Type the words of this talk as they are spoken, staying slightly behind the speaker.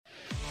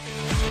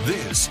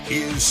This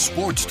is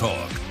Sports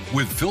Talk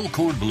with Phil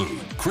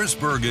Kornbluth, Chris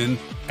Bergen,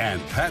 and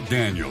Pat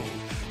Daniel.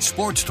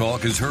 Sports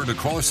Talk is heard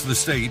across the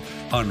state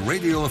on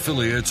radio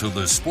affiliates of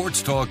the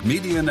Sports Talk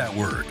Media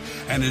Network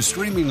and is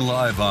streaming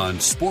live on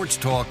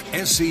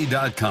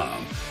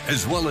sportstalksc.com,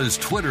 as well as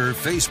Twitter,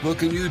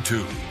 Facebook, and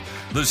YouTube.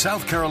 The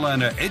South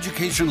Carolina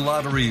Education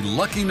Lottery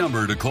lucky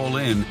number to call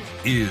in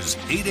is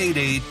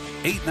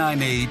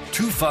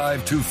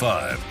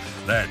 888-898-2525.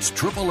 That's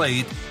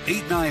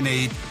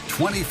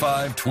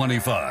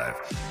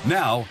 888-898-2525.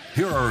 Now,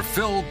 here are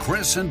Phil,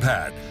 Chris, and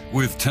Pat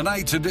with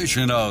tonight's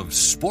edition of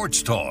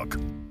Sports Talk.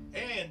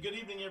 And good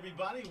evening,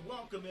 everybody.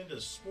 Welcome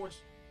into Sports.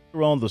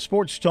 We're on the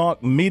Sports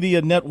Talk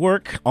Media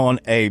Network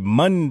on a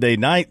Monday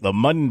night, the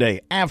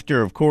Monday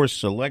after, of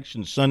course,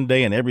 Election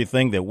Sunday and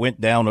everything that went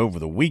down over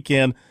the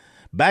weekend.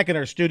 Back in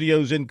our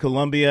studios in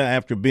Columbia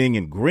after being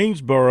in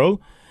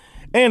Greensboro.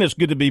 And it's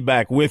good to be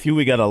back with you.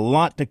 We got a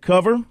lot to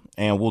cover,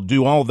 and we'll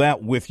do all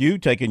that with you,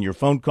 taking your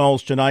phone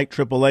calls tonight,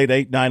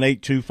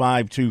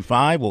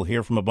 888-898-2525. We'll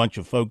hear from a bunch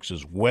of folks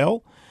as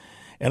well.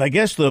 And I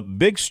guess the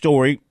big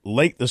story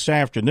late this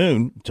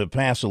afternoon to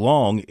pass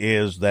along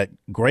is that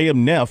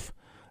Graham Neff,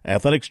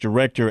 athletics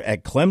director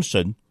at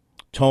Clemson,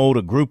 told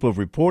a group of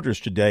reporters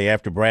today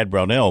after Brad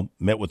Brownell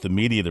met with the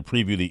media to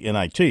preview the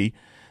NIT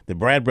that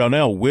Brad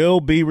Brownell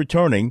will be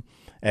returning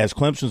as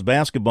Clemson's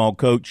basketball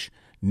coach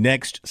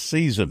next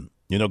season.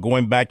 You know,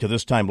 going back to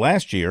this time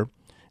last year,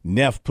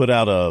 Neff put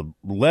out a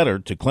letter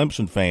to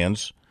Clemson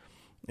fans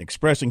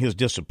expressing his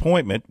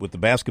disappointment with the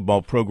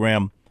basketball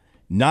program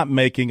not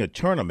making a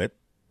tournament,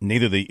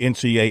 neither the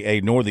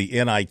NCAA nor the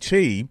NIT.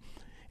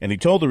 And he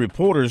told the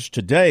reporters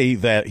today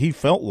that he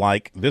felt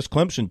like this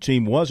Clemson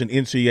team was an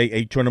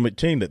NCAA tournament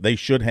team, that they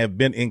should have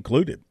been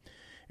included.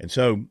 And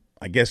so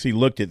I guess he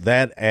looked at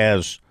that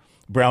as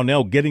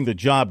Brownell getting the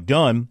job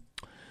done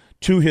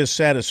to his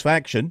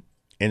satisfaction.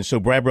 And so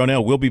Brad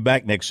Brownell will be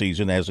back next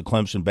season as a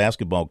Clemson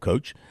basketball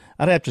coach.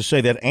 I'd have to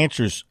say that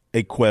answers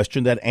a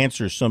question, that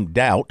answers some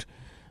doubt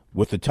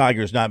with the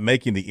Tigers not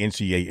making the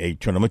NCAA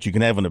tournament. You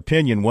can have an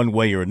opinion one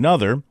way or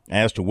another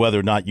as to whether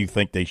or not you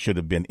think they should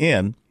have been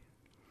in.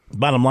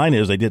 Bottom line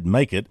is they didn't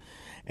make it,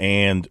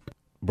 and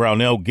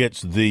Brownell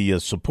gets the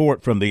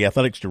support from the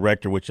athletics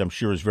director, which I'm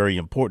sure is very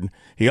important.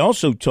 He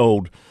also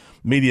told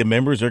media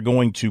members they're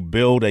going to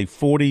build a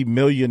 $40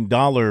 million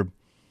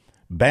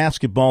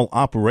basketball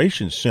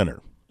operations center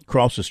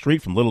across the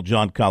street from Little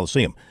John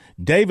Coliseum.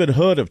 David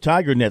Hood of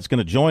TigerNet is going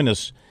to join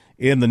us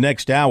in the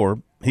next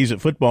hour. He's at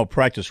football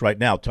practice right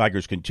now.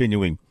 Tigers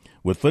continuing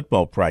with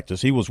football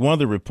practice. He was one of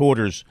the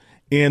reporters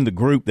in the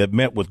group that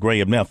met with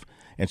Graham Neff,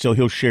 and so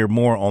he'll share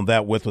more on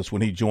that with us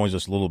when he joins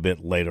us a little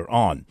bit later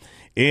on.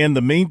 In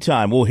the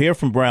meantime, we'll hear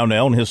from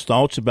Brownell and his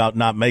thoughts about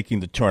not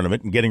making the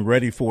tournament and getting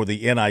ready for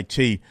the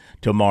NIT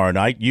tomorrow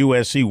night.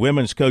 USC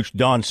women's coach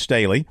Dawn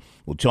Staley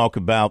will talk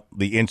about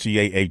the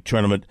NCAA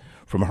tournament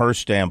from her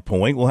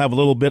standpoint. We'll have a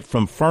little bit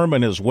from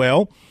Furman as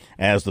well,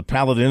 as the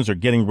Paladins are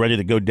getting ready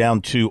to go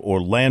down to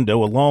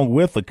Orlando along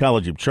with the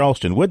College of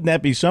Charleston. Wouldn't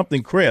that be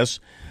something, Chris,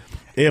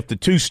 if the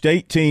two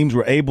state teams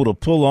were able to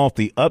pull off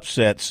the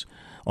upsets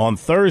on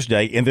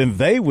Thursday and then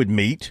they would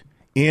meet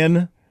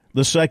in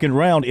the second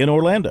round in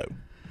Orlando?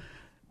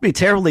 Be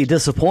terribly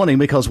disappointing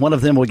because one of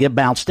them would get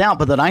bounced out.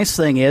 But the nice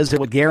thing is it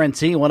would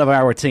guarantee one of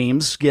our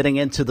teams getting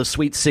into the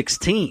Sweet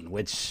 16,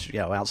 which, you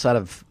know, outside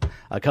of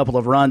a couple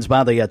of runs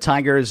by the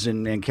Tigers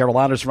and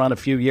Carolina's run a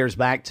few years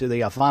back to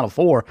the Final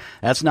Four,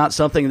 that's not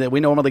something that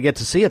we normally get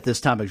to see at this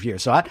time of year.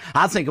 So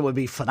I think it would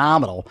be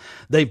phenomenal.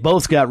 They've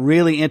both got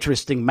really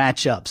interesting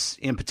matchups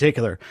in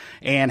particular,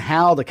 and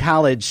how the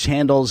college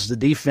handles the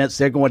defense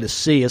they're going to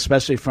see,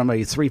 especially from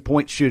a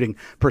three-point shooting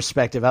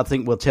perspective, I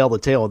think will tell the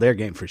tale of their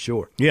game for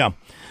sure. Yeah.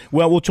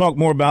 Well, we'll talk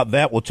more about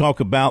that. We'll talk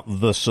about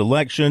the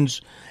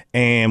selections,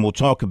 and we'll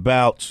talk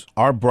about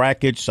our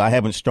brackets. I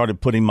haven't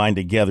started putting mine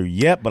together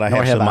yet, but I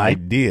have some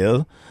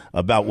idea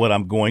about what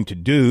I'm going to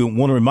do. I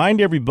want to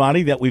remind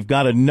everybody that we've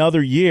got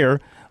another year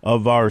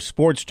of our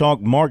Sports Talk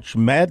March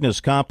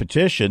Madness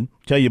competition.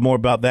 Tell you more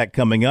about that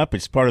coming up.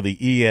 It's part of the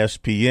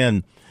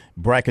ESPN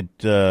bracket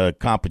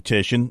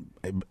competition,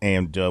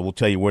 and we'll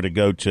tell you where to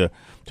go to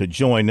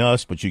join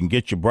us. But you can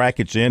get your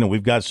brackets in, and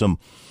we've got some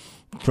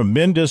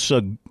tremendous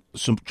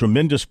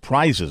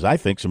prizes, I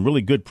think, some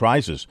really good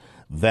prizes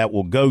that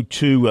will go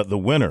to the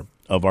winner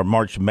of our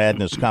March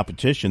Madness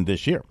competition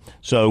this year.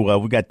 So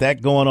we got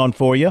that going on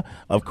for you.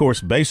 Of course,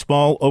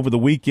 baseball over the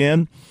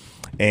weekend.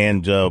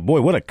 And,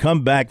 boy, what a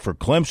comeback for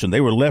Clemson.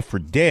 They were left for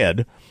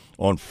dead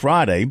on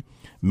Friday,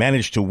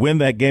 managed to win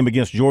that game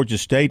against Georgia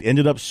State,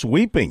 ended up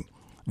sweeping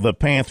the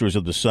Panthers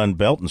of the Sun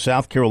Belt. And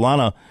South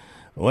Carolina,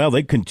 well,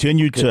 they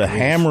continued to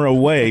hammer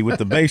away with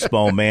the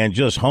baseball, man,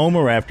 just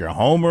homer after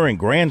homer and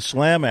grand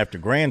slam after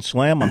grand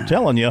slam. I'm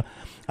telling you,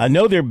 I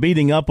know they're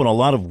beating up on a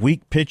lot of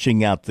weak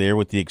pitching out there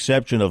with the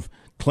exception of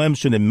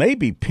Clemson and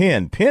maybe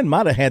Penn. Penn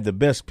might have had the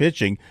best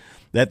pitching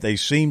that they've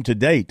seen to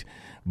date,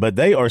 but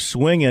they are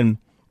swinging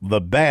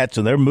the bats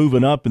and they're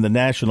moving up in the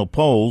national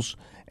polls.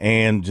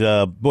 And,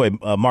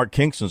 Mark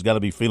Kingston's got to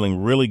be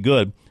feeling really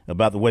good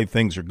about the way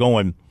things are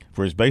going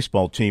for his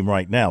baseball team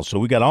right now. So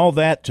we got all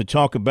that to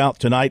talk about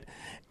tonight.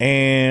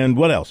 And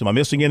what else? Am I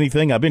missing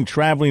anything? I've been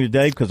traveling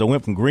today because I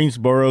went from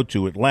Greensboro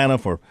to Atlanta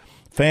for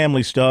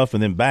family stuff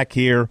and then back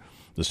here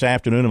this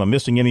afternoon. Am I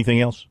missing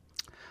anything else?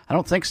 I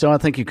don't think so. I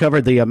think you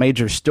covered the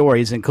major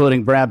stories,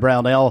 including Brad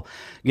Brownell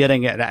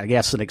getting, I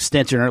guess, an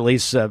extension or at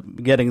least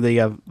getting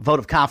the vote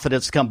of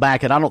confidence to come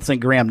back. And I don't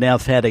think Graham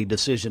Neff had a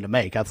decision to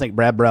make. I think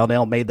Brad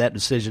Brownell made that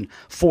decision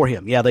for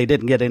him. Yeah, they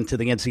didn't get into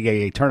the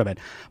NCAA tournament,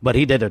 but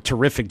he did a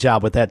terrific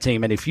job with that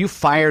team. And if you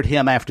fired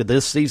him after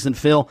this season,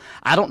 Phil,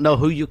 I don't know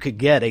who you could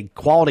get, a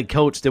quality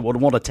coach that would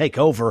want to take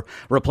over,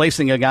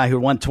 replacing a guy who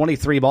won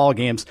 23 ball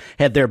games,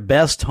 had their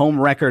best home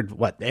record,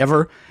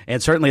 ever,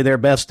 and certainly their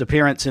best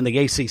appearance in the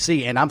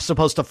ACC. And I'm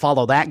supposed to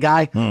follow that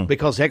guy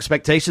because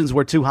expectations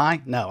were too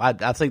high? No,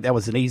 I think that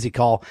was an easy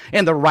call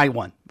and the right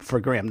one for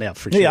Graham Neff,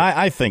 for sure. Yeah,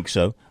 I think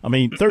so. I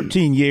mean,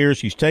 13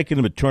 years, he's taken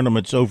them to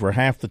tournaments over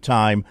half the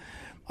time.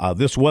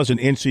 This was an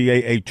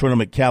NCAA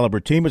tournament caliber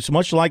team. It's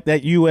much like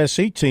that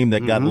USC team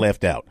that got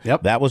left out.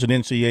 Yep. That was an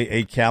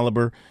NCAA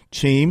caliber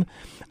team.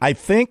 I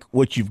think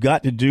what you've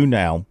got to do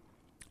now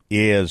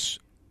is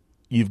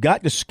you've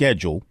got to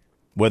schedule,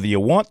 whether you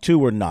want to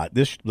or not.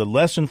 The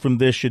lesson from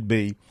this should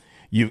be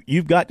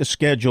you've got to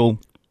schedule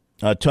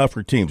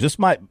tougher teams. This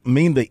might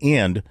mean the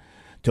end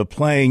to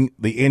playing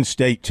the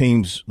in-state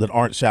teams that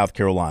aren't South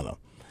Carolina,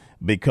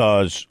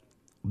 because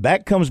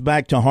that comes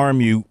back to harm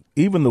you.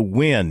 Even the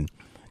win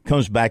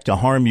comes back to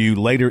harm you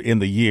later in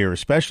the year,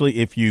 especially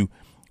if you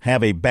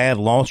have a bad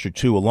loss or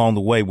two along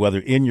the way, whether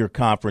in your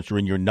conference or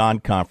in your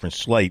non-conference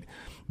slate.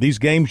 These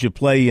games you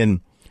play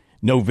in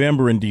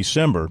November and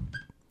December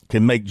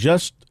can make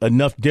just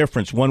enough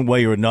difference one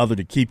way or another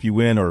to keep you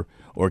in or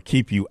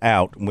keep you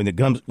out when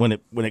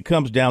it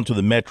comes down to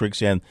the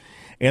metrics and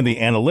the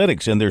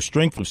analytics and their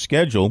strength of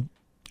schedule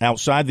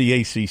outside the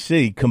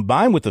ACC,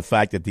 combined with the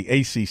fact that the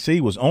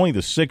ACC was only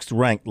the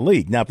 6th-ranked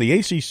league. Now, if the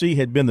ACC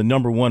had been the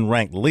number 1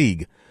 ranked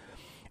league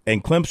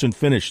and Clemson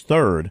finished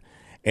 3rd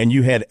and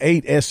you had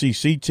 8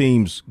 SEC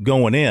teams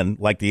going in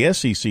like the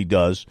SEC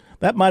does,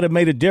 that might have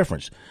made a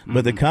difference.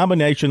 But the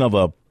combination of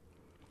a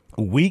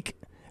weak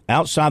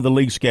outside the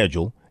league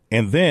schedule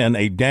and then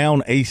a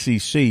down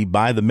ACC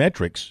by the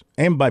metrics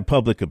and by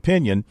public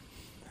opinion,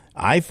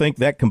 I think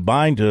that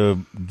combined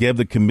to give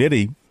the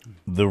committee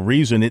the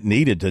reason it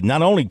needed to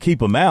not only keep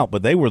them out,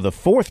 but they were the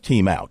 4th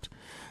team out.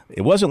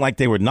 It wasn't like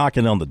they were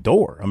knocking on the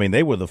door. I mean,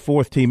 they were the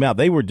 4th team out.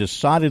 They were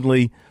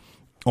decidedly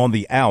on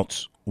the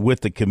outs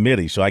with the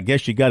committee. So I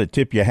guess you got to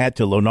tip your hat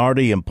to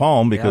Lonardi and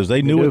Palm because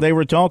they knew what they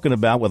were talking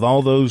about with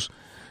all those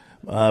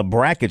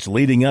brackets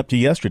leading up to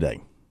yesterday.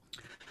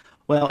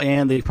 Well,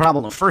 and the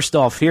problem, first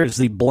off, here's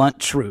the blunt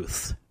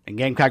truth. And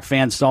Gamecock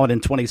fans saw it in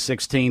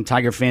 2016.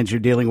 Tiger fans,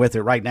 you're dealing with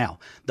it right now.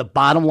 The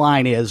bottom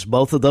line is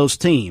both of those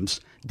teams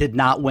did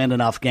not win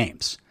enough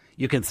games.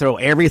 You can throw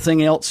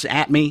everything else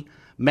at me,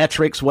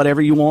 metrics,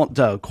 whatever you want,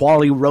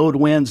 quality road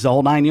wins, the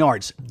whole 9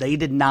 yards. They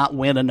did not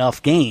win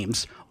enough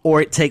games, or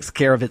it takes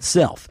care of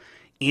itself.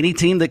 Any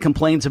team that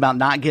complains about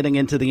not getting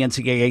into the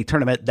NCAA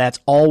tournament, that's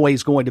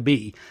always going to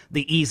be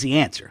the easy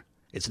answer.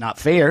 It's not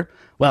fair.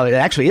 Well, it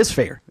actually is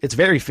fair. It's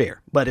very fair,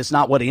 but it's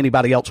not what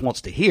anybody else wants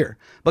to hear.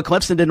 But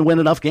Clemson didn't win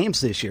enough games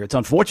this year. It's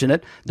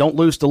unfortunate. Don't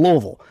lose to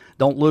Louisville.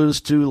 Don't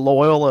lose to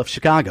Loyola of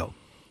Chicago.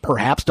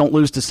 Perhaps don't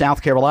lose to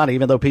South Carolina,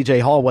 even though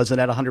P.J. Hall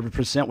wasn't at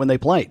 100% when they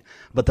played.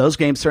 But those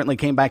games certainly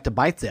came back to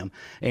bite them,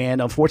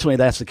 and unfortunately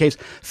that's the case.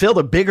 Phil,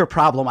 the bigger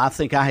problem I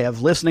think I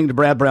have listening to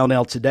Brad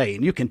Brownell today,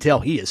 and you can tell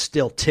he is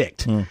still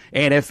ticked. And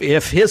if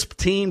his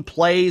team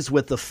plays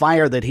with the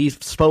fire that he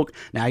spoke,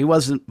 now he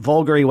wasn't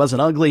vulgar, he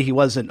wasn't ugly, he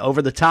wasn't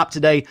over the top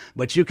today,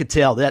 but you could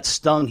tell that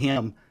stung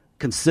him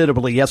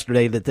considerably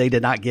yesterday that they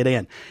did not get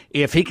in.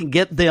 If he can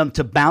get them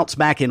to bounce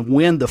back and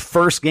win the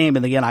first game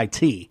in the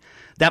NIT,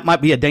 that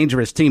might be a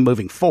dangerous team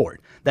moving forward.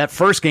 That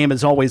first game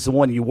is always the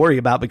one you worry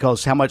about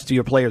because how much do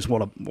your players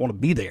want to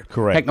be there?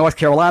 Correct. Heck, North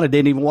Carolina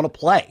didn't even want to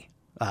play.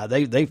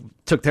 They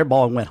took their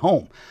ball and went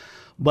home.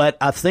 But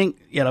I think,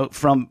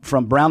 from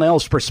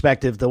Brownell's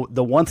perspective,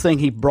 the one thing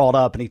he brought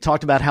up, and he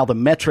talked about how the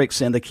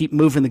metrics and they keep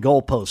moving the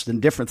goalposts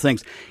and different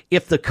things.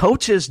 If the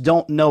coaches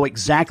don't know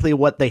exactly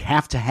what they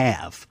have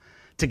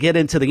to get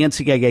into the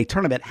NCAA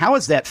tournament, how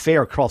is that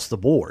fair across the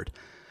board?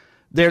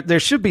 There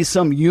should be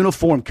some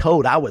uniform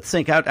code, I would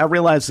think. I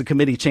realize the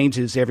committee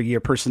changes every year.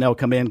 Personnel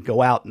come in,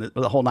 go out, and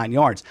the whole 9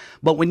 yards.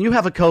 But when you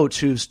have a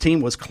coach whose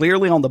team was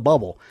clearly on the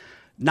bubble,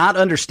 not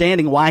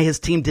understanding why his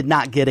team did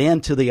not get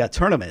into the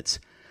tournaments,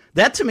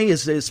 that to me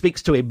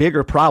speaks to a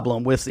bigger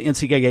problem with the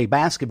NCAA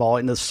basketball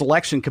and the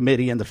selection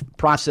committee and the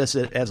process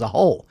as a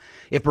whole.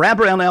 If Brad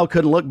Brownell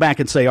couldn't look back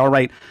and say, all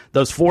right,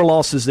 those 4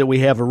 losses that we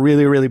have are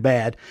really, really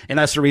bad, and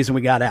that's the reason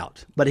we got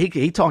out. But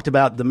he talked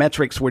about the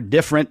metrics were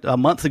different a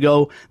month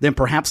ago than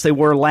perhaps they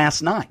were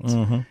last night.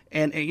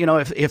 And,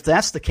 if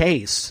that's the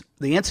case,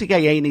 the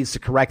NCAA needs to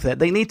correct that.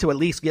 They need to at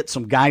least get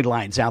some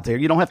guidelines out there.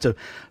 You don't have to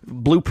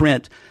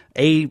blueprint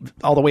A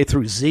all the way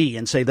through Z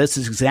and say this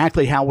is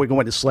exactly how we're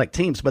going to select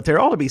teams. But there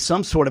ought to be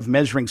some sort of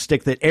measuring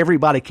stick that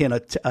everybody can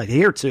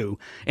adhere to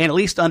and at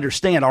least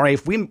understand, all right,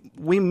 if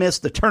we miss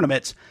the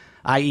tournaments,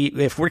 i.e.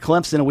 if we're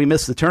Clemson and we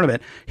miss the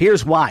tournament,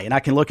 here's why. And I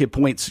can look at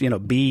points,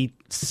 B,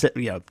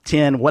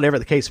 10, whatever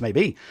the case may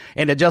be.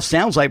 And it just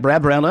sounds like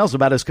Brad Brownell's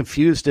about as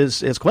confused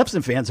as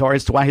Clemson fans are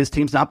as to why his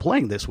team's not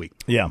playing this week.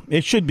 Yeah,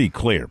 it should be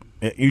clear.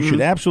 You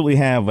should absolutely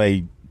have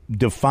a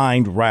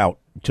defined route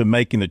to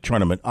making the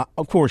tournament.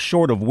 Of course,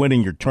 short of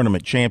winning your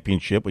tournament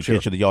championship, which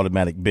gets you the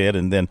automatic bid,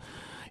 and then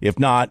if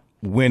not,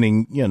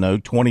 winning,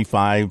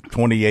 25,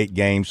 28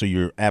 games so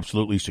you're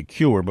absolutely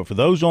secure. But for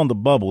those on the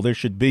bubble, there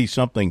should be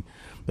something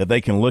that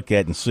they can look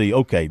at and see,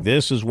 okay,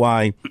 this is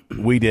why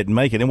we didn't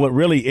make it. And what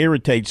really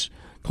irritates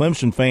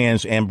Clemson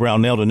fans and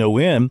Brownell to no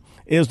end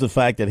is the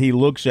fact that he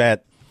looks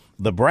at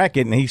the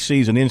bracket and he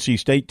sees an NC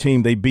State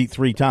team they beat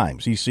 3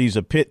 times. He sees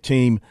a Pitt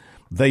team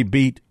they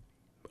beat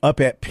up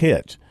at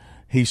Pitt.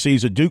 He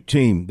sees a Duke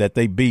team that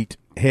they beat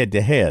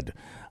head-to-head.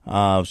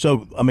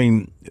 So, I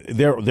mean,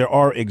 there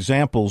are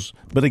examples,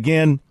 but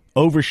again,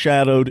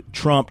 overshadowed,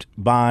 trumped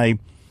by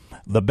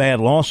the bad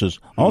losses.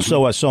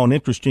 Also, I saw an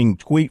interesting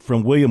tweet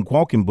from William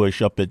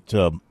Qualkenbush up at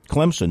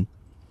Clemson.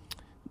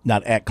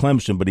 Not at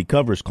Clemson, but he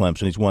covers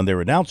Clemson. He's one of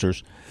their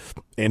announcers.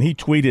 And he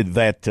tweeted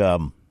that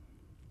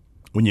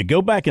when you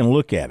go back and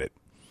look at it,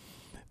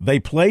 they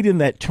played in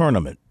that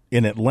tournament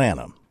in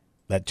Atlanta,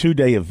 that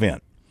 2-day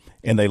event,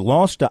 and they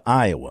lost to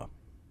Iowa.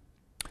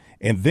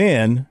 And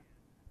then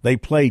they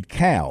played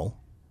Cal,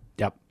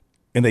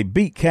 and they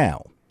beat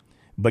Cal.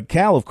 But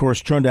Cal, of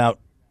course, turned out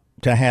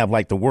to have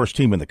like the worst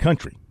team in the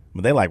country.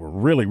 But they were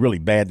really, really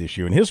bad this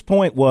year. And his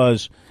point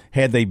was,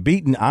 had they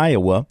beaten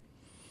Iowa,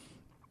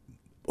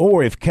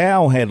 or if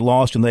Cal had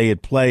lost and they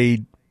had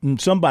played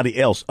somebody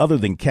else other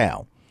than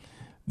Cal,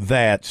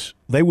 that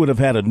they would have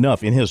had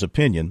enough, in his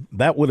opinion,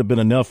 that would have been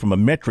enough from a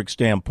metric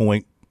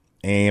standpoint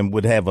and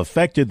would have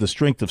affected the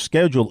strength of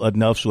schedule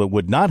enough so it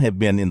would not have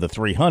been in the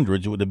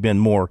 300s. It would have been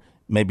more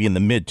maybe in the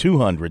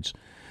mid-200s.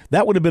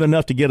 That would have been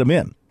enough to get them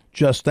in.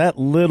 Just that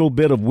little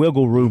bit of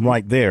wiggle room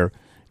right there,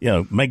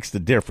 makes the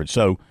difference.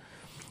 So,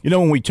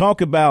 when we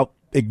talk about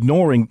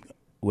ignoring,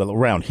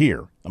 around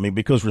here, I mean,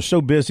 because we're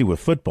so busy with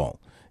football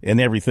and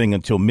everything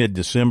until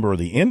mid-December or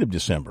the end of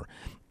December,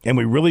 and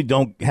we really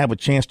don't have a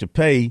chance to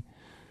pay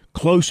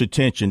close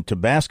attention to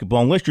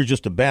basketball unless you're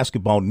just a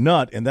basketball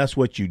nut, and that's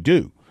what you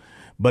do.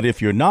 But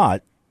if you're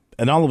not,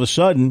 and all of a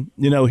sudden,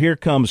 here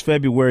comes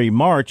February,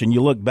 March, and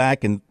you look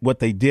back and what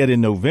they did in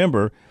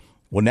November,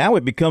 well, now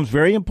it becomes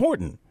very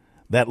important.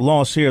 That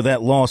loss here,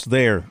 that loss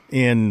there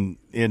in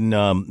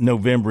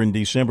November and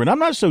December. And I'm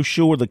not so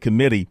sure the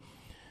committee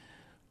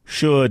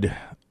should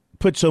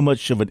put so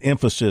much of an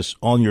emphasis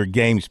on your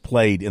games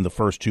played in the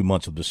first 2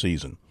 months of the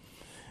season.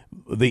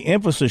 The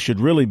emphasis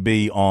should really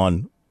be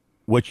on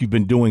what you've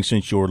been doing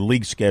since your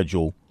league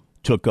schedule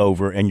took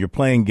over, and you're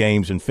playing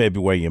games in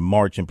February and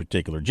March in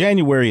particular.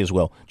 January as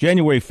well.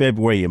 January,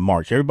 February, and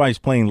March. Everybody's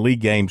playing league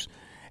games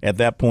at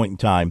that point in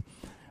time.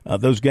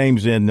 Those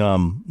games in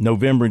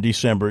November and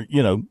December,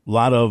 a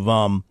lot of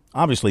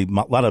obviously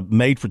a lot of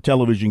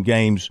made-for-television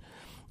games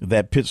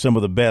that pit some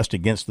of the best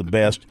against the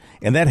best,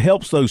 and that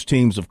helps those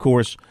teams, of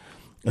course,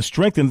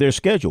 strengthen their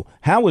schedule.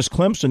 How is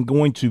Clemson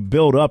going to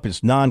build up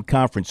its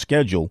non-conference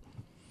schedule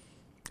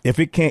if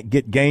it can't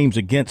get games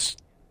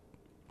against,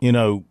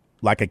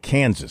 like a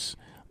Kansas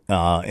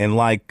and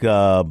like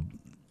a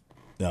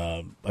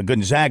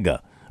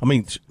Gonzaga? I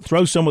mean,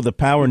 throw some of the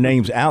power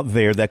names out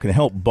there that can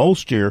help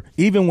bolster,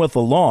 even with a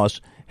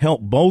loss,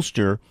 help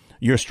bolster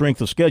your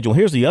strength of schedule.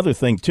 Here's the other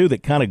thing, too,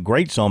 that kind of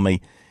grates on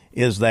me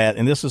is that,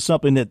 and this is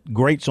something that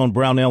grates on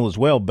Brownell as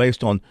well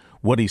based on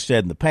what he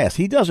said in the past.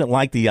 He doesn't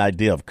like the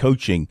idea of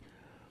coaching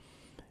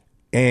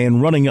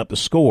and running up the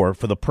score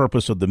for the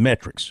purpose of the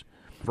metrics.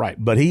 Right.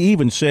 But he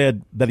even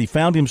said that he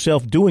found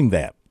himself doing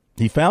that.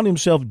 He found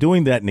himself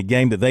doing that in a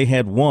game that they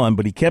had won,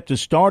 but he kept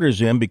his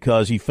starters in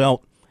because he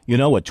felt, a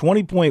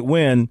 20-point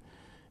win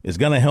is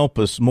going to help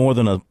us more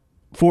than a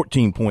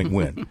 14-point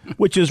win,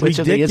 which is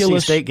ridiculous. Of the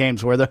NC State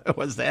games where there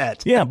was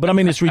that. Yeah, but I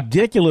mean, it's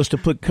ridiculous to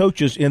put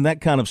coaches in that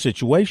kind of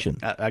situation.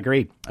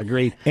 Agreed.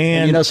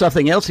 And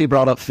something else he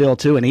brought up, Phil,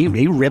 too, and he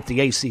ripped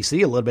the ACC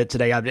a little bit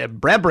today.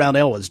 Brad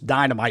Brownell was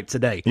dynamite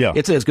today. Yeah.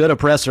 It's as good a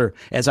presser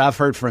as I've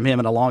heard from him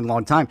in a long,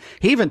 long time.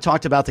 He even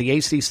talked about the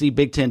ACC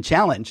Big Ten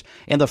Challenge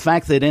and the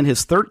fact that in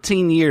his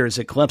 13 years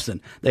at Clemson,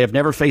 they have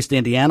never faced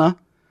Indiana.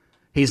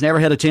 He's never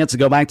had a chance to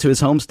go back to his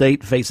home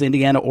state, face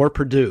Indiana or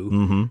Purdue.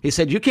 Mm-hmm. He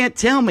said, you can't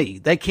tell me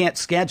they can't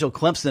schedule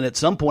Clemson at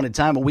some point in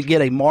time when we get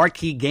a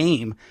marquee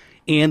game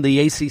in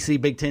the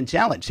ACC Big Ten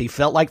Challenge. He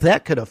felt like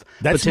that could have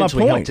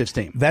potentially helped his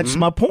team. That's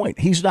my point.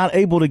 He's not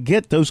able to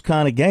get those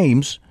kind of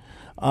games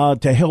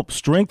to help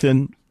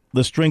strengthen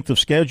the strength of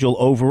schedule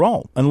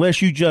overall,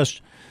 unless you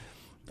just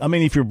 – I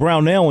mean, if you're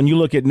Brownell and you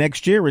look at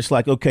next year, it's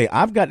like, okay,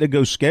 I've got to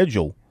go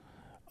schedule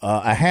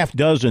a half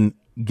dozen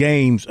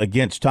games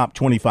against top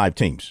 25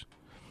 teams.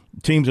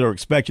 teams that are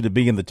expected to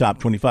be in the top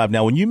 25.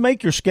 Now, when you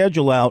make your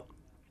schedule out,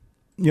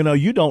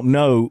 you don't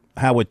know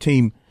how a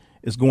team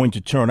is going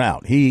to turn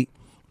out.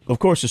 Of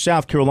course, the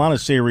South Carolina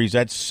series,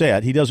 that's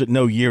set. He doesn't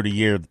know year to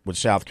year what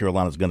South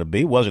Carolina is going to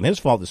be. It wasn't his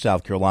fault that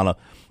South Carolina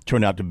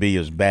turned out to be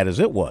as bad as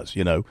it was,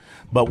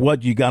 But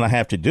what you're going to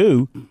have to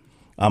do,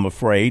 I'm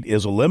afraid,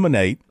 is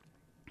eliminate.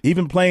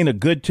 Even playing a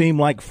good team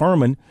like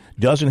Furman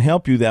doesn't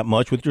help you that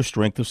much with your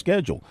strength of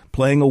schedule.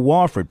 Playing a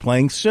Wofford,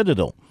 playing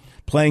Citadel,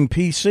 playing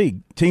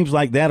PC, teams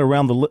like that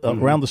around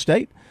the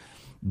state,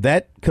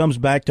 that comes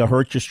back to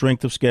hurt your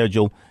strength of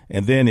schedule.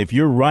 And then if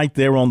you're right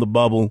there on the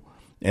bubble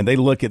and they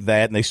look at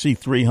that and they see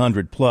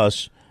 300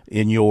 plus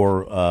in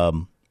your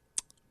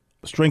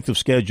strength of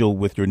schedule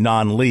with your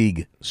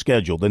non-league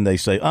schedule, then they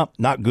say,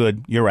 not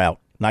good, you're out,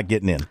 not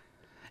getting in.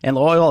 And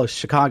Loyola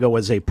Chicago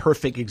was a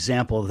perfect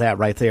example of that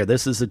right there.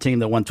 This is the team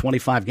that won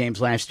 25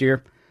 games last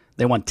year.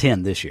 They won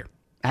 10 this year.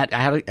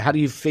 How do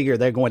you figure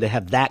they're going to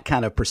have that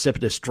kind of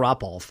precipitous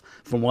drop-off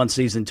from one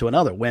season to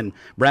another? When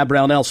Brad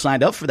Brownell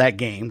signed up for that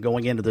game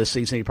going into this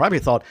season, he probably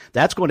thought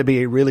that's going to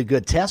be a really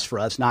good test for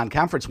us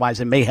non-conference-wise.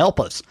 It may help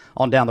us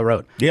on down the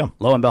road. Yeah.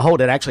 Lo and behold,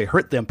 it actually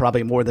hurt them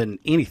probably more than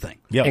anything.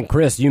 Yeah. And,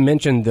 Chris, you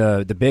mentioned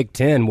the Big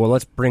Ten. Well,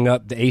 let's bring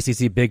up the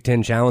ACC Big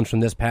Ten Challenge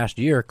from this past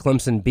year.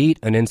 Clemson beat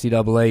an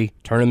NCAA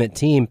tournament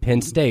team,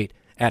 Penn State,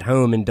 at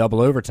home in double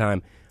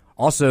overtime.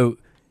 Also,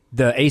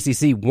 the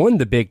ACC won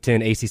the Big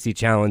Ten ACC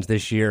Challenge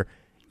this year,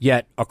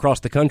 yet across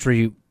the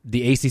country,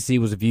 the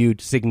ACC was viewed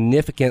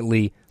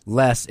significantly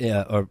less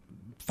or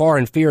far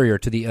inferior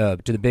to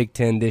the Big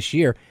Ten this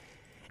year.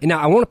 And now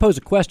I want to pose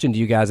a question to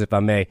you guys, if I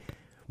may.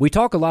 We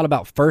talk a lot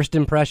about first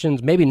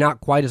impressions, maybe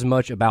not quite as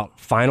much about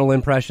final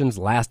impressions,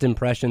 last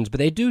impressions, but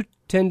they do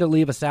tend to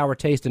leave a sour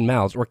taste in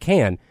mouths, or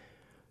can.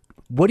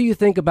 What do you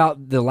think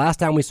about the last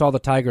time we saw the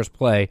Tigers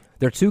play?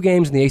 There are 2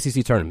 games in the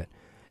ACC tournament.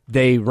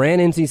 They ran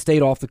NC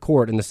State off the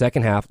court in the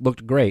second half,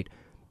 looked great,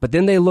 but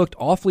then they looked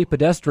awfully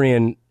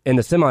pedestrian in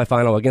the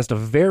semifinal against a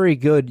very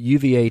good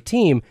UVA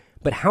team.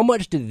 But how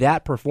much did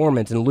that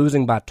performance and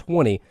losing by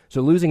 20,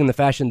 so losing in the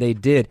fashion they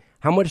did,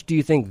 how much do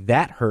you think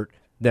that hurt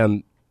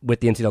them with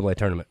the NCAA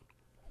tournament?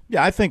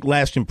 Yeah, I think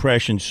last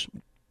impressions,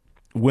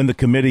 when the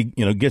committee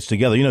gets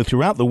together,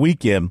 throughout the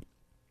weekend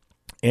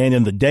and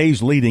in the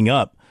days leading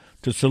up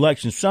to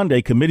Selection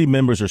Sunday, committee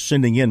members are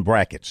sending in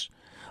brackets.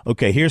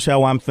 Okay, here's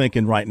how I'm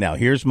thinking right now.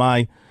 Here's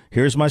my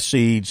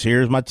seeds,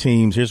 here's my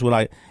teams,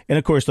 and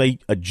of course they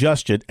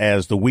adjust it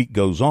as the week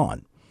goes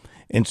on.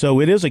 And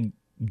so it is a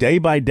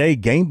day-by-day,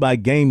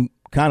 game-by-game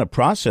kind of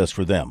process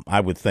for them,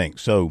 I would think.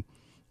 So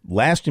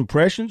last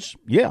impressions,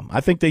 yeah, I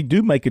think they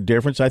do make a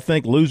difference. I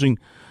think losing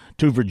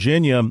to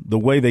Virginia the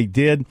way they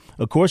did,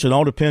 of course, it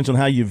all depends on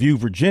how you view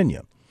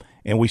Virginia.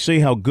 And we see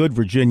how good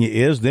Virginia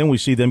is. Then we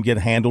see them get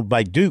handled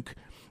by Duke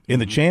in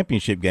the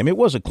championship game. It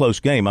was a close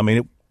game. I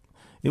mean,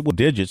 it was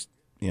digits,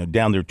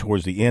 down there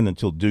towards the end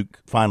until Duke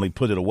finally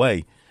put it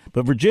away.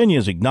 But Virginia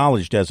is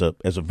acknowledged as a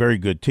very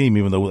good team,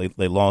 even though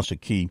they lost a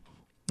key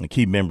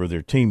member of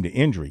their team to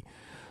injury.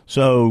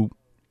 So,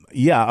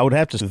 yeah, I would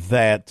have to say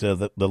that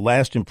the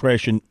last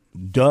impression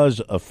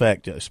does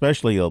affect,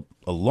 especially a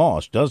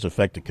loss, does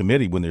affect the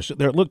committee when they're sitting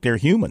there. Look, they're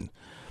human,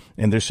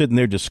 and they're sitting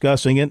there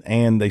discussing it,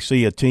 and they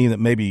see a team that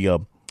maybe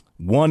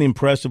won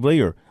impressively,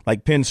 or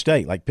like Penn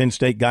State. Like Penn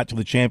State got to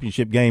the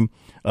championship game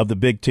of the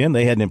Big Ten.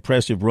 They had an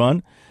impressive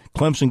run.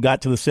 Clemson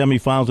got to the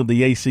semifinals of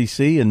the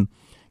ACC and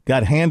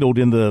got handled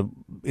in their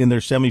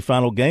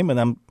semifinal game,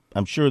 and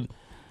I'm sure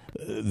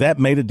that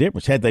made a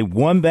difference. Had they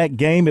won that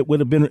game, it would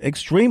have been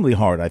extremely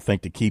hard, I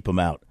think, to keep them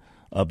out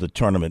of the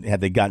tournament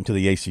had they gotten to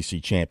the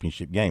ACC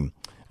championship game.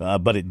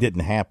 But it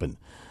didn't happen.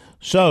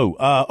 So,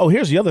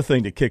 here's the other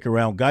thing to kick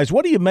around, guys.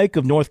 What do you make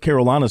of North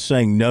Carolina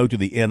saying no to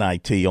the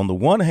NIT? On the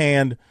one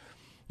hand,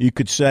 you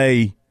could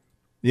say,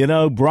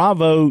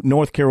 bravo,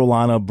 North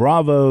Carolina,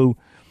 bravo.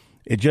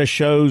 It just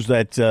shows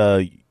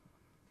that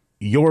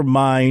your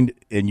mind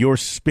and your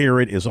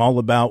spirit is all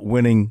about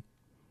winning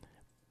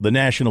the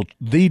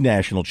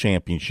national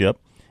championship,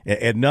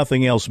 and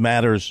nothing else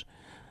matters.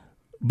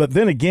 But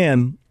then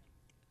again,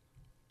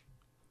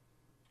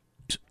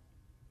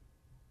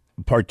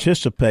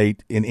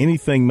 participate in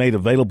anything made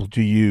available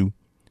to you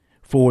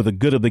for the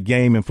good of the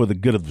game and for the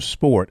good of the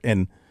sport.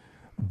 And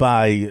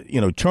by,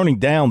 turning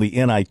down the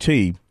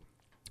NIT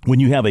when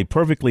you have a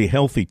perfectly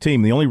healthy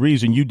team, the only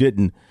reason you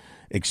didn't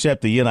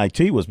accept the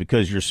NIT was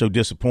because you're so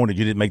disappointed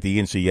you didn't make the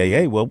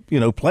NCAA.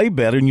 Well, play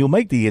better and you'll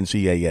make the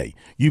NCAA.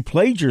 You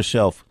played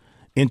yourself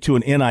into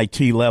an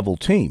NIT level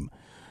team.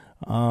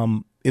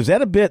 Is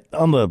that a bit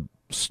on the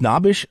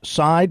snobbish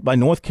side by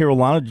North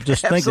Carolina to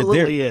just think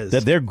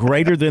that they're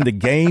greater than the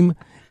game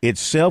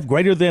itself,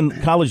 greater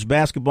than college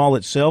basketball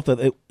itself,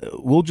 that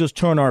we'll just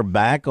turn our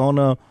back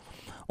on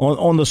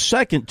the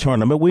second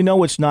tournament? We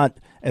know it's not,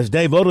 as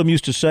Dave Odom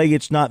used to say,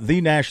 it's not the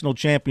national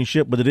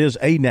championship, but it is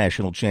a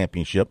national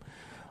championship.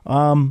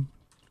 How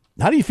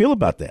do you feel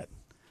about that?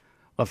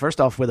 Well,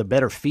 first off, with a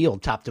better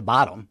field top to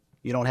bottom,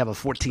 You don't have a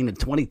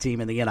 14-20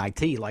 team in the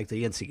NIT like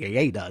the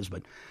NCAA does,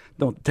 but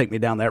don't take me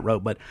down that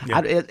road. But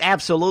it's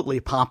absolutely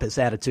pompous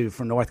attitude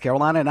from North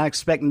Carolina, and I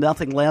expect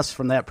nothing less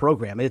from that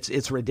program.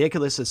 It's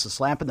ridiculous. It's a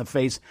slap in the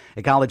face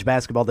at college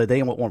basketball that they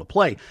don't want to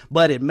play.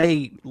 But it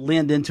may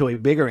lend into a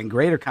bigger and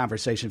greater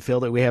conversation,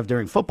 Phil, that we have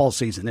during football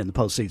season in the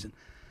postseason.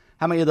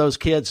 How many of those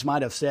kids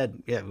might have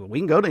said, yeah, we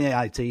can go to the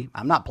NIT.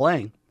 I'm not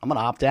playing. I'm going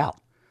to opt out.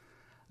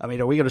 I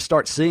mean, are we going to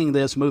start seeing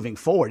this moving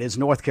forward? Is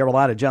North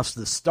Carolina just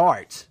the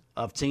start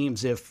of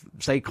teams? If,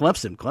 say,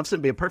 Clemson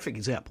would be a perfect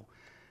example.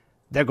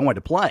 They're going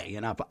to play,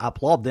 and I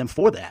applaud them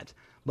for that.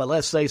 But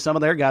let's say some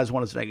of their guys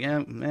want to say,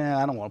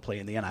 I don't want to play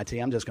in the NIT.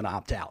 I'm just going to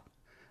opt out.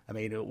 I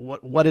mean,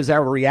 what is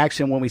our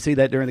reaction when we see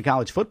that during the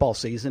college football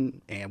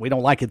season, and we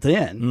don't like it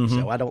then? Mm-hmm.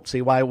 So I don't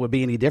see why it would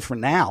be any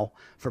different now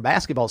for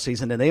basketball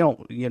season. And they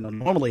don't,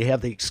 normally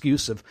have the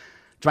excuse of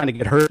trying to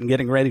get hurt and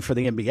getting ready for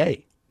the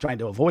NBA, trying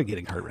to avoid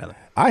getting hurt, rather.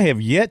 I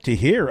have yet to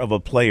hear of a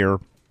player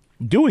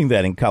doing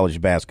that in college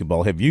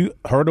basketball. Have you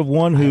heard of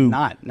one who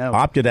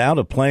opted out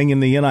of playing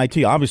in the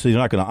NIT? Obviously, they're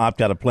not going to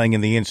opt out of playing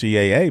in the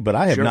NCAA, but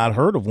I have not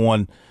heard of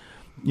one,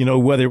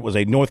 whether it was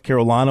a North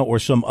Carolina or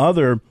some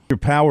other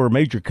power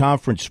major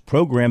conference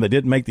program that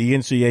didn't make the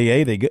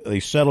NCAA. They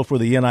settled for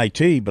the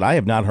NIT, but I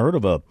have not heard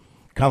of a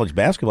college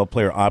basketball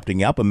player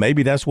opting out, but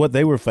maybe that's what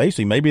they were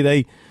facing. Maybe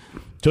they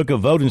took a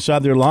vote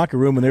inside their locker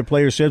room and their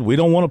players said, we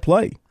don't want to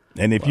play.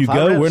 And if you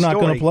go, we're not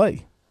going to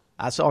play.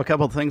 I saw a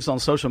couple of things on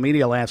social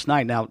media last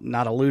night, now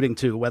not alluding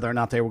to whether or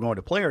not they were going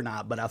to play or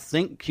not, but I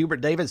think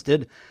Hubert Davis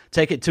did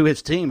take it to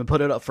his team and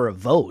put it up for a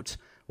vote,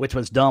 which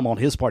was dumb on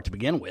his part to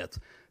begin with,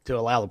 to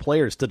allow the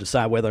players to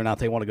decide whether or not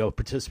they want to go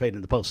participate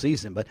in the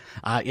postseason. But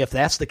if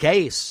that's the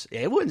case,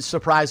 it wouldn't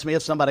surprise me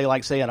if somebody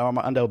like, say, an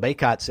Armando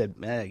Bacot said,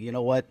 you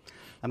know what,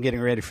 I'm getting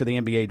ready for the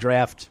NBA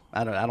draft.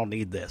 I don't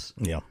need this.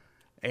 Yeah.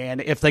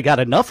 And if they got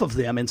enough of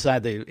them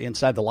inside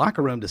the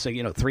locker room to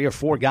say, 3 or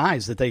 4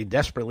 guys that they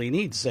desperately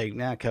need to say,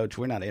 nah, coach,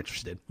 we're not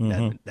interested.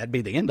 Mm-hmm. That'd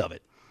be the end of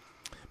it.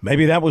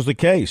 Maybe that was the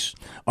case.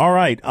 All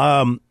right.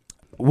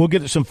 We'll get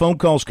to some phone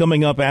calls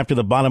coming up after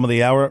the bottom of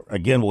the hour.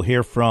 Again, we'll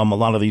hear from a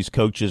lot of these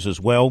coaches as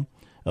well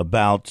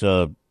about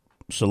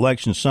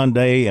Selection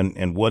Sunday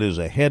and what is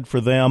ahead for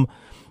them.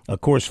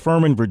 Of course,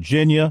 Furman,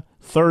 Virginia,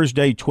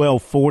 Thursday,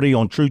 12:40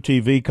 on True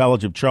TV,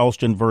 College of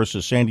Charleston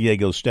versus San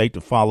Diego State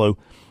to follow.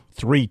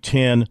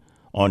 3:10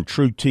 on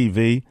True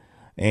TV.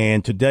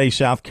 And today,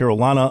 South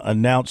Carolina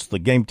announced the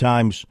game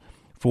times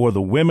for the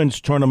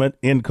women's tournament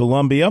in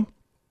Columbia.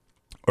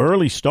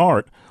 Early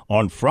start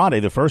on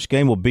Friday. The first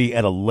game will be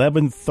at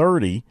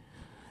 11:30,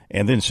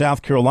 and then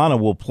South Carolina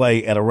will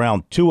play at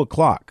around 2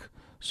 o'clock.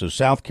 So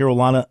South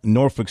Carolina,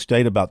 Norfolk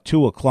State about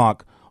 2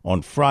 o'clock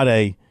on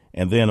Friday,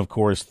 and then, of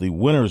course, the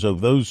winners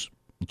of those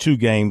 2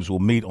 games will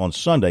meet on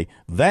Sunday.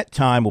 That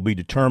time will be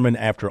determined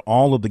after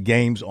all of the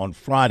games on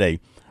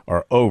Friday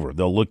are over.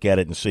 They'll look at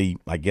it and see,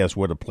 I guess,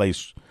 where to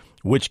place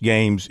which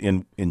games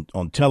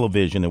on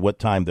television and what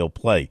time they'll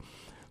play.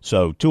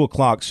 So 2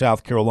 o'clock,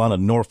 South Carolina,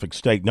 Norfolk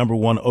State, number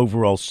 1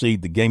 overall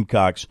seed, the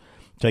Gamecocks,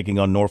 taking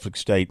on Norfolk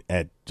State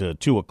at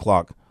 2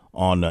 o'clock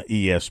on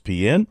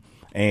ESPN.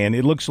 And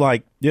it looks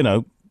like,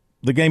 the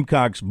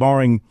Gamecocks,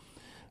 barring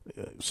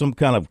some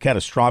kind of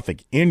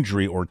catastrophic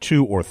injury or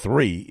 2 or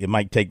 3, it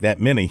might take that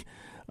many,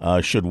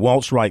 should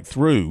waltz right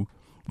through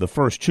the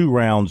first 2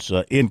 rounds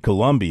in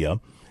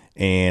Columbia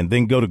and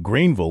then go to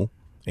Greenville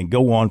and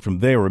go on from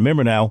there.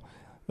 Remember now,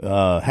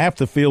 half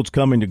the field's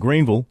coming to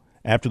Greenville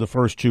after the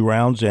first 2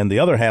 rounds, and the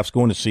other half's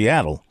going to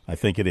Seattle, I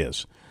think it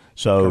is.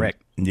 So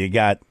correct. You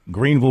got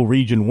Greenville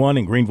Region 1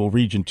 and Greenville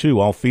Region 2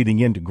 all feeding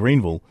into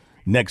Greenville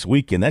next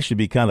weekend. That should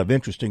be kind of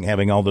interesting,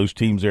 having all those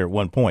teams there at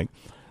one point.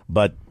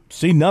 But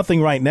see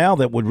nothing right now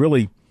that would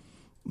really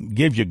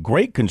give you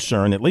great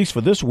concern, at least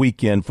for this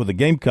weekend, for the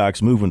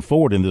Gamecocks moving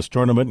forward in this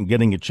tournament and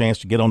getting a chance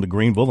to get on to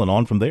Greenville and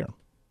on from there.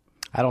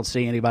 I don't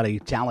see anybody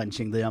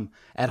challenging them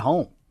at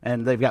home,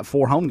 and they've got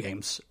 4 home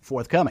games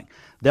forthcoming.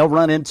 They'll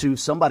run into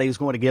somebody who's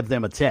going to give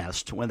them a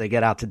test when they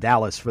get out to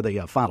Dallas for the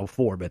Final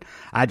Four, but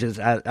I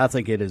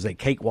think it is a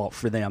cakewalk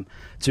for them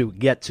to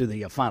get to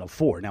the Final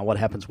Four. Now, what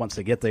happens once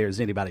they get there is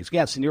anybody's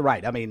guess, and you're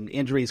right. I mean,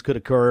 injuries could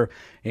occur,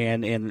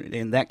 and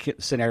in that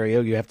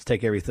scenario, you have to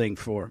take everything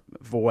for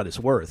what it's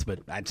worth, but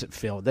I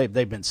feel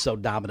they've been so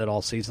dominant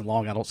all season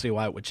long, I don't see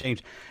why it would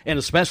change, and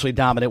especially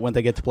dominant when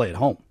they get to play at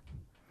home.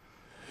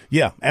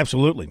 Yeah,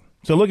 absolutely.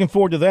 So looking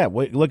forward to that.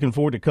 Looking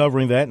forward to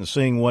covering that and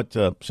seeing what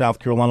South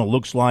Carolina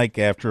looks like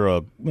after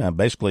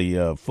basically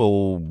a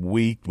full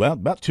week, well,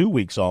 about 2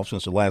 weeks off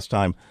since the last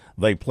time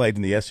they played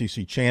in the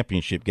SEC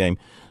championship game.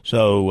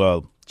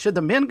 So should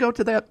the men go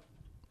to that?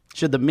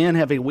 Should the men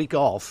have a week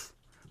off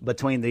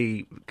between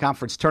the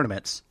conference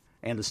tournaments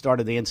and the start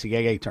of the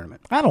NCAA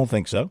tournament? I don't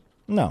think so.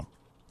 No,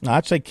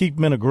 I'd say keep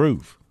them in a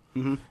groove.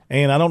 Mm-hmm.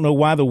 And I don't know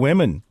why the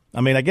women.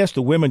 I mean, I guess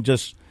the women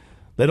just.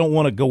 They don't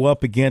want to go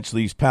up against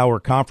these power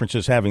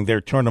conferences having their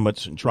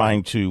tournaments and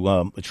trying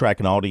to attract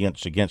an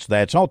audience against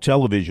that. It's all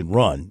television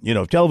run.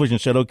 If television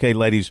said, okay,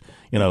 ladies,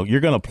 you're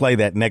going to play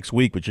that next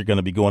week, but you're going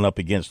to be going up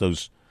against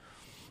those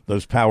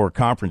those power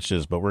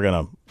conferences, but we're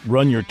going to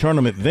run your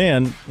tournament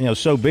then,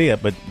 so be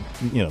it. But,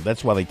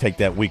 that's why they take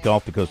that week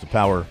off, because the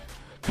power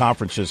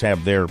conferences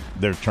have their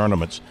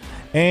tournaments.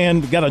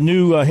 And got a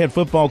new head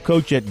football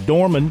coach at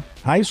Dorman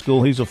High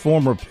School. He's a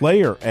former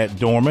player at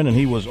Dorman, and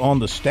he was on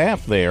the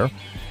staff there.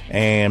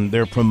 And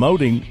they're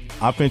promoting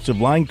offensive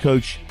line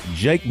coach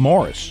Jake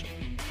Morris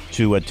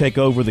to take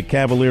over the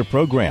Cavalier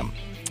program.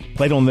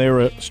 Played on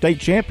their state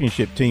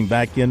championship team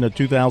back in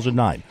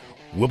 2009.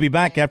 We'll be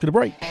back after the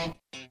break.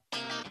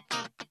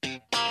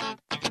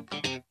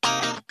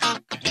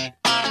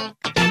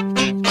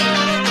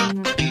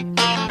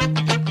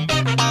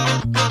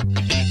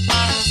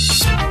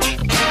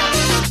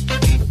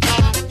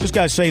 Just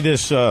got to say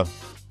this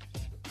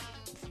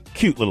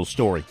cute little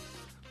story.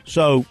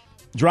 So,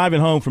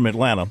 driving home from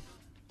Atlanta,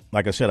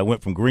 like I said, I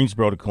went from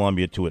Greensboro to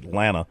Columbia to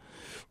Atlanta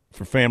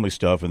for family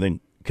stuff, and then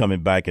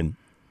coming back. And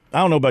I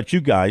don't know about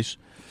you guys.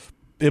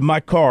 In my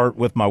car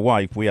with my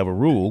wife, we have a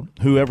rule: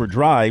 whoever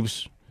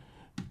drives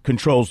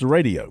controls the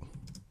radio.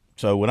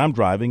 So when I'm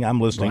driving, I'm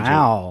listening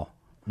to.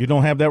 You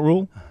don't have that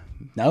rule?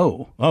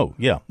 No. Oh,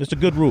 yeah. It's a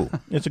good rule.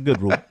 It's a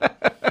good rule.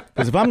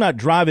 Because if I'm not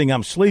driving,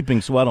 I'm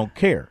sleeping, so I don't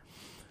care.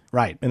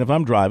 Right. And if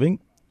I'm driving,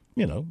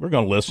 we're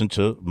going to listen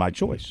to my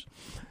choice.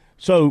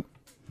 So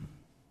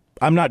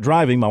I'm not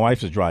driving. My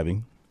wife is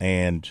driving,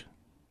 and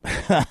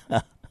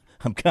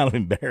I'm kind of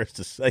embarrassed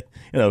to say,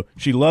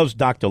 she loves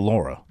Dr.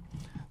 Laura.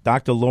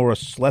 Dr. Laura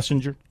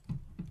Schlesinger.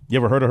 You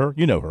ever heard of her?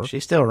 You know her.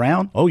 She's still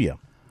around? Oh, yeah.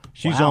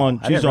 She's on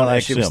I didn't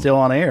realize XM. She was still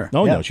on air.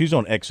 No, she's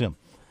on XM.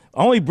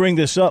 I only bring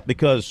this up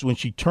because when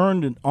she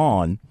turned it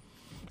on,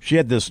 she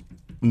had this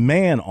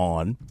man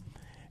on,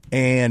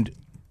 and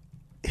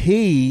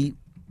he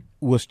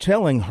was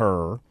telling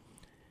her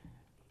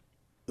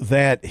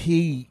that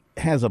he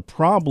has a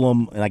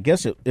problem, and I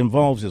guess it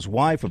involves his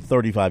wife of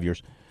 35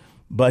 years,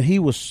 but he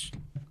was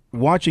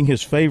watching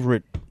his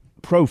favorite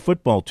pro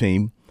football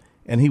team,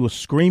 and he was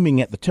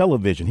screaming at the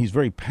television. He's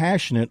very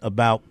passionate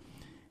about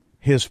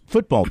his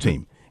football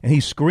team, and he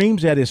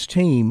screams at his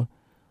team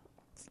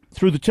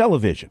through the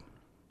television.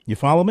 You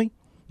follow me?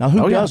 Now,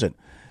 who doesn't?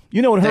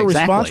 You know what her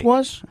response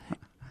was?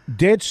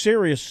 Dead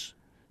serious.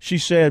 She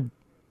said,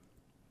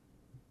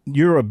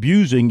 "You're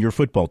abusing your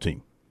football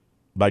team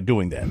by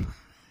doing that."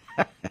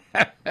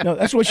 No,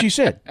 that's what she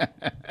said.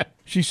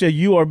 She said,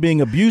 "You are being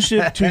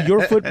abusive to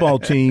your football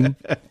team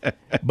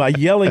by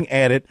yelling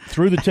at it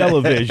through the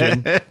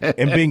television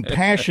and being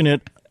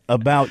passionate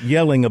about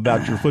yelling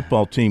about your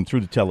football team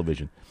through the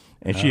television."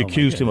 And she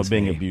accused him of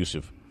being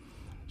abusive.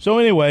 So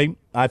anyway,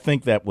 I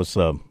think that was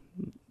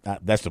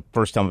that's the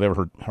first time I've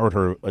ever heard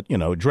her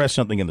address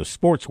something in the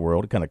sports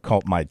world. It kind of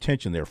caught my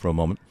attention there for a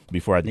moment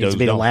before I dozed off. Needs to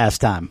be the last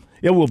time.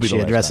 It will be she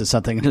the last addresses time.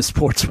 something in the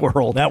sports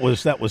world. That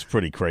was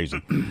pretty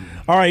crazy.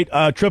 All right,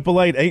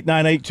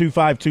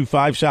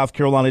 888-898-2525, South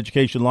Carolina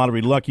Education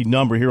Lottery lucky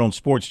number here on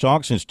Sports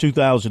Talk since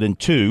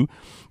 2002.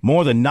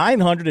 More than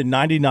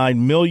 $999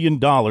 million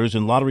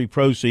in lottery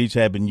proceeds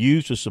have been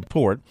used to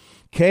support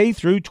K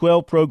through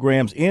 12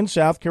 programs in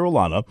South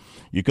Carolina.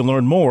 You can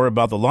learn more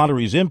about the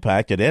lottery's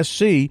impact at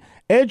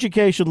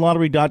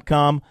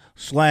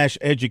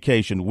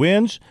SCEducationlottery.com/education.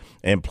 Wins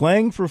and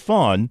playing for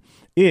fun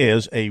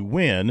is a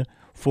win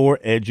for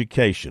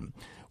education.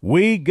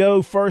 We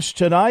go first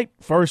tonight,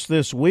 first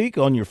this week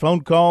on your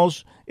phone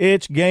calls.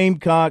 It's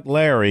Gamecock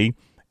Larry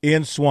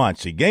in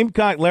Swansea.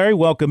 Gamecock Larry,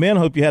 welcome in.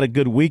 Hope you had a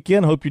good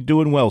weekend. Hope you're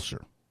doing well, sir.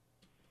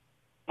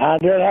 I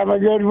did have a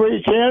good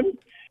weekend,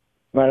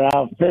 but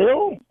I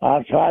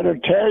try to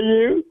tell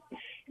you,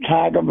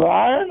 Tiger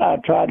Brian, I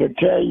try to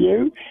tell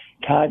you,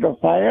 Tiger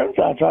fans,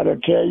 I try to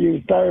tell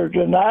you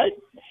Thursday night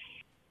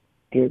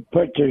to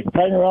put your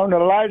finger on the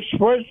light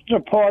switch. The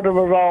party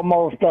was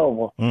almost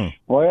over.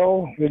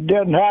 Well, it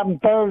didn't happen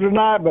Thursday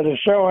night, but it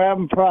sure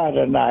happened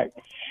Friday night.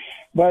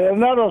 But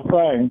another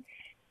thing,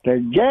 the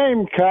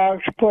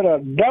Gamecocks put a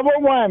double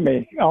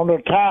whammy on the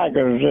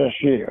Tigers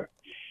this year.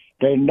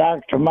 They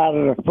knocked them out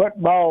of the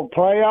football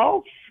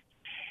playoffs.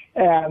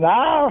 And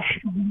I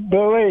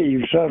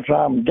believe, since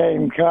I'm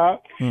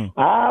Gamecock,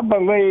 I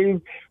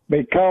believe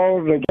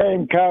because the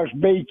Gamecocks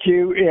beat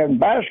you in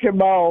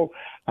basketball,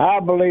 I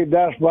believe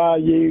that's why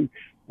you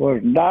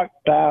was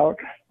knocked out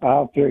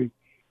of the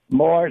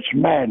March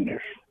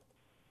Madness.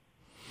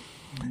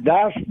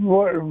 That's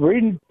what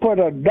we put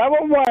a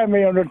double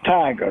whammy on the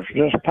Tigers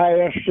this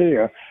past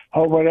year.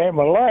 Hope it ain't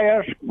my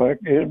last, but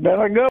it's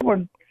been a good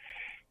one.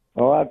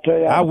 Well, I tell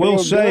you, I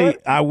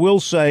will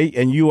say,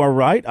 and you are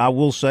right, I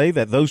will say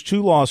that those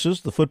two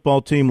losses, the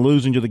football team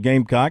losing to the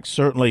Gamecocks,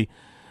 certainly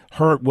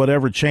hurt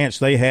whatever chance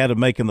they had of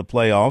making the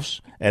playoffs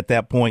at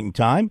that point in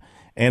time.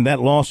 And that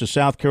loss to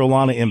South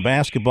Carolina in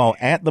basketball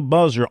at the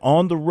buzzer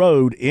on the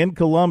road in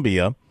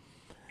Columbia.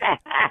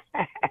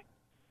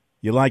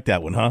 You like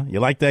that one, huh? You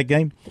like that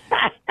game?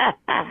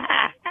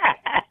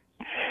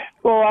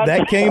 Well,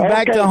 that came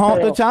back to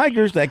haunt the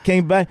Tigers. That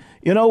came back.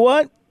 You know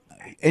what?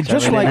 And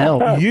just like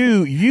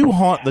you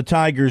haunt the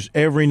Tigers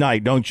every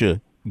night, don't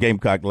you,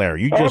 Gamecock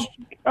Larry. You just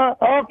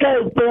okay,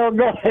 Phil,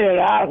 go ahead.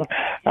 I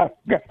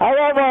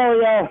love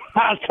all y'all.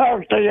 I'll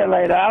talk to you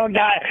later. I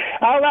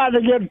like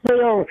to get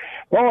Phil.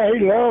 Boy,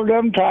 he loves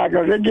them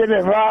Tigers. They get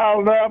him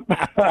riled up.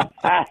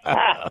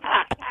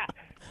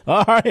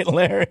 all right,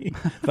 Larry.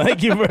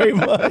 Thank you very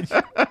much.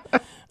 All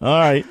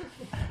right.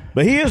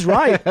 But he is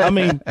right. I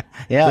mean,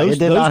 yeah, those it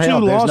did two not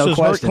help. There's losses no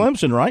hurt question.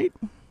 Clemson, right?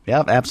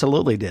 Yeah,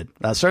 absolutely did.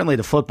 Certainly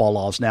the football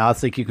loss. Now, I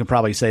think you can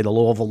probably say the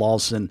Louisville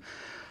loss and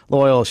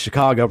Loyola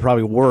Chicago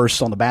probably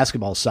worse on the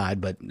basketball side,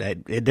 but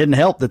it didn't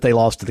help that they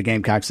lost to the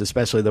Gamecocks,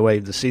 especially the way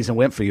the season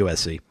went for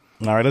USC.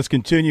 All right, let's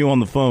continue on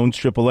the phones.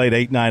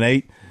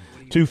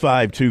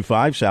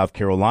 888-898-2525, South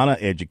Carolina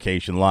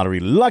Education Lottery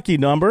lucky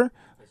number.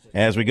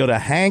 As we go to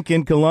Hank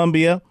in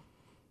Columbia.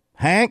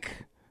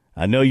 Hank,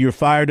 I know you're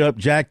fired up,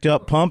 jacked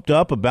up, pumped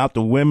up about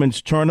the women's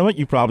tournament.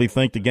 You probably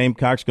think the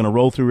Gamecocks going to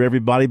roll through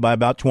everybody by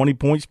about 20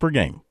 points per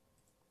game.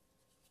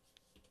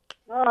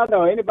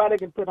 No, anybody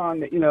can put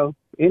on,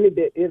 any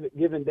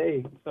given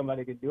day,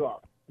 somebody can do it.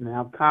 I mean,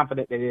 I'm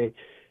confident that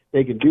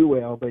they can do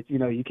well, but,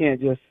 you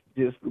can't just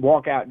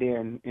walk out there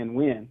and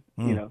win,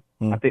 I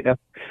think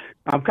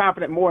I'm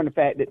confident more in the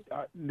fact that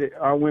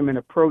our women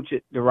approach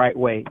it the right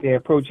way. They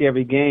approach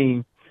every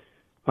game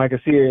like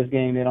a serious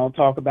game. They don't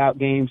talk about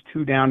games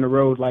too down the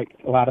road like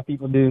a lot of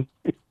people do,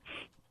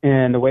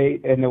 and the way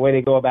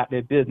they go about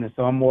their business.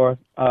 So I'm more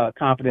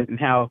confident in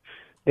how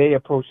they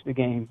approach the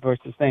game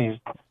versus fans.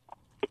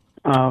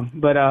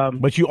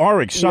 But you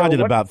are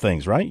excited about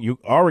things, right? You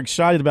are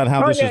excited about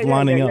how this is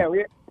lining up.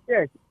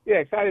 Yeah,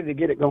 excited to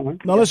get it going.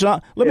 No, listen,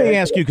 let me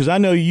ask you, because I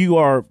know you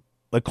are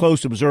a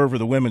close observer of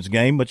the women's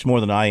game, much more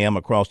than I am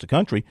across the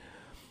country.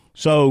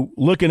 So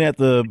looking at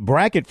the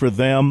bracket for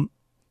them,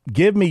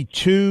 give me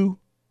two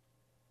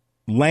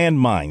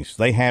landmines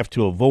they have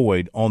to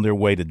avoid on their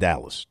way to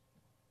Dallas.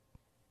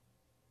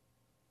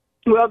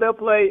 Well, they'll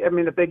play. I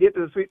mean, if they get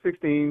to the Sweet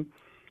 16,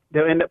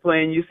 they'll end up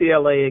playing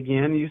UCLA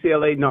again.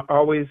 UCLA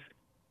always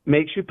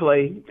makes you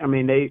play. I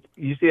mean,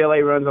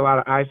 UCLA runs a lot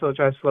of ISO,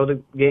 tries to slow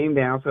the game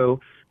down. So,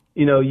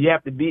 you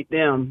have to beat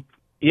them.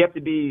 You have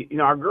to be,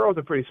 our girls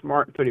are pretty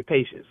smart and pretty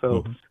patient.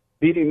 So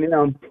beating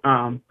them,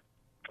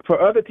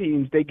 for other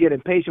teams, they get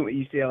impatient with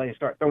UCLA and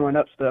start throwing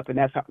up stuff, and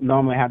that's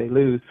normally how they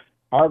lose.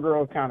 Our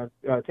girls kind of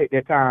take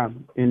their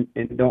time and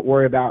don't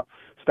worry about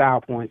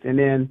style points. And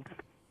then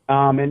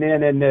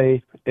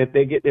if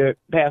they get there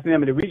past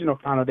them in the regional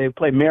final, they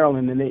play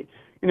Maryland, and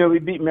we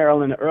beat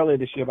Maryland earlier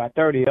this year by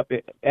 30 up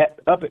at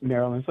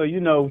Maryland. So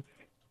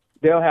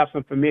they'll have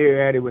some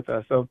familiarity with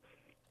us. So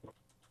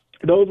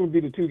those would be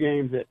the two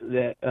games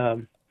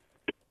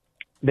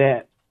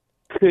that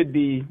could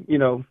be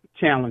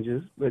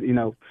challenges. But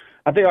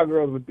I think our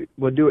girls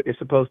will do what they're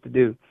supposed to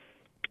do.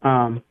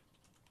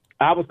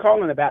 I was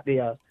calling about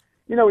the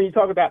when you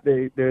talk about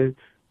the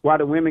why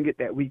the women get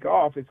that week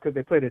off, it's because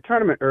they play the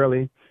tournament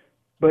early.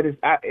 But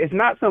it's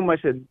not so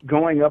much as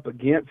going up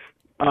against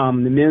the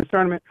men's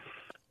tournament.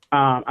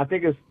 I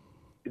think it's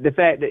the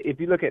fact that if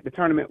you look at the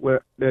tournament,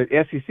 where the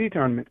SEC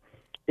tournament,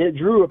 it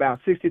drew about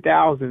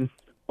 60,000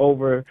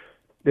 over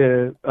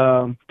the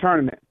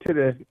tournament to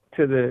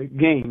the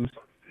games.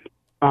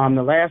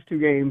 The last two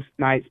games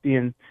nights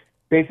being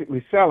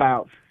basically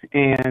sellouts,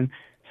 and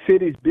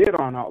cities bid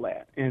on all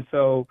that. And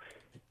so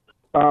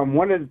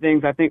one of the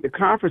things I think the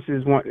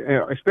conferences want,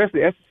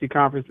 especially the SEC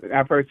conference,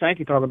 I've heard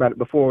Sankey talk about it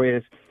before,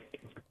 is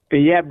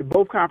if you have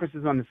both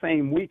conferences on the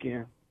same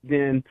weekend,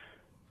 then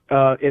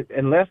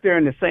unless they're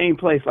in the same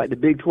place like the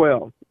Big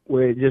 12,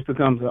 where it just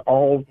becomes an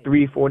all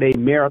 3-4 day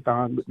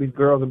marathon with these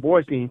girls and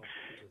boys team,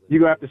 you're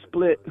going to have to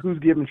split who's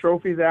giving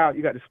trophies out.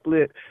 You got to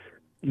split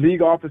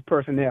league office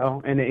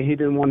personnel, and he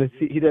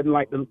doesn't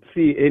like to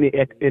see any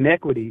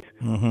inequities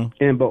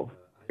in both.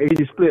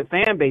 You split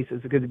fan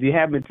bases, because if you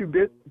have them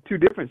in two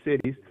different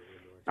cities,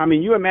 I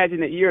mean, you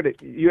imagine the year that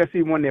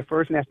USC won their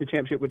first national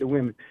championship with the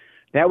women.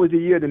 That was the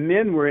year the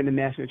men were in the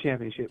national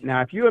championship.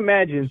 Now, if you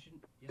imagine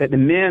that the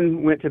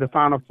men went to the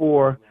Final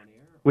Four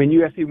when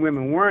USC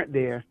women weren't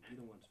there,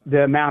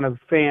 the amount of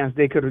fans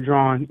they could have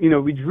drawn,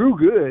 we drew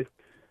good,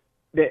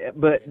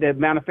 but the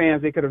amount of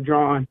fans they could have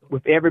drawn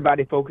with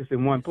everybody focused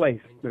in one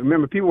place. But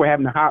remember, people were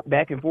having to hop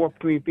back and forth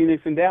between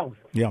Phoenix and Dallas.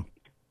 Yeah.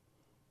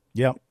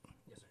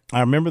 I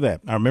remember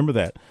that.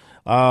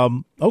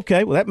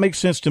 Okay, well, that makes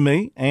sense to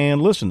me.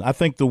 And listen, I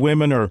think the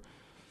women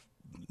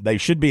they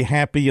should be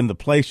happy in the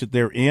place that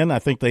they're in. I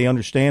think they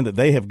understand that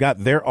they have got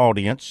their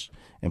audience,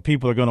 and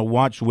people are going to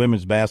watch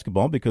women's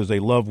basketball because they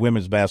love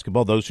women's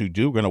basketball. Those who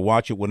do are going to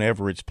watch it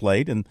whenever it's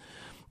played, and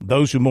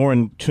those who are more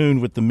in tune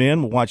with the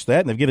men will watch that,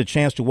 and if they get a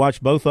chance to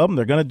watch both of them,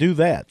 they're going to do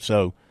that.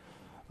 So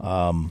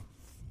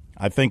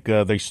I think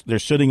they're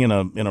sitting in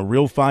a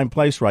real fine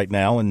place right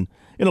now. And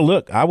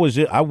look, I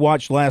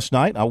watched last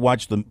night. I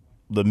watched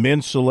the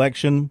men's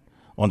selection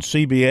on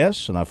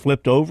CBS, and I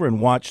flipped over and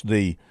watched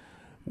the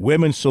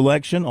women's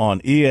selection on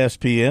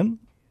ESPN.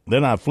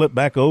 Then I flipped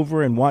back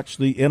over and watched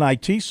the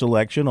NIT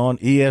selection on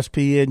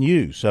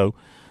ESPNU. So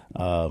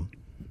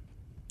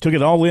took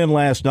it all in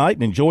last night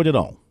and enjoyed it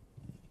all.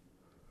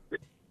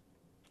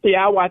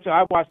 Yeah, I watched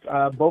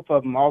both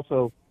of them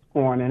also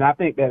Horn, and I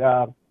think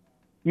that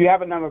you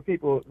have a number of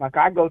people, like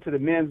I go to the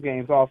men's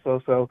games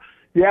also, so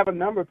you have a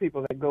number of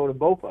people that go to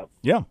both of them.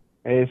 Yeah.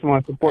 They just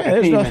want to support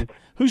the team.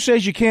 Who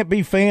says you can't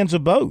be fans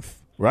of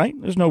both, right?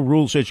 There's no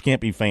rule that says you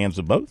can't be fans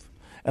of both.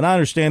 And I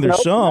understand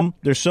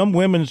there's some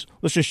women's,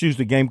 let's just use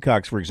the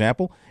Gamecocks, for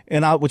example,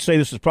 and I would say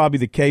this is probably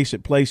the case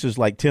at places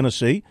like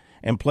Tennessee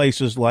and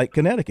places like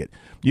Connecticut.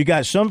 You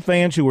got some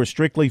fans who are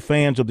strictly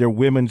fans of their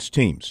women's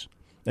teams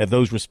at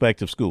those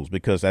respective schools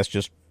because that's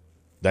just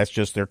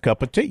their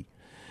cup of tea.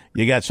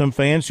 You got some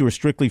fans who are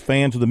strictly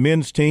fans of the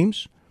men's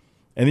teams,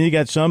 and then you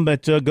got some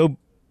that go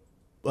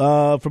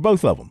for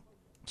both of them.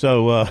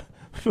 So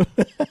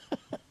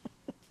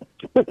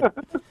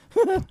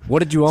what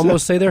did you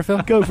almost say there,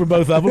 Phil? Go for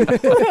both of them.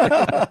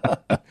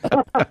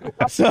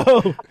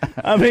 So,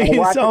 I mean,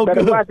 it's all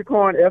good. Watch the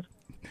corn. The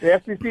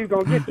FCC is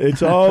going to get you.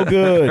 It's all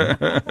good.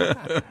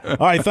 All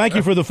right, thank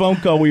you for the phone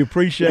call. We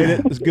appreciate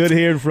it. It's good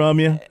hearing from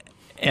you.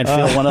 And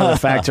Phil, one other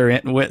factor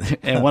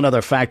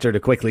to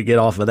quickly get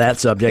off of that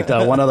subject.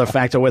 One other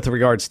factor with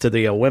regards to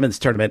the women's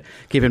tournament.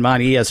 Keep in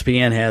mind,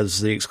 ESPN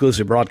has the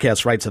exclusive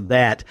broadcast rights of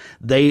that.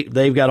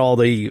 They've got all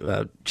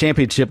the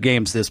championship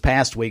games this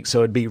past week, so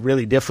it'd be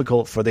really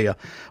difficult for the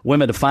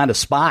women to find a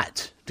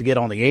spot to get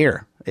on the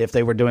air if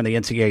they were doing the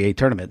NCAA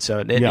tournament.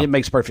 So it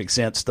makes perfect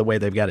sense the way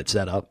they've got it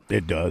set up.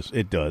 It does.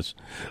 It does.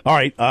 All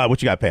right,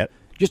 what you got, Pat?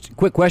 Just a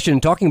quick question.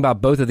 Talking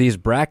about both of these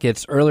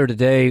brackets, earlier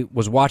today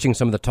was watching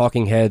some of the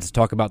talking heads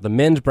talk about the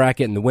men's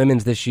bracket and the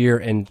women's this year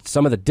and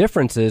some of the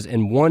differences.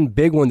 And one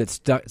big one that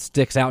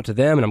sticks out to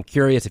them, and I'm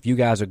curious if you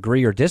guys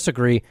agree or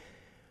disagree.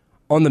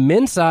 On the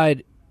men's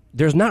side,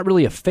 there's not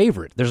really a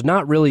favorite. There's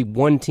not really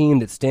one team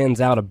that stands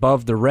out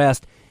above the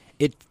rest.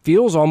 It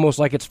feels almost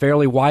like it's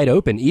fairly wide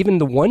open. Even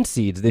the one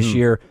seeds this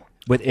year,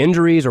 with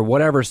injuries or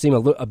whatever, seem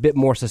a bit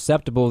more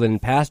susceptible than in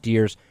past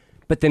years.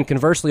 But then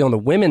conversely, on the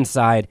women's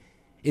side,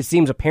 it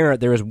seems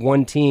apparent there is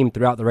one team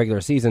throughout the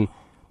regular season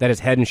that is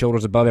head and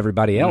shoulders above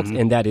everybody else,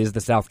 and that is the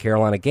South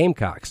Carolina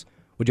Gamecocks.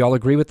 Would you all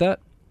agree with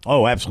that?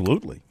 Oh,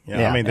 absolutely.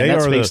 Yeah, I mean, they're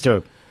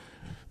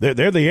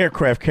the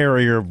aircraft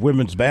carrier of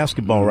women's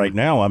basketball right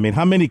now. I mean,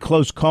 how many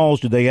close calls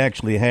did they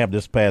actually have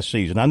this past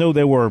season? I know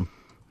there were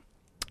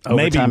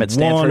maybe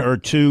one or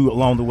two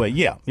along the way.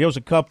 Yeah, there was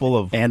a couple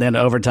of. And then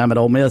overtime at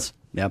Ole Miss.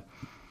 Yep.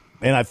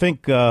 And I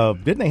think,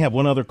 didn't they have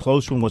one other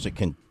close one? Was it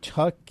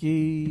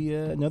Kentucky?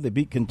 No, they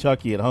beat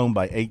Kentucky at home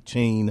by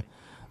 18.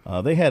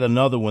 They had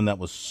another one that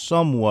was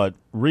somewhat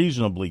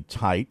reasonably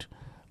tight.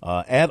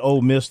 At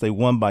Ole Miss, they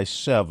won by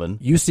 7.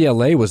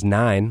 UCLA was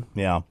 9.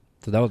 Yeah.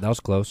 So that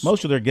was close.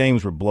 Most of their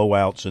games were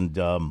blowouts,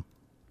 and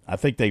I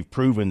think they've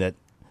proven that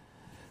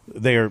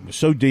they are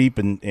so deep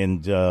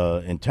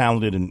and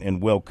talented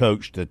and well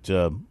coached that,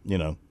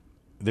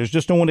 there's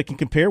just no one that can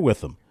compare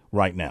with them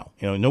right now.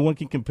 No one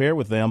can compare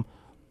with them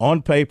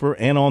on paper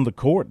and on the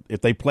court if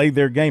they play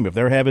their game, if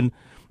they're having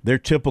their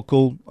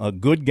typical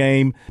good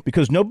game,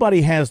 because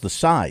nobody has the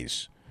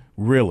size,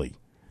 really.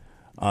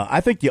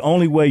 I think the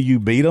only way you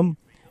beat them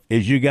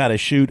is you got to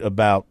shoot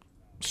about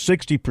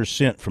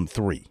 60% from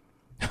 3.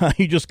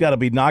 You just got to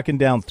be knocking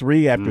down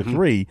 3 after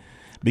 3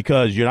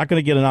 because you're not going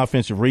to get an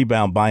offensive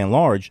rebound by and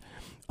large.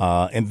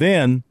 And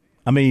then,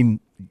 I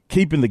mean,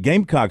 keeping the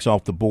Gamecocks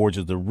off the boards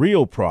is the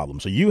real problem.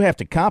 So you have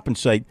to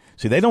compensate.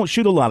 See, they don't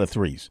shoot a lot of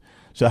threes.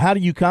 So how do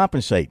you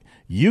compensate?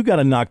 You got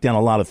to knock down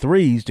a lot of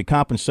threes to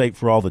compensate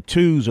for all the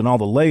 2s and all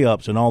the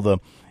layups and all the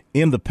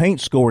in-the-paint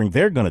scoring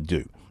they're going to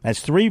do. That's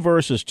 3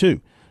 versus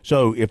 2.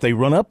 So if they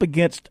run up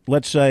against,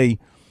 let's say,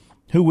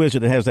 who is it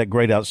that has that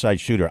great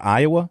outside shooter?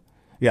 Iowa?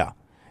 Yeah.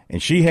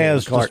 And she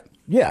has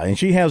and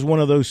she has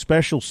one of those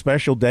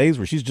special days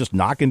where she's just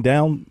knocking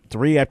down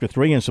 3 after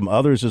 3 and some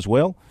others as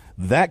well.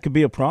 That could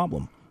be a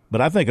problem.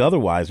 But I think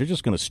otherwise they're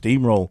just going to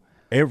steamroll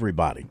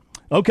everybody.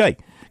 Okay.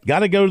 Got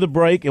to go to the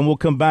break, and we'll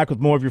come back with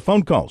more of your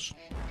phone calls.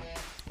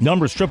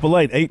 Number is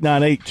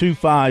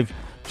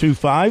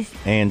 888-898-2525,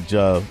 and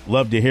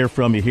love to hear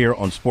from you here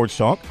on Sports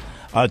Talk.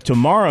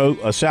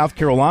 Tomorrow, South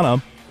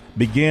Carolina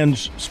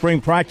begins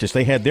spring practice.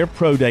 They had their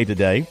pro day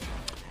today,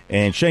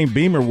 and Shane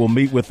Beamer will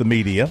meet with the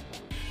media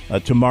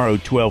tomorrow,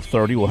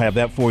 12:30. We'll have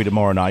that for you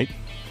tomorrow night.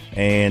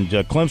 And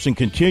Clemson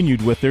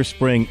continued with their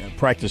spring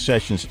practice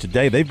sessions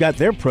today. They've got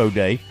their pro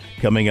day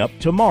coming up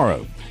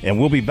tomorrow, and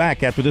we'll be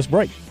back after this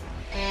break.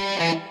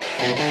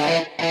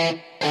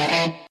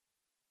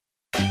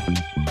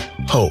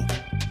 Hope,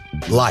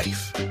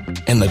 life,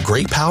 and the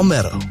Great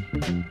Palmetto.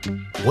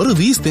 What do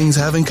these things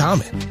have in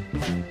common?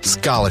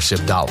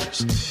 Scholarship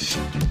dollars.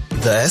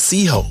 The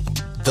SC Hope,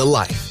 the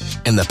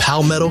Life, and the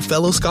Palmetto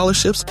Fellow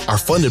Scholarships are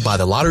funded by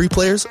the lottery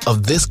players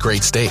of this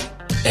great state.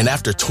 And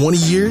after 20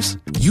 years,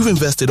 you've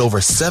invested over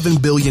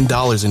 $7 billion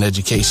in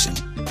education.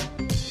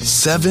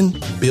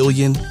 $7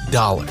 billion.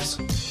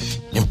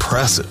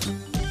 Impressive.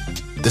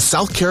 The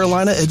South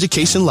Carolina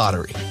Education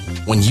Lottery.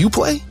 When you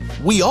play,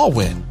 we all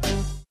win.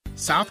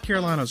 South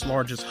Carolina's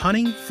largest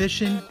hunting,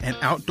 fishing, and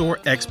outdoor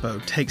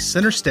expo takes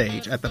center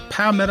stage at the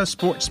Palmetto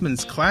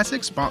Sportsman's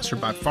Classic, sponsored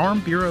by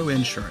Farm Bureau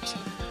Insurance.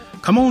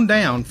 Come on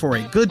down for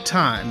a good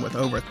time with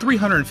over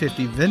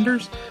 350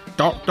 vendors,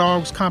 Dark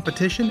Dogs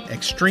competition,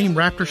 Extreme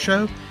Raptor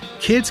Show,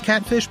 Kids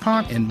Catfish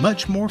Pond, and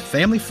much more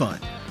family fun.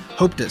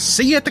 Hope to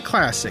see you at the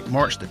Classic,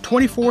 March the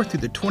 24th through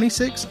the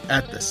 26th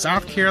at the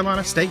South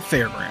Carolina State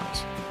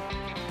Fairgrounds.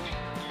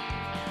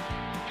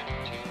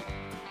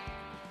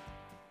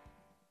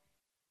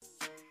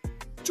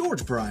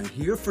 George Bryant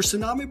here for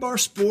Tsunami Bar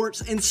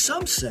Sports, and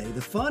some say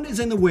the fun is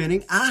in the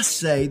winning. I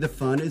say the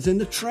fun is in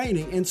the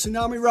training. And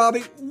Tsunami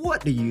Robbie,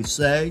 what do you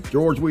say?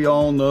 George, we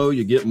all know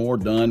you get more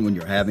done when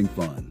you're having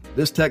fun.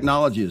 This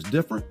technology is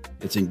different,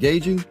 it's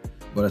engaging,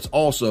 but it's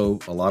also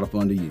a lot of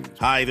fun to use.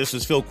 Hi, this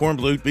is Phil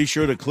Kornblut. Be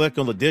sure to click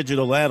on the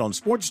digital ad on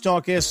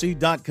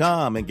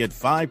sportstalksc.com and get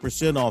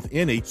 5% off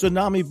any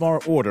Tsunami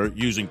Bar order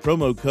using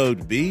promo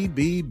code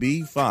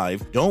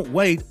BBB5. Don't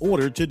wait,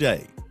 order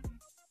today.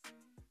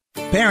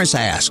 Parents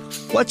ask,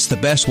 what's the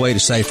best way to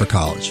save for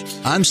college?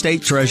 I'm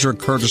State Treasurer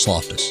Curtis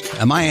Loftus,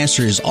 and my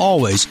answer is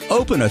always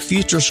open a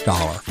Future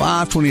Scholar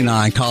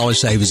 529 college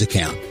savings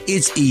account.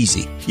 It's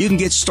easy. You can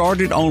get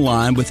started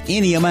online with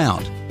any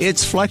amount.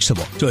 It's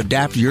flexible to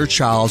adapt to your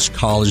child's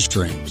college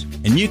dreams.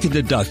 And you can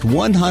deduct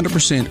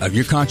 100% of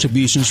your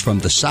contributions from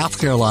the South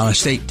Carolina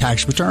state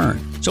tax return.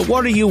 So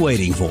what are you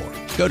waiting for?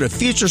 Go to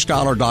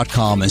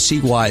FutureScholar.com and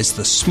see why it's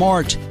the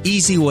smart,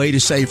 easy way to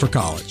save for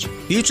college.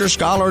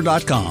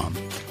 FutureScholar.com.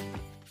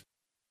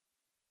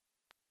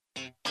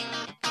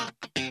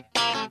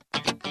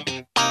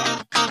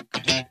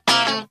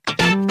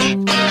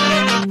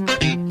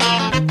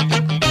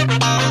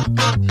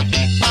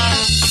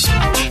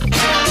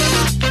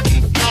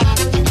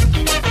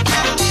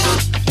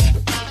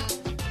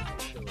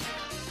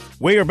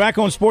 We are back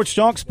on Sports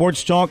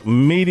Talk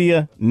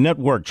Media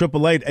Network,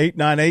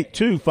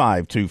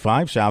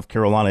 888-898-2525, South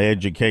Carolina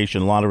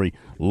Education Lottery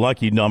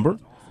lucky number.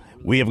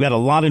 We have got a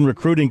lot in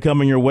recruiting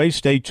coming your way.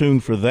 Stay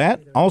tuned for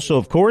that. Also,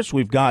 of course,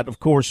 we've got,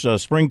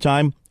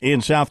 springtime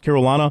in South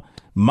Carolina.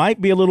 Might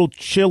be a little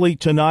chilly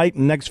tonight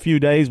and next few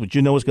days, but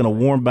you know it's going to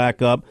warm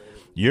back up.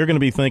 You're going to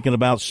be thinking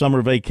about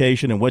summer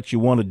vacation and what you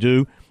want to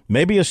do.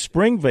 Maybe a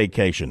spring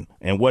vacation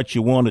and what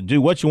you want to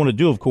do. What you want to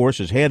do, of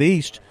course, is head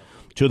east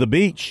to the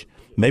beach.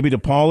 Maybe to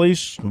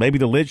Pawleys, maybe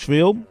to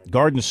Litchfield,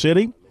 Garden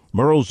City,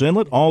 Murrells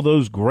Inlet, all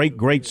those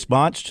great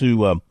spots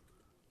to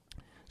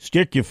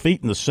stick your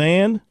feet in the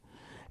sand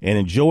and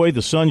enjoy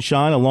the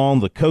sunshine along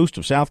the coast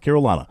of South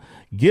Carolina.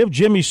 Give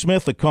Jimmy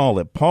Smith a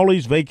call at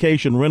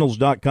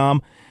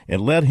PawleysVacationRentals.com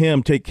and let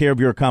him take care of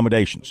your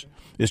accommodations.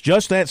 It's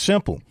just that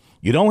simple.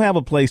 You don't have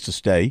a place to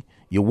stay.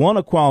 You want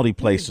a quality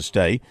place to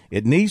stay.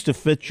 It needs to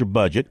fit your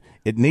budget.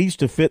 It needs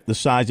to fit the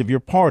size of your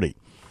party.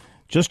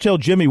 Just tell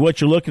Jimmy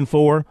what you're looking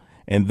for,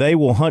 and they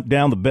will hunt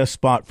down the best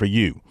spot for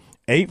you.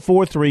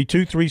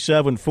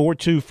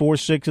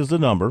 843-237-4246 is the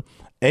number,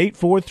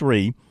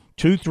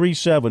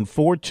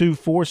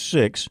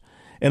 843-237-4246.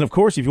 And, of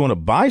course, if you want to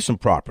buy some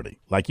property,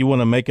 like you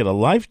want to make it a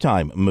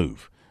lifetime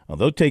move,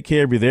 they'll take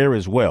care of you there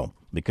as well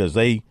because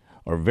they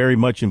are very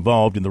much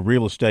involved in the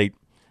real estate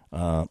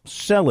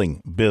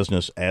selling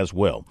business as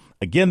well.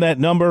 Again, that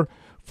number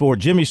for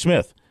Jimmy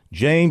Smith,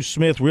 James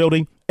Smith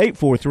Realty,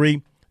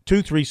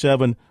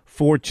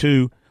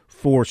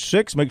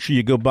 843-237-4246. Make sure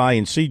you go by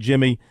and see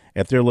Jimmy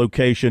at their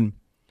location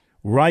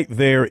right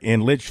there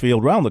in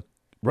Litchfield, around the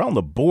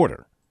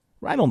border,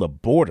 right on the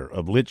border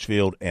of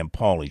Litchfield and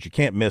Pawleys. You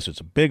can't miss it. It's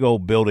a big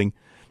old building.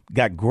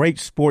 Got great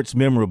sports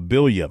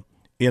memorabilia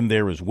in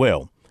there as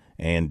well.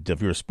 And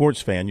if you're a sports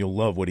fan, you'll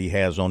love what he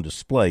has on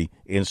display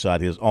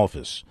inside his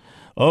office.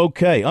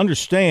 Okay,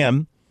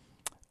 understand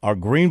our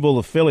Greenville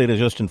affiliate has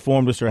just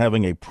informed us they're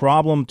having a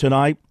problem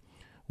tonight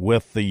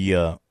with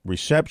the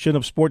reception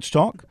of Sports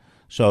Talk.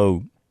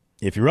 So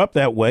if you're up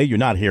that way, you're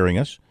not hearing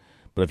us.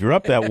 But if you're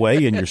up that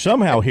way and you're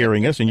somehow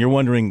hearing us and you're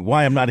wondering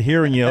why I'm not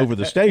hearing you over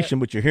the station,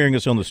 but you're hearing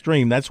us on the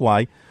stream, that's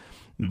why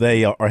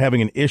they are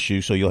having an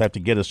issue. So you'll have to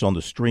get us on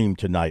the stream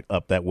tonight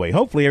up that way.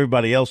 Hopefully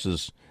everybody else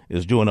is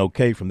doing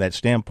okay from that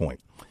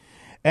standpoint.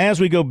 As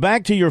we go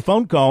back to your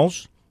phone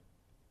calls,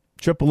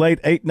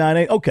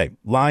 888-898. Okay,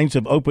 lines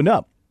have opened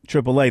up.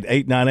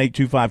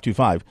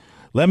 888-898-2525.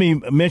 Let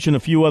me mention a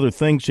few other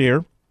things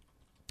here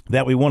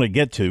that we want to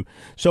get to.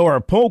 So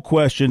our poll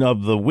question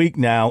of the week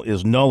now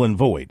is null and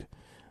void.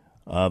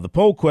 The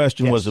poll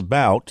question was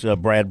about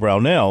Brad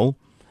Brownell.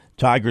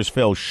 Tigers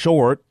fell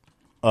short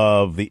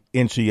of the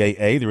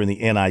NCAA. They're in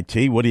the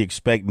NIT. What do you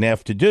expect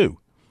Neff to do?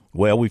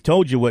 Well, we've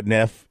told you what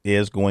Neff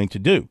is going to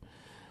do.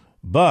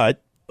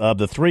 But of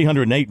the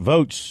 308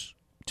 votes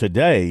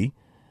today,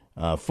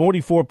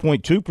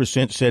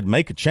 44.2% said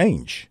make a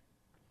change.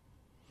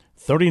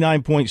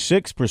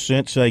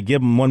 39.6% say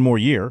give him one more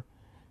year.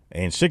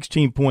 And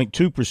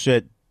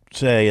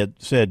 16.2%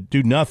 said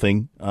do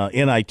nothing.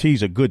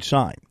 NIT's a good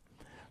sign.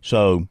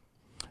 So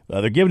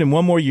they're giving him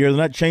one more year. They're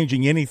not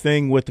changing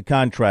anything with the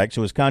contract.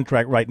 So his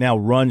contract right now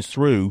runs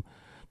through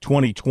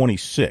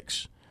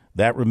 2026.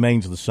 That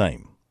remains the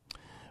same.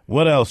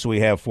 What else do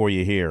we have for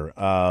you here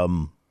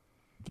to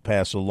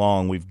pass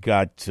along? We've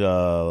got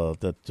Damon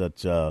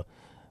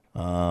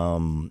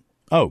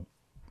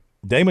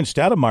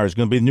Stoudemire is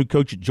going to be the new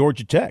coach at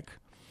Georgia Tech.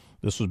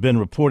 This has been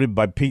reported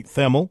by Pete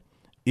Themmel,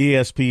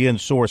 ESPN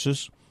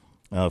sources,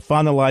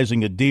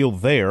 finalizing a deal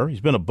there.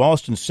 He's been a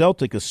Boston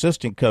Celtic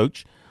assistant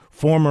coach,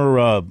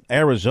 former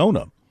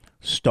Arizona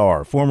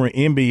star, former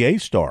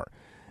NBA star.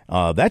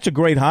 That's a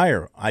great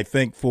hire, I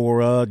think,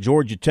 for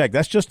Georgia Tech.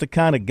 That's just the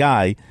kind of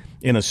guy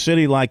in a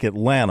city like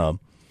Atlanta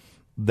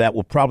that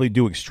will probably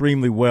do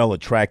extremely well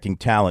attracting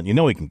talent. You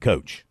know he can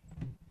coach.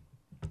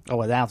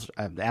 Oh,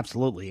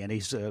 absolutely. And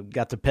he's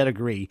got the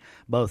pedigree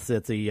both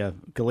at the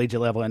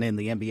collegiate level and in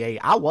the NBA.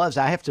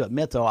 I have to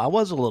admit, though, I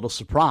was a little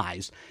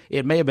surprised.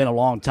 It may have been a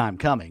long time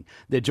coming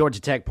that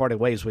Georgia Tech parted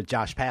ways with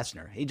Josh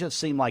Pastner. He just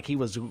seemed like he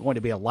was going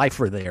to be a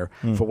lifer there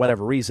for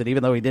whatever reason,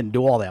 even though he didn't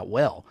do all that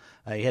well.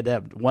 He had to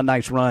have one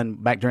nice run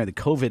back during the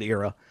COVID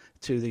era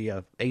to the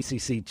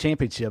ACC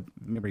championship,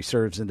 memory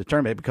serves, in the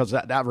tournament, because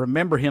I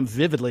remember him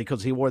vividly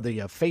because he wore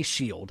the face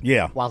shield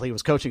while he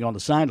was coaching on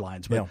the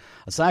sidelines. But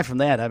aside from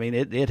that, I mean,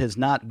 it has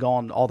not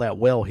gone all that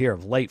well here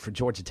of late for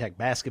Georgia Tech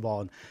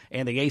basketball.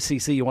 And the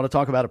ACC, you want to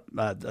talk about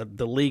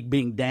the league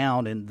being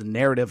down and the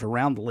narrative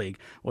around the league.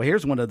 Well,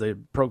 here's one of the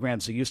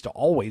programs that used to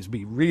always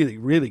be really,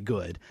 really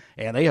good,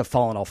 and they have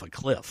fallen off a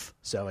cliff.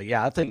 So,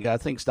 I think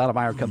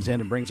Stoudemire comes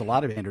in and brings a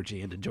lot of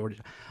energy into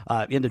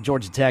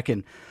Georgia Tech.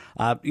 And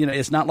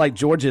it's not like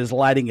Georgia is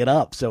lighting it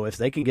up. So if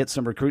they can get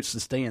some recruits to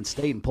stay in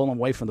state and pull them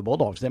away from the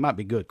Bulldogs, they might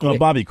be good. Well,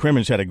 Bobby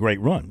Crimmins had a great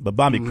run, but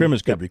Bobby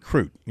Crimmins could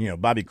recruit.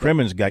 Bobby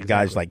Crimmins got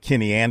guys like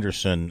Kenny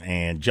Anderson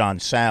and John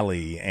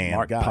Sally and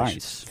Mark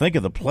Price. Think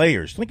of the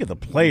players. Think of the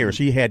players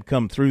he had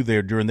come through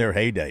there during their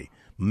heyday.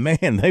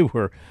 Man, they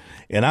were.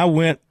 And I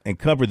went and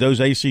covered those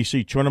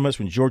ACC tournaments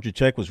when Georgia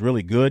Tech was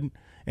really good,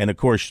 and of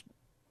course,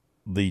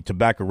 the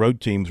Tobacco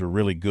Road teams were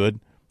really good.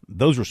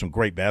 Those were some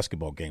great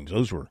basketball games.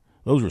 Those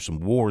were some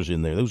wars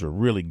in there. Those are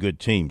really good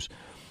teams.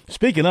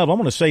 Speaking of, I'm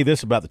going to say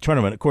this about the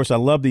tournament. Of course, I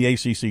love the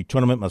ACC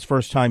tournament. My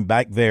first time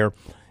back there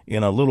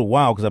in a little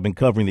while because I've been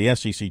covering the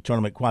SEC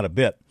tournament quite a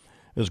bit.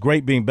 It was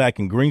great being back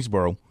in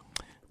Greensboro.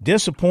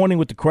 Disappointing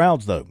with the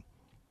crowds, though.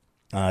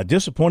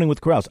 Disappointing with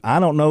the crowds. I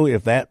don't know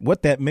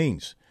what that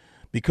means,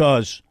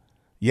 because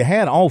you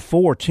had all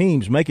four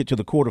teams make it to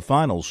the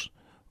quarterfinals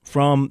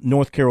from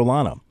North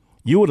Carolina.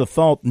 You would have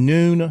thought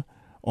noon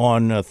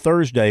on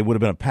Thursday would have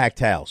been a packed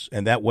house,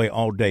 and that way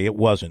all day. It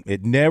wasn't.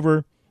 It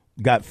never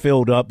got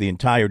filled up the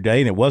entire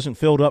day, and it wasn't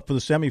filled up for the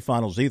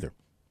semifinals either,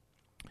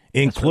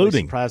 including. That's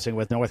really surprising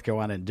with North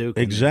Carolina and Duke.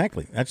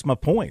 Exactly. That's my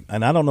point,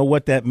 and I don't know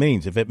what that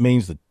means. If it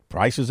means the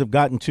prices have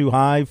gotten too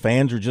high,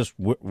 fans are just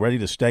ready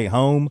to stay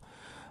home.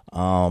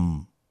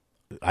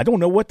 I don't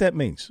know what that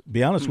means, to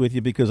be honest with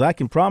you, because I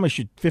can promise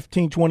you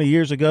 15, 20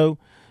 years ago,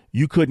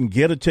 you couldn't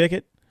get a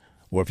ticket,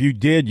 or if you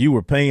did, you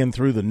were paying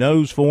through the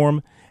nose for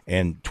them.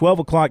 And 12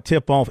 o'clock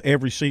tip-off,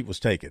 every seat was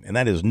taken, and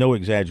that is no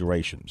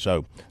exaggeration.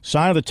 So,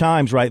 sign of the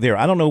times right there.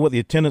 I don't know what the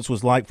attendance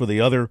was like for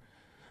the other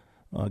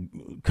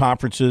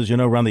conferences,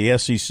 around the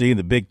SEC and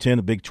the Big Ten,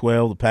 the Big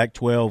 12, the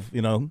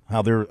Pac-12,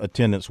 how their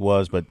attendance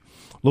was, but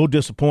a little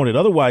disappointed.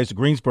 Otherwise, the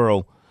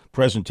Greensboro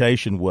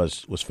presentation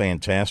was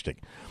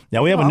fantastic.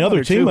 Now, we have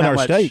another team in our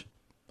state.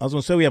 I was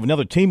going to say we have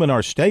another team in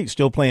our state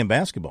still playing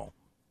basketball.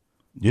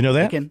 You know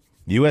that?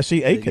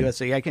 USC Aiken.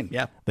 USC Aiken,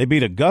 yeah. They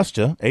beat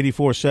Augusta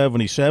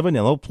 84-77, and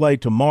they'll play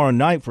tomorrow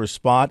night for a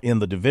spot in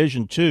the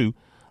Division II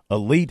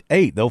Elite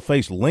Eight. They'll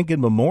face Lincoln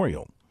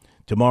Memorial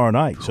tomorrow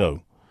night.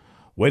 So,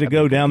 way to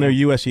go down there,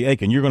 USC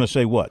Aiken. You're going to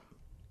say what?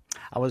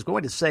 I was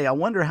going to say, I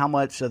wonder how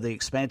much of the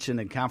expansion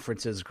in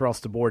conferences across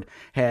the board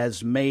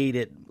has made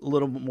it a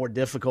little bit more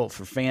difficult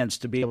for fans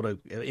to be able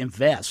to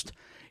invest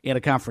in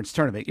a conference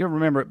tournament. You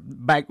remember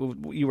back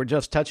you were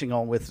just touching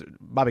on with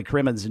Bobby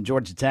Crimmins and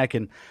Georgia Tech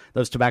and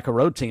those Tobacco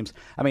Road teams.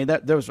 I mean,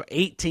 there was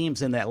 8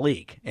 teams in that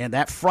league, and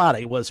that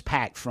Friday was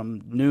packed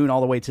from noon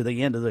all the way to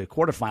the end of the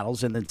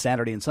quarterfinals, and then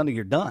Saturday and Sunday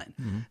you're done.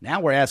 Mm-hmm.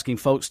 Now we're asking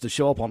folks to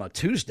show up on a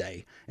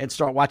Tuesday and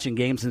start watching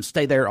games and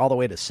stay there all the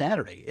way to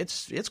Saturday.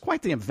 It's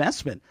quite the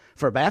investment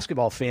for a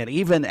basketball fan,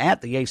 even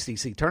at the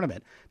ACC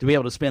tournament, to be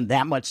able to spend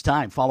that much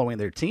time following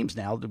their teams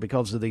now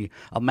because of the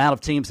amount of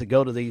teams that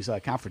go to these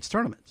conference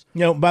tournaments.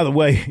 By the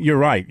way, you're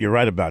right. You're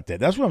right about that.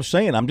 That's what I'm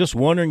saying. I'm just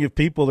wondering if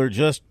people are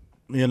just,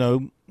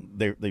 and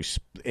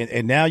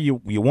now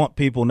you want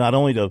people not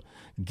only to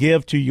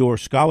give to your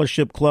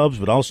scholarship clubs,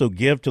 but also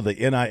give to the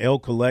NIL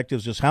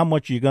collectives. Just how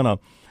much are you going to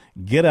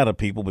get out of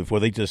people before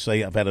they just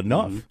say, I've had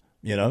enough,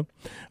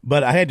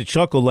 But I had to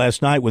chuckle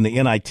last night when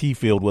the NIT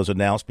field was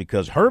announced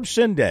because Herb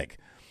Sendek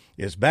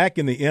is back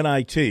in the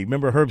NIT.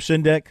 Remember Herb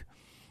Sendek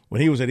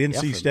when he was at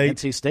NC State?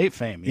 NC State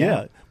fame,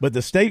 yeah. But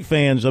the state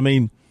fans,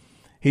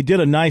 he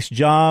did a nice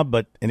job,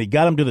 and he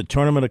got him to the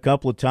tournament a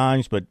couple of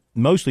times, but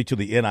mostly to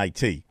the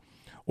NIT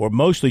or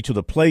mostly to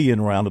the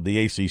play-in round of the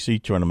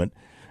ACC tournament.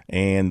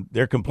 And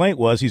their complaint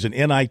was he's an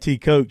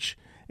NIT coach,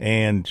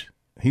 and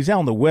he's out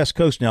on the West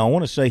Coast now. I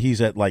want to say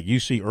he's at like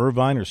UC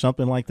Irvine or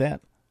something like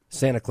that.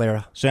 Santa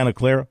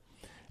Clara.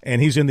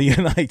 And he's in the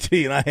NIT,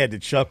 and I had to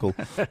chuckle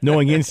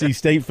knowing NC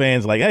State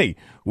fans like, hey,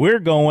 we're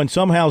going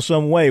somehow,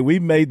 some way. We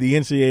made the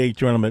NCAA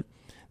tournament.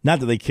 Not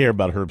that they care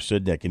about Herb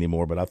Sendek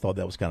anymore, but I thought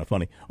that was kind of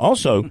funny.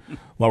 Also,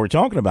 while we're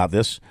talking about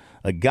this,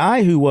 a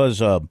guy who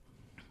was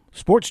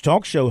sports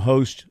talk show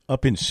host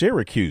up in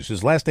Syracuse.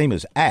 His last name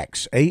is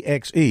Axe,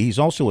 A-X-E. He's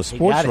also a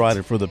sports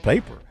writer for the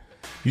paper.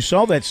 You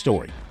saw that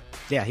story.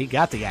 Yeah, he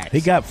got the axe.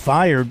 He got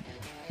fired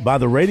by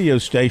the radio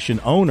station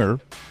owner.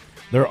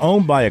 They're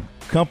owned by a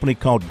company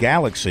called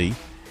Galaxy,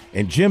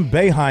 and Jim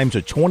Boeheim's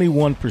a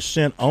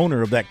 21%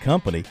 owner of that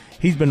company.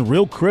 He's been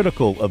real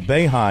critical of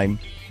Boeheim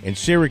and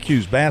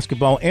Syracuse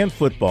basketball and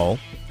football.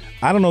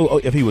 I don't know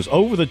if he was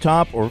over the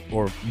top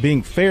or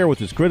being fair with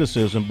his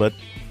criticism, but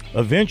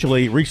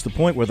eventually it reached the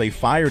point where they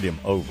fired him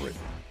over it.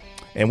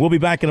 And we'll be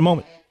back in a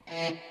moment.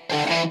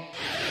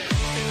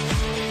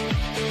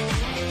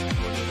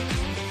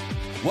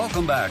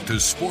 Welcome back to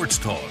Sports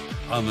Talk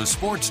on the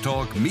Sports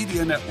Talk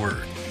Media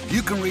Network.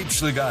 You can reach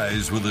the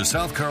guys with the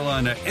South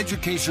Carolina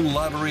Education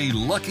Lottery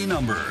lucky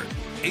number,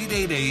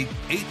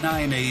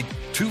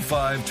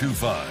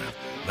 888-898-2525.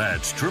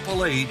 That's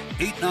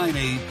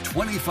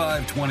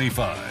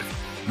 888-898-2525.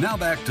 Now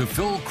back to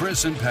Phil,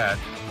 Chris, and Pat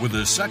with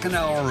the second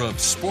hour of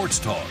Sports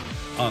Talk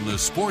on the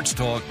Sports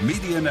Talk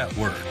Media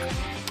Network.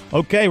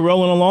 Okay,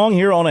 rolling along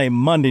here on a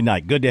Monday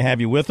night. Good to have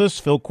you with us.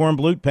 Phil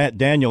Kornblut, Pat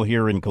Daniel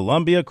here in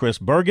Columbia, Chris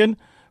Bergen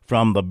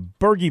from the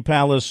Berge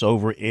Palace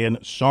over in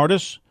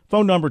Sardis.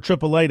 Phone number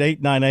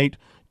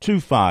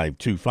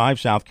 888-898-2525,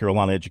 South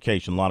Carolina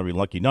Education Lottery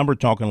lucky number.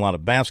 Talking a lot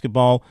of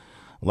basketball,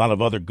 a lot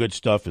of other good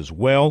stuff as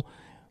well.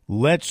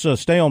 Let's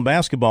stay on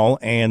basketball.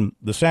 And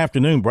this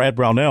afternoon, Brad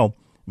Brownell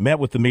met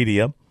with the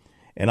media.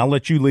 And I'll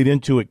let you lead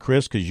into it,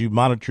 Chris, because you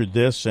monitored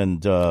this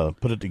and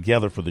put it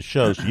together for the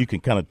show. So you can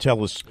kind of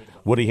tell us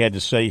what he had to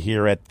say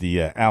here at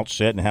the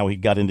outset and how he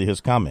got into his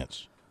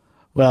comments.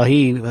 Well,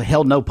 he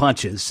held no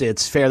punches.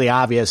 It's fairly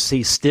obvious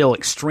he's still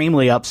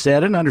extremely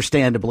upset, and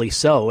understandably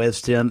so,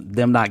 as to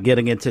them not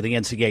getting into the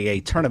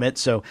NCAA tournament.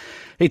 So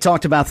he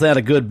talked about that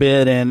a good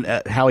bit and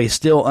how he's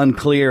still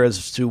unclear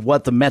as to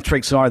what the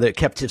metrics are that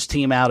kept his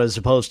team out as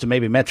opposed to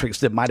maybe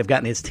metrics that might have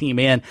gotten his team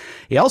in.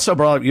 He also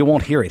brought up, you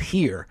won't hear it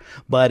here,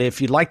 but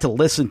if you'd like to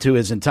listen to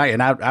his entire,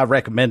 and I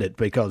recommend it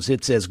because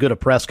it's as good a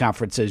press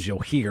conference as you'll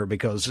hear,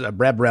 because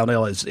Brad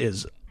Brownell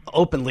is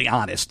openly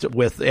honest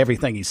with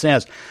everything he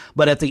says.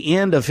 But at the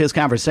end of his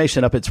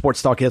conversation up at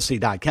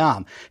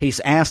sportstalksc.com, he's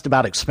asked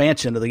about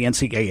expansion of the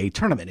NCAA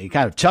tournament. He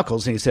kind of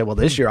chuckles and he said, well,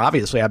 this year,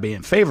 obviously, I'd be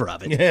in favor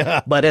of it.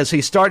 Yeah. But as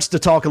he starts to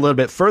talk a little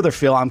bit further,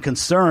 Phil, I'm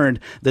concerned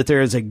that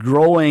there is a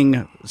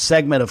growing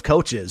segment of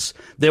coaches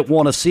that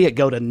want to see it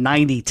go to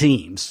 90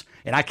 teams.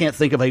 And I can't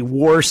think of a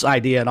worse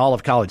idea in all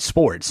of college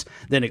sports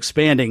than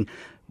expanding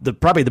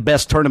probably the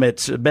best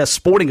tournament, best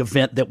sporting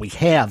event that we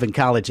have in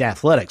college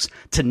athletics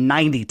to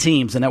 90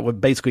 teams, and that would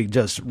basically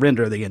just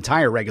render the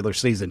entire regular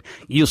season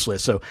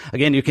useless. So,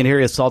 again, you can hear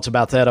his thoughts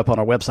about that up on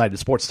our website at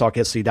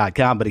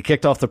sportstalksc.com, but he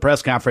kicked off the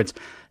press conference.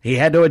 He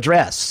had to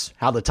address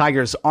how the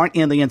Tigers aren't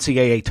in the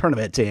NCAA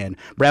tournament, and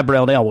Brad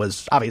Brownell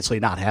was obviously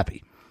not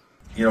happy.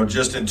 You know,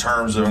 just in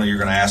terms of, you're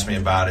going to ask me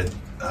about it,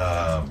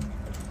 the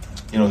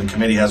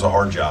committee has a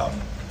hard job.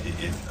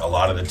 A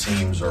lot of the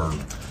teams are,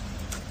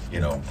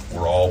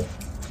 we're all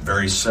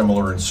very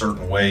similar in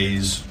certain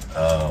ways.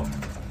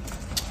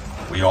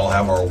 We all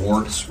have our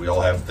warts. We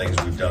all have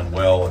things we've done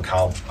well,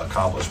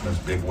 accomplishments,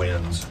 big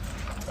wins.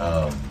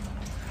 One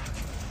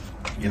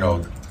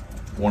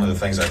of the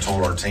things I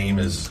told our team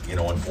is,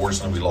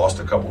 unfortunately, we lost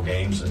a couple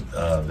games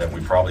that we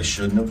probably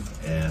shouldn't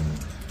have, and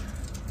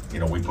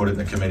we put it in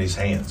the committee's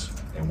hands.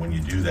 And when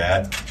you do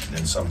that,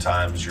 then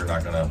sometimes you're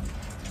not going to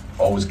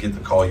always get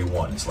the call you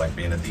want. It's like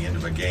being at the end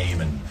of a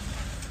game and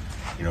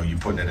you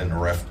putting it in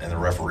the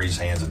referee's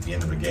hands at the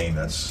end of the game.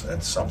 That's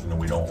something that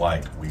we don't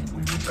like. We'd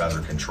rather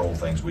control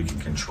things we can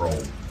control.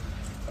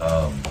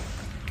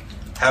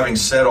 Having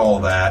said all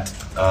that,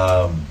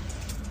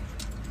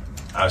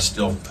 I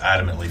still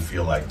adamantly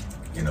feel like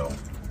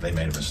they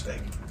made a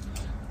mistake,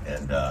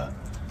 and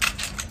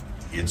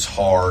it's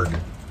hard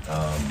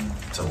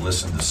to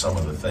listen to some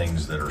of the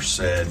things that are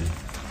said.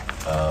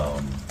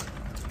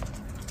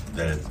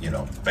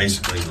 That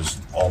basically it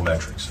was all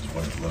metrics is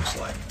what it looks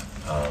like.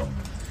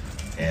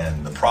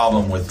 And the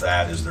problem with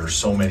that is there's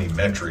so many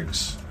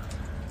metrics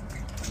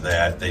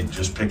that they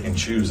just pick and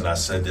choose. And I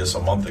said this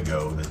a month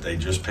ago, that they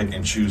just pick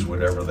and choose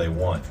whatever they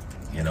want.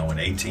 In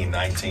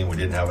 18-19, we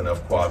didn't have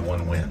enough quad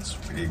one wins.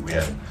 We didn't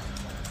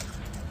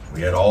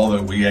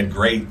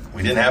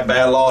have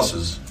bad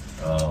losses.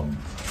 And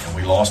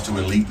we lost to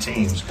elite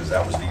teams because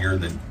that was the year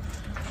that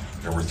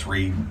there were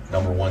 3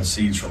 number 1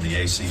 seeds from the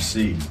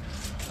ACC.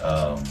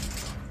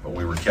 But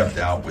we were kept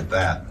out with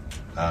that.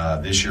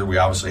 This year we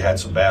obviously had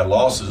some bad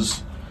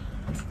losses,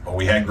 but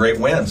we had great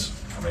wins.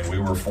 We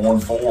were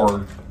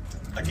 4-4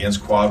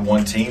 against quad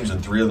one teams,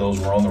 and 3 of those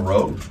were on the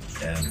road.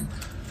 And,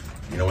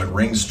 it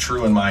rings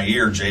true in my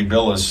ear. Jay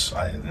Billis,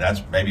 and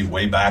that's maybe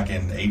way back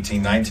in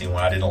 18-19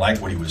 when I didn't like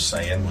what he was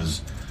saying,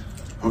 was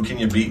who can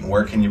you beat and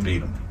where can you beat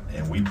them?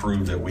 And we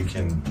proved that we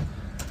can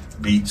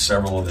beat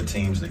several of the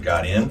teams that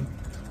got in,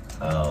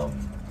 and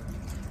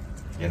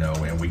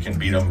we can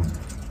beat them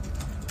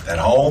at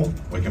home,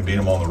 we can beat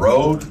them on the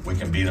road, we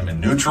can beat them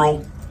in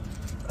neutral,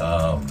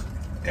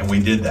 and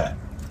we did that.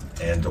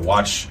 And to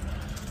watch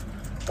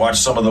watch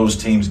some of those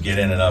teams get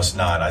in and us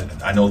not.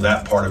 I know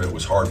that part of it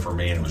was hard for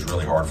me, and it was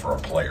really hard for our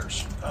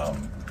players.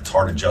 It's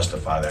hard to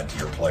justify that to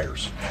your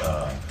players.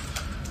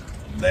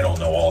 They don't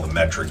know all the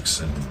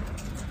metrics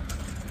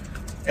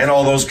and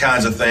all those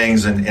kinds of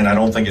things, and I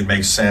don't think it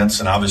makes sense.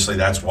 And obviously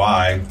that's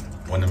why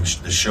when the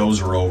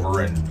shows are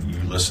over and you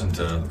listen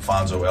to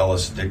Fonzo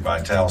Ellis, Dick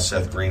Vitale,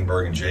 Seth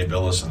Greenberg, and Jay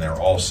Billis, and they're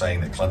all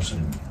saying that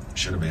Clemson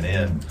should have been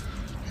in,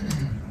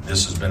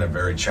 this has been a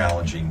very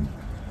challenging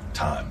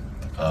time.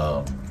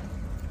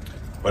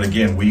 But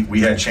again,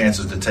 we had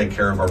chances to take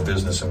care of our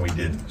business, and we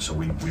didn't. So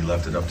we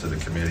left it up to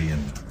the committee,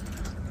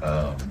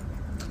 and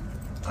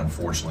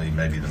unfortunately,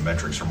 maybe the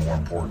metrics are more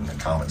important than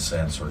common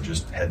sense or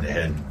just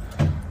head-to-head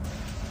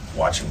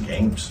watching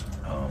games.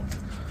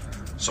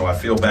 So I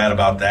feel bad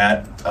about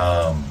that.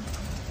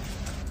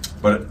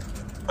 But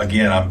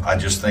again, I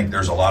just think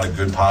there's a lot of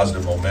good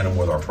positive momentum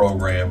with our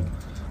program.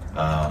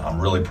 I'm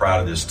really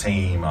proud of this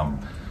team.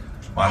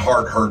 My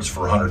heart hurts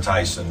for Hunter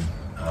Tyson,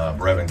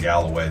 Brevin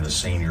Galloway, the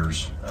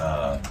seniors.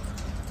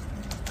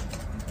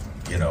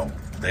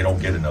 They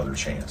don't get another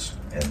chance.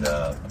 And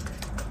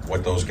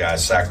what those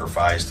guys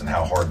sacrificed and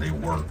how hard they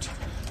worked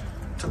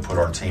to put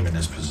our team in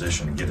this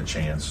position to get a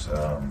chance,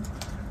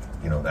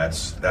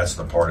 that's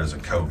the part as a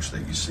coach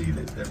that you see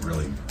that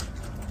really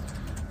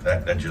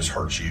that just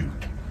hurts you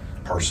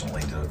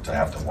personally to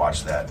have to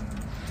watch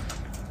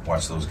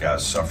those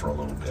guys suffer a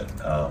little bit.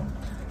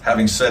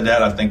 Having said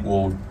that, I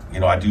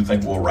do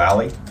think we'll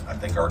rally. I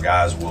think our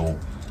guys will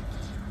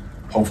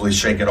hopefully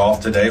shake it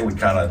off today. We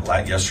kind of,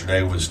 like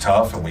yesterday was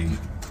tough, and we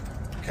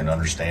can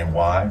understand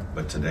why,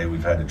 but today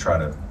we've had to try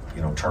to,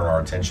 turn our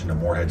attention to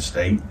Morehead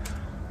State.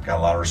 Got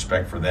a lot of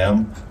respect for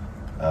them.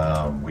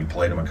 We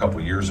played them a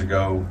couple years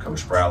ago.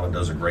 Coach Spradlin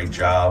does a great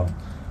job.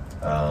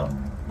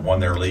 Won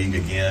their league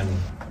again.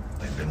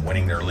 They've been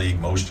winning their league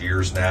most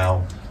years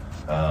now.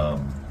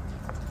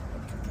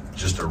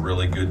 Just a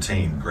really good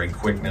team. Great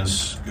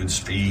quickness, good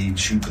speed,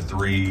 shoot the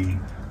three.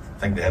 I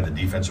think they had the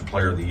defensive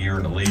player of the year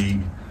in the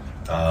league.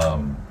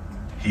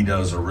 He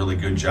does a really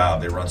good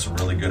job. They run some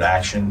really good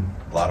action,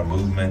 a lot of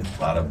movement,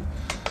 a lot of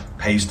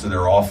pace to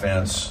their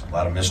offense, a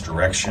lot of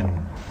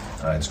misdirection.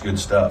 It's good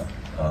stuff.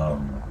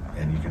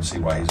 And you can see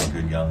why he's a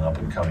good young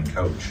up-and-coming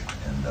coach.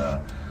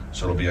 And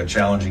so it'll be a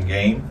challenging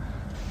game.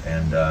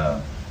 And,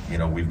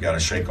 we've got to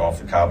shake off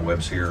the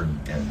cobwebs here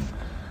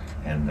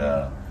and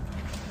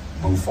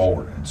move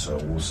forward. And so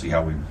we'll see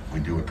how we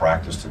do at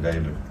practice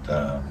today,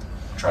 but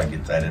try to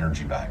get that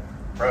energy back.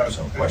 Brad,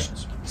 some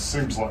questions. It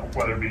seems like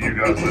whether it be you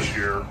guys this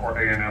year or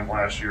A&M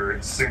last year,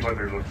 it seems like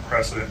there's a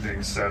precedent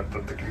being set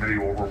that the committee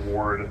will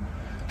reward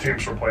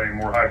teams for playing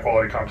more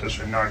high-quality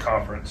competition in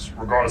non-conference,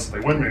 regardless if they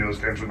win many of those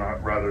games or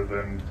not, rather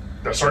than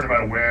a certain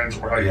amount of wins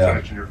or how you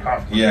finish in your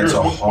conference. Yeah, it's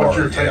what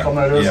your take on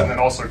that is, yeah. And then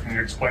also can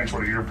you explain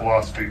sort of your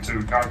philosophy to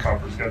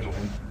non-conference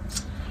scheduling?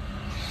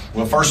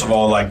 Well, first of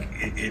all,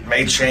 it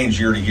may change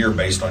year to year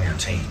based on your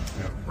team,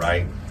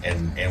 right?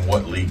 And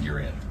what league you're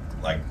in.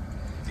 Like,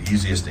 the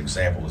easiest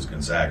example is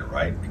Gonzaga,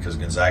 right? Because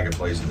Gonzaga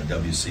plays in the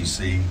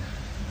WCC,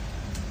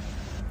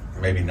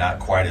 maybe not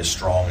quite as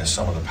strong as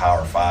some of the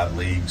Power 5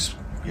 leagues,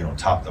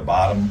 top to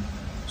bottom.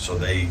 So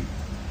they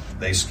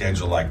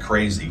schedule like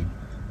crazy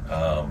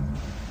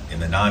in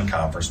the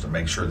non-conference to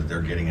make sure that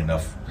they're getting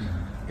enough,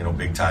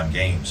 big-time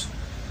games.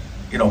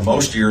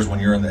 Most years when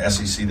you're in the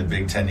SEC, the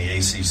Big Ten, the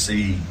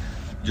ACC,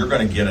 you're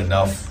going to get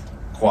enough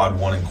quad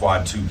 1 and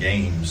quad 2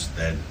 games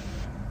that,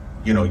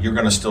 you're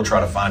going to still try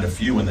to find a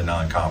few in the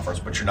non-conference,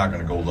 but you're not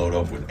going to go load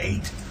up with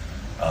 8.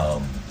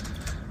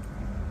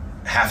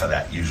 Half of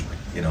that usually,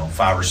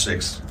 5 or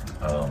 6.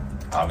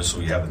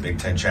 Obviously, we have the Big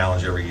Ten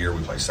Challenge every year.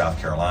 We play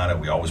South Carolina.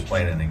 We always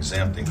play in an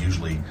exempt, and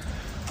usually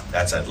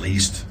that's at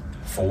least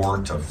 4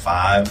 to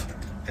 5.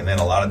 And then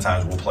a lot of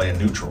times we'll play a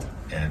neutral.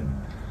 And,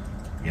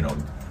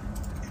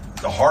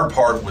 the hard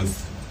part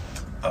with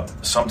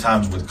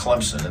sometimes with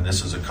Clemson, and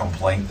this is a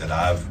complaint that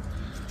I've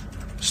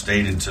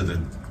stated to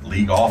the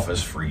league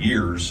office for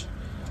years,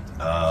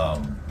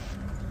 we're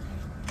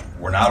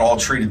not all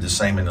treated the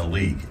same in the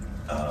league.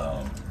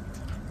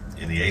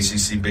 In the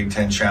ACC Big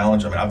Ten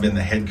Challenge, I've been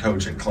the head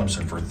coach at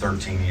Clemson for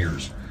 13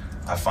 years.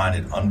 I find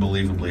it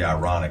unbelievably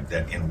ironic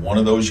that in one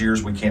of those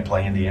years we can't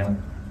play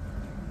Indiana.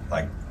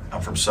 Like,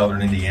 I'm from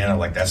Southern Indiana.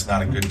 Like, that's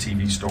not a good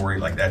TV story.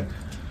 Like, that,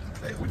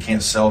 we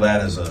can't sell that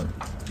as a,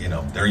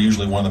 they're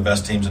usually one of the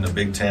best teams in the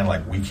Big Ten.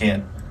 Like, we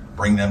can't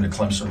bring them to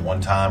Clemson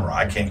one time, or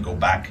I can't go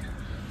back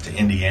to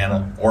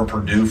Indiana or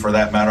Purdue for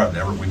that matter.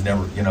 We've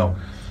never,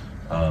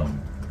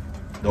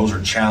 those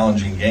are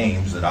challenging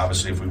games that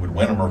obviously if we would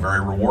win them are very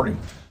rewarding.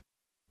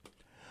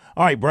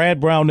 All right, Brad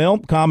Brownell,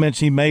 comments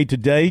he made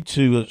today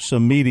to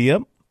some media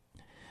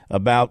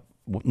about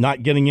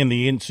not getting in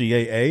the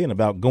NCAA and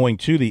about going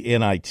to the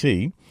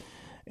NIT.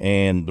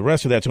 And the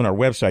rest of that's on our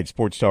website,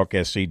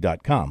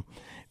 sportstalksc.com.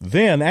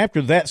 Then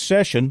after that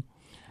session,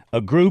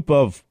 a group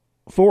of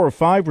 4 or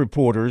 5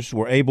 reporters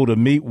were able to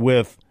meet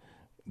with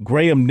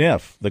Graham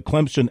Neff, the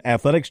Clemson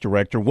athletics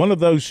director. One of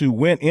those who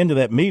went into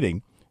that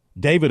meeting,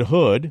 David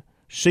Hood,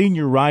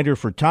 senior writer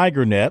for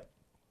TigerNet,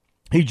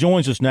 He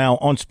joins us now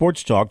on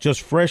Sports Talk,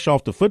 just fresh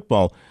off the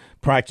football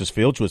practice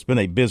field, so it's been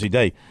a busy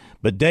day.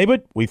 But,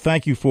 David, we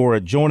thank you for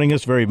joining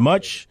us very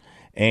much.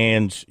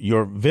 And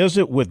your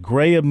visit with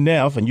Graham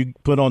Neff, and you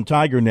put on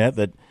TigerNet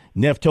that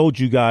Neff told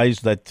you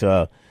guys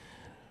that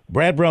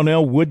Brad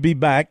Brownell would be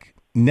back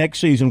next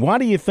season. Why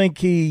do you think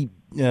he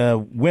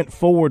went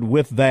forward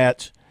with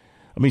that?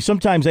 I mean,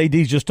 sometimes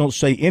ADs just don't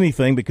say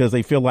anything because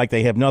they feel like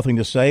they have nothing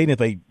to say, and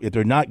if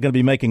they're not going to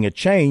be making a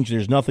change,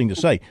 there's nothing to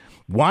say.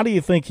 Why do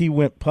you think he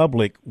went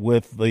public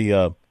with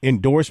the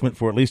endorsement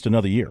for at least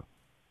another year?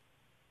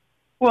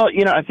 Well,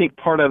 I think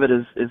part of it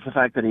is the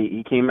fact that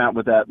he came out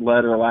with that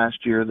letter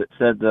last year that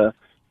said the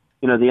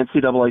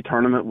NCAA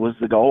tournament was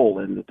the goal,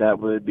 and that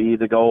would be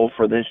the goal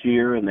for this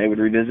year, and they would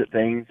revisit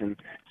things. And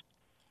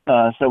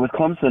so with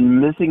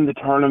Clemson missing the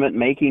tournament,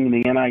 making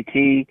the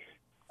NIT,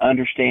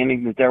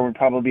 understanding that there would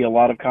probably be a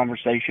lot of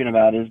conversation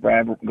about, is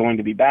Brad going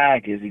to be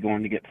back? Is he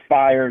going to get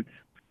fired?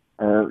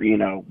 Or,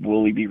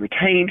 will he be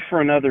retained for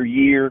another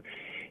year?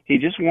 He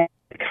just wanted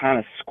to kind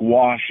of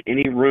squash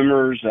any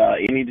rumors,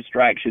 any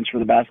distractions for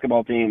the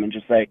basketball team and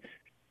just say,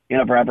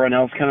 Brad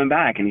Brownell's coming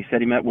back. And he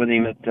said he met with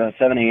him at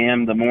 7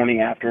 a.m. the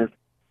morning after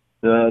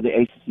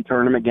the ACC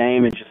tournament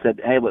game and just said,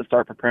 hey, let's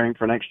start preparing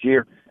for next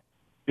year.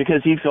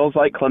 Because he feels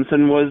like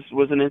Clemson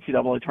was an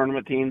NCAA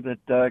tournament team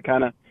that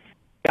kind of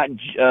got,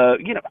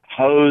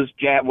 hosed,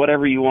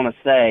 whatever you want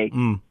to say.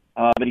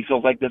 But he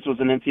feels like this was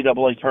an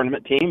NCAA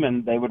tournament team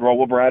and they would roll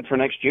with Brad for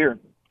next year.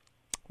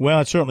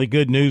 Well, it's certainly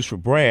good news for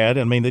Brad.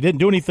 I mean, they didn't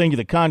do anything to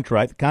the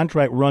contract. The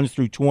contract runs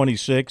through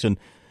 26. And,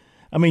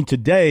 I mean,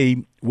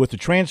 today, with the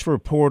transfer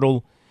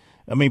portal,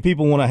 I mean,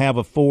 people want to have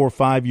a 4 or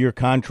 5 year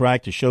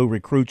contract to show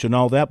recruits and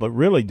all that. But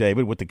really,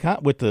 David, with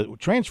the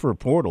transfer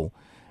portal,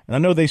 and I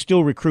know they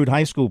still recruit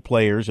high school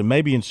players, and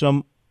maybe in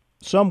some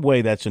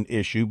way that's an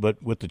issue,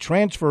 but with the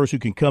transfers who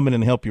can come in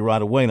and help you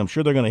right away, and I'm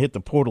sure they're going to hit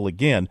the portal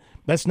again,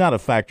 that's not a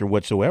factor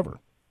whatsoever.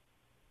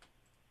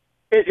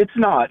 It's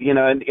not,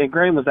 and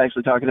Graham was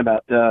actually talking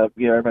about,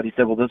 everybody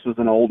said, well, this was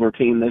an older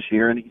team this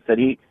year, and he said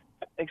he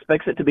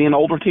expects it to be an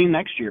older team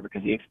next year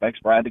because he expects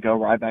Brad to go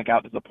right back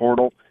out to the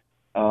portal.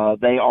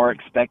 They are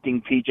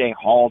expecting P.J.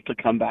 Hall to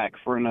come back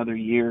for another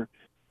year.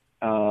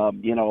 A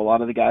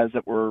lot of the guys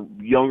that were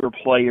younger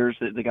players,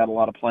 they got a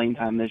lot of playing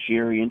time this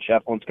year. Ian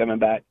Shefflin's coming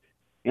back.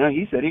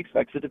 He said he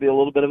expects it to be a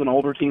little bit of an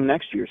older team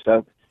next year.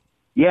 So,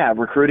 yeah,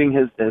 recruiting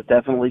has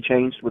definitely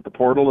changed with the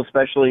portal,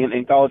 especially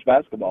in college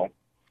basketball.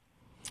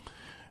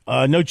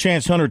 No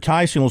chance Hunter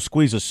Tyson will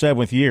squeeze a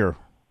 7th year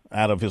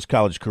out of his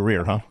college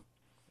career, huh?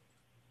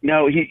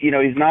 No,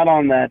 he's not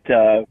on that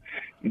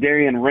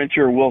Darian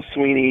Rencher, Will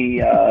Sweeney,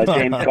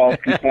 James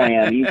Golsky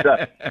plan.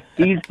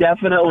 He's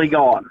definitely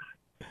gone.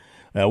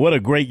 What a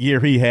great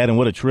year he had and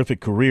what a terrific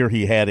career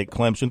he had at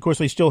Clemson. Of course,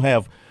 they still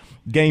have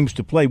games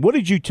to play. What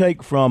did you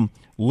take from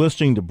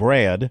listening to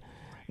Brad?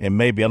 And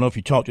maybe, I don't know if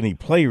you talked to any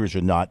players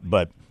or not,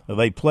 but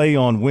they play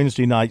on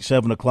Wednesday night,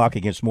 7 o'clock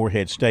against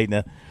Morehead State.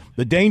 Now,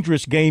 the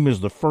dangerous game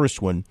is the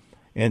first one,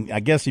 and I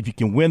guess if you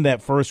can win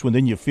that first one,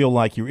 then you feel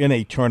like you're in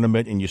a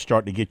tournament and you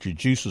start to get your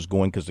juices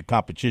going because the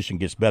competition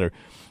gets better.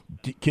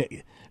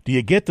 Do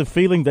you get the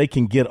feeling they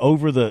can get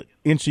over the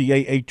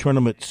NCAA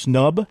tournament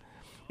snub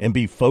and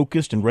be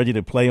focused and ready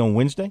to play on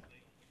Wednesday?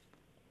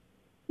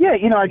 Yeah,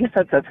 I guess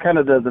that's kind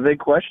of the big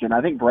question.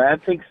 I think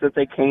Brad thinks that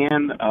they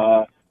can.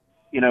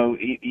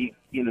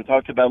 He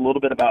talked about a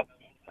little bit about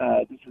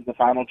this is the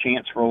final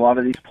chance for a lot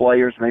of these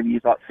players. Maybe you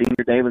thought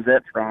senior day was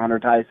it for Hunter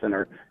Tyson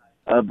or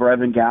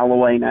Brevin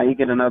Galloway. Now you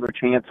get another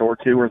chance or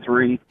 2 or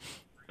 3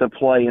 to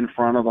play in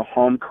front of a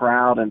home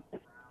crowd. And,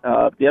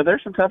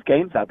 there's some tough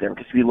games out there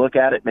because if you look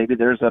at it, maybe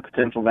there's a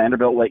potential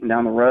Vanderbilt waiting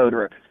down the road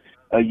or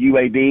a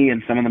UAB,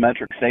 and some of the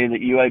metrics say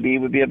that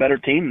UAB would be a better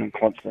team than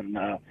Clemson.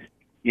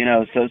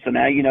 So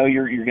now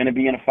you're going to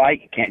be in a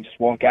fight. You can't just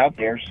walk out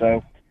there.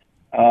 So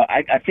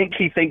I think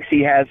he thinks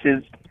he has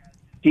his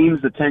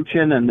team's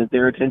attention and that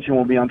their attention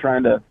will be on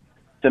trying to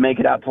make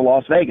it out to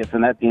Las Vegas.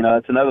 And that,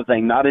 that's another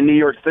thing. Not in New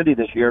York City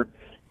this year.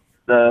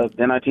 The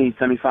NIT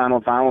semifinal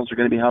and finals are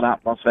going to be held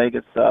out in Las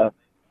Vegas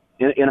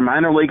in a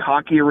minor league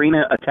hockey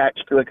arena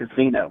attached to a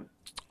casino.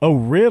 Oh,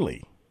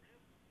 really?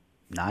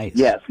 Nice.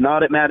 Yes,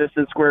 not at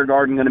Madison Square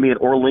Garden, going to be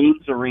at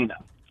Orleans Arena.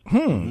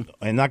 And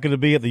not going to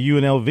be at the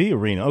UNLV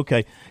Arena.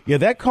 Okay. Yeah,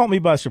 that caught me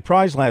by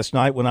surprise last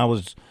night when I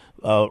was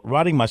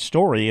writing my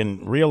story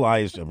and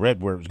realized, I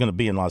read where it was going to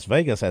be in Las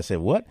Vegas. I said,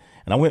 what?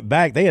 And I went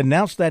back. They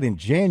announced that in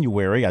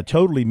January. I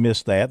totally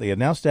missed that. They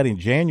announced that in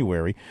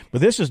January.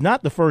 But this is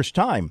not the first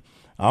time.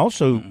 I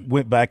also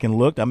went back and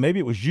looked. Maybe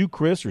it was you,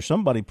 Chris, or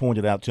somebody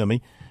pointed out to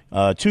me.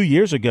 2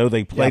 years ago,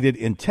 they played it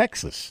in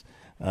Texas,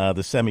 the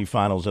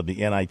semifinals of the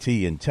NIT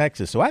in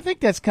Texas. So I think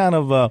that's kind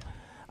of,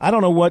 I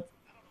don't know what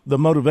the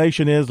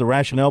motivation is, the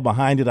rationale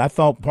behind it. I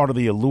thought part of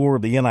the allure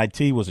of the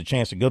NIT was a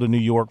chance to go to New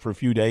York for a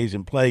few days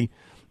and play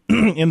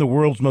in the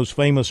world's most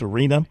famous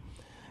arena,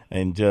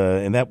 and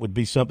that would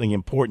be something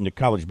important to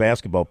college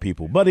basketball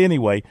people. But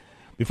anyway,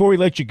 before we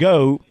let you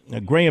go,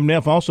 Graham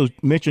Neff also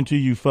mentioned to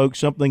you folks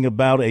something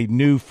about a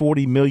new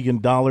 $40 million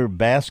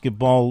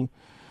basketball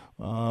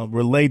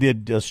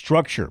related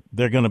structure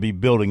they're going to be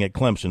building at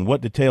Clemson.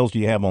 What details do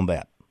you have on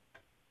that?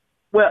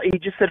 Well, he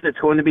just said it's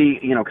going to be,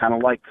 kind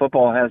of like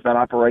football has that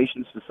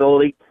operations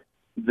facility.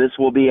 This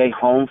will be a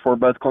home for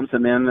both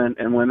Clemson men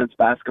and women's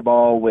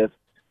basketball with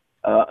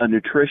a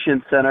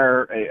nutrition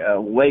center,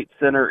 a weight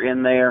center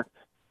in there,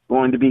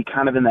 going to be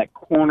kind of in that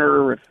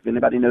corner, if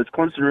anybody knows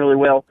Clemson really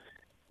well,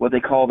 what they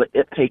call the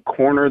Iptake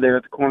corner there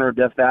at the corner of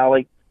Death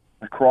Valley,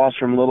 across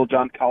from Little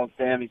John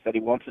Coliseum. He said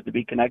he wants it to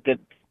be connected.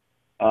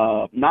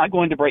 Not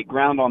going to break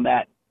ground on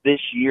that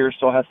this year,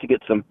 still has to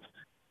get some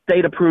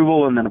state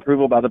approval and then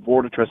approval by the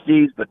Board of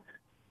Trustees, but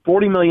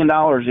 $40 million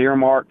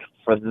earmarked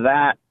for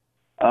that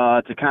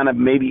to kind of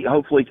maybe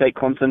hopefully take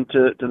Clemson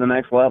to the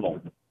next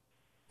level.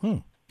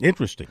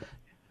 Interesting.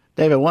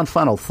 David, one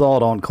final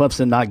thought on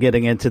Clemson not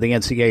getting into the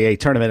NCAA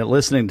tournament.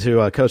 Listening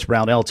to Coach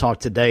Brownell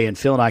talk today, and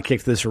Phil and I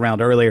kicked this around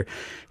earlier,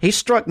 he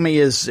struck me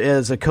as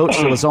a coach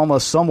that was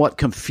almost somewhat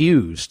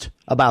confused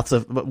about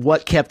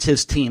what kept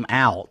his team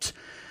out.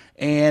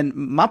 And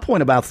my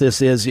point about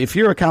this is, if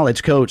you're a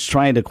college coach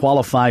trying to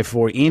qualify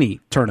for any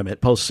tournament,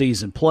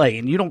 postseason play,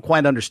 and you don't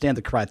quite understand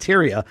the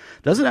criteria,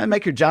 doesn't that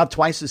make your job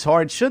twice as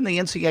hard? Shouldn't the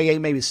NCAA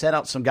maybe set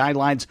out some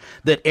guidelines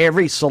that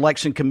every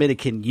selection committee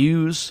can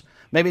use?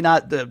 Maybe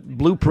not the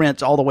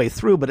blueprint all the way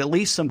through, but at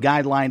least some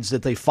guidelines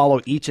that they follow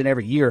each and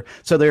every year.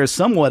 So there is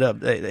somewhat,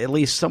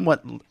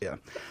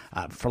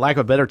 for lack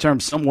of a better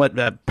term, some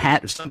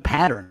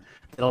pattern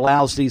that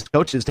allows these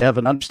coaches to have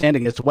an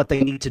understanding as to what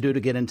they need to do to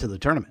get into the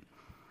tournament.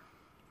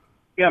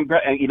 Yeah,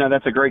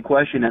 that's a great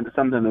question, and it's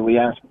something that we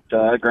asked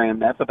Graham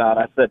Neff about.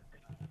 I said,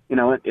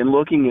 in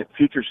looking at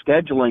future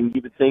scheduling,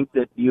 you would think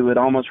that you would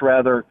almost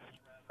rather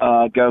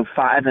go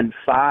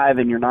 5-5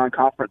 in your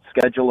non-conference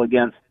schedule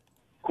against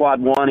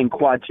Quad 1 and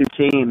Quad 2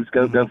 teams,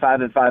 go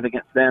 5-5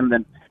 against them,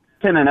 than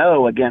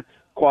 10-0 against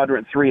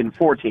Quadrant 3 and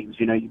 4 teams.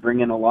 You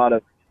bring in a lot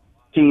of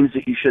teams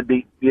that you should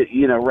be,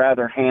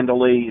 rather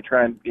handily. You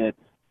try and get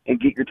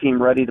your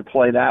team ready to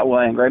play that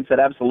way. And Graham said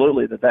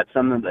absolutely that's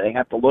something that they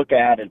have to look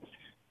at. And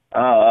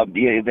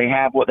they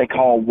have what they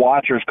call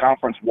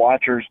conference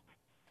watchers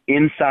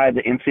inside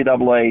the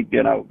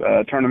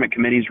NCAA, tournament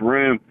committee's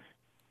room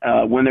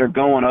when they're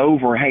going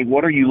over, hey,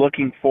 what are you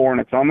looking for? And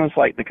it's almost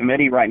like the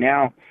committee right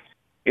now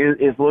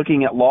is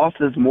looking at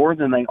losses more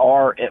than they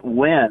are at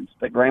wins.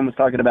 But Graham was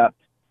talking about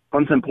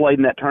Clemson played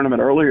in that tournament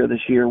earlier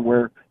this year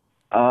where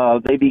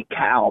they beat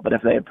Cal, but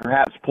if they had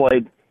perhaps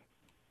played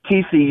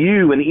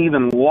TCU and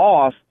even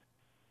lost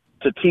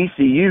to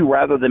TCU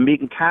rather than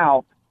beating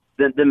Cal,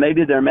 then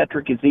maybe their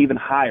metric is even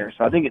higher.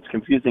 So I think it's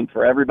confusing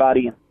for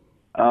everybody.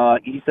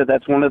 He said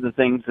that's one of the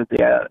things that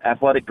the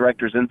athletic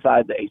directors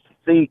inside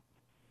the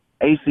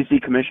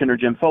ACC Commissioner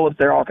Jim Phillips,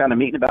 they're all kind of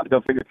meeting about to go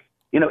figure,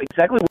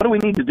 exactly what do we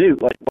need to do?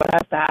 Like, what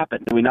has to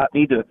happen? Do we not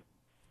need to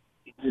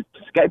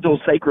schedule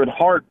Sacred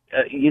Heart,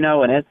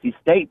 and SC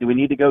State? Do we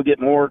need to go get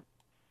more,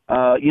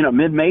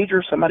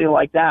 mid-major, somebody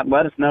like that?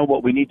 Let us know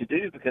what we need to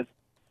do, because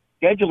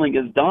scheduling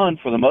is done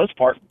for the most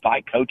part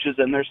by coaches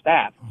and their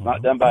staff. It's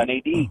not done by an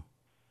AD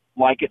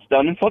like it's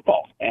done in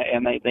football.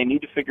 And they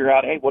need to figure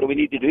out, hey, what do we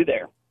need to do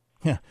there?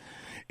 Yeah.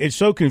 It's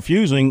so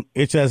confusing,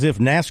 it's as if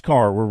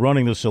NASCAR were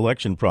running the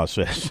selection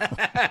process.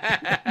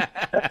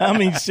 I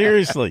mean,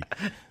 seriously.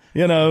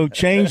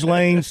 Change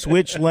lanes,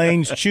 switch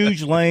lanes,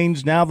 choose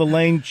lanes. Now the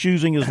lane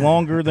choosing is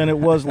longer than it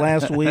was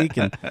last week.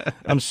 And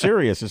I'm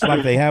serious. It's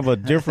like they have a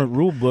different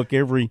rule book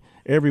every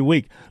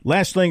week.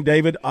 Last thing,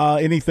 David,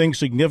 anything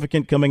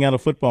significant coming out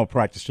of football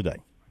practice today?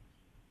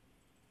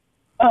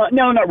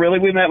 No, not really.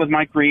 We met with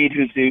Mike Reed,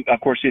 who's, of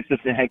course, the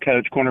assistant head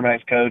coach,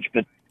 cornerbacks coach.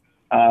 But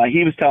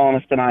he was telling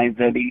us tonight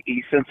that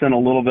he sensing a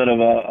little bit of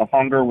a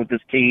hunger with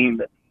this team,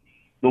 that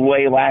the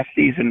way last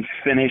season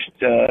finished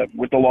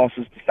with the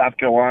losses to South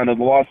Carolina,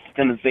 the loss to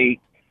Tennessee,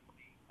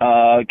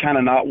 kind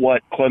of not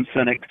what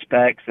Clemson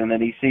expects, and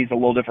then he sees a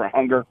little different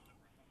hunger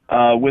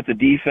with the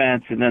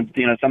defense, and then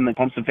something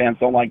Clemson fans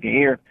don't like to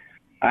hear.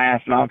 I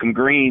asked Malcolm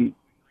Green,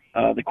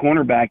 the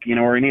cornerback,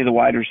 or any of the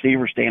wide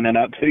receivers standing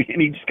up to you,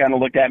 and he just kind of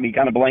looked at me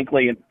kind of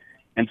blankly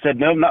and said,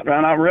 no, not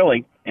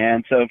really.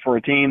 And so for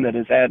a team that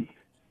has had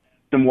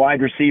some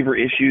wide receiver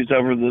issues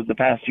over the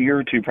past year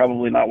or two,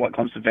 probably not what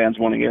Clemson fans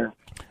want to hear.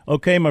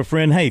 Okay, my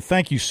friend. Hey,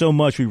 thank you so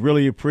much. We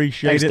really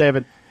appreciate it. Thanks,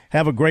 David.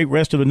 Have a great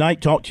rest of the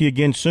night. Talk to you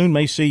again soon.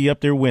 May see you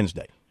up there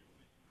Wednesday.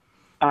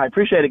 I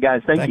appreciate it,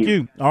 guys. Thank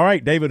you. All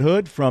right, David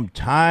Hood from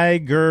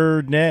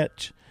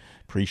TigerNet.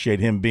 Appreciate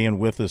him being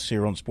with us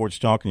here on Sports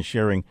Talk and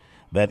sharing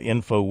that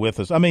info with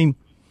us. I mean,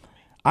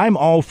 I'm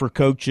all for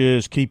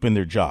coaches keeping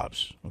their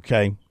jobs,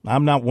 okay?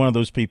 I'm not one of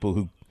those people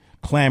who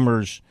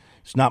clamors,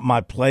 it's not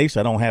my place.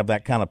 I don't have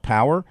that kind of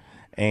power,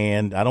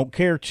 and I don't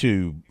care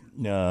to,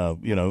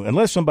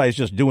 unless somebody's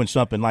just doing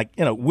something like,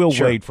 Will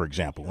Wade, for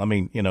example. I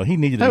mean, he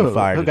needed to be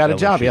fired. Who got a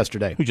job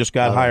yesterday. Who just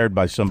got hired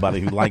by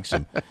somebody who likes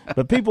him.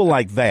 But people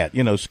like that,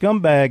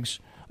 scumbags,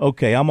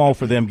 okay, I'm all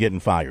for them getting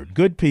fired.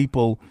 Good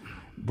people,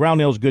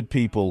 Brownell's good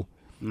people,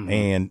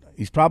 and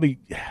he's probably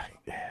 –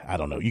 I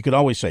don't know. You could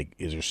always say,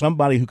 is there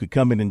somebody who could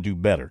come in and do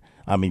better?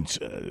 I mean,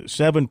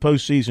 7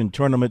 postseason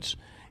tournaments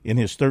in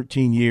his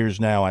 13 years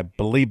now. I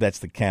believe that's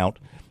the count.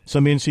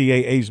 some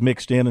NCAAs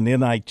mixed in, an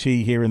NIT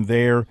here and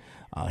there.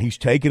 He's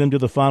taken him to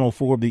the Final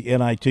Four of the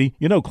NIT.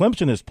 You know,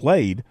 Clemson has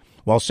played,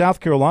 while South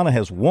Carolina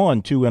has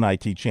won 2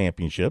 NIT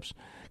championships,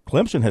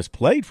 Clemson has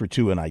played for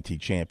 2 NIT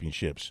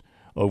championships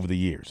over the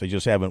years. They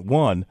just haven't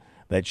won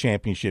that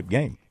championship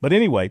game. But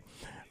anyway,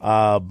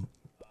 I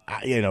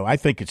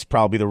think it's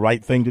probably the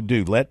right thing to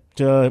do.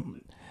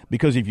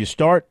 Because if you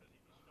start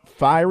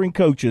firing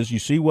coaches, you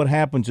see what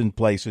happens in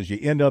places. You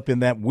end up in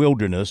that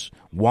wilderness,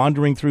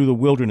 wandering through the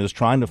wilderness,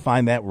 trying to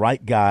find that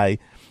right guy.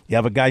 You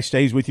have a guy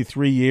stays with you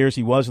 3 years,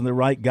 he wasn't the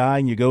right guy,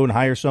 and you go and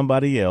hire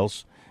somebody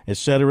else, et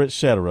cetera, et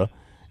cetera.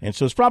 And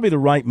so it's probably the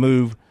right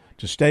move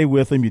to stay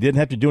with him. You didn't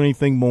have to do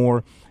anything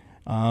more.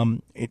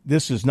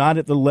 This is not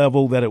at the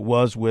level that it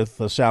was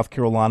with South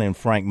Carolina and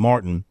Frank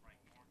Martin,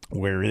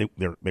 where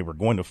they were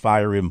going to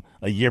fire him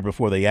a year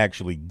before they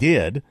actually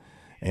did,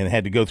 and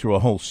had to go through a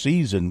whole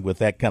season with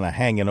that kind of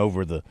hanging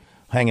over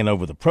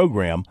the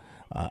program.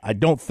 I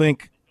don't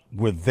think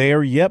we're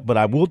there yet, but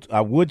I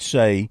would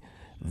say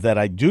that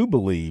I do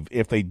believe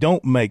if they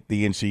don't make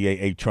the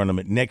NCAA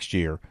tournament next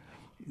year,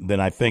 then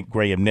I think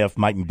Graham Neff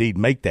might indeed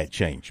make that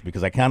change,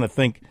 because I kind of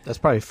think that's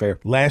probably fair.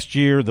 Last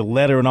year, the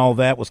letter and all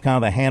that was kind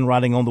of the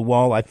handwriting on the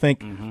wall. I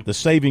think the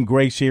saving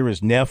grace here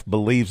is Neff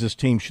believes this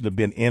team should have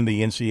been in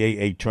the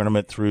NCAA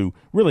tournament through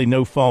really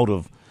no fault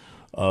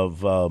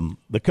of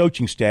the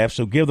coaching staff.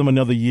 So give them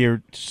another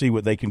year to see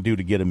what they can do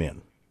to get them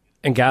in.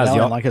 And guys,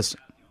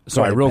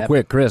 real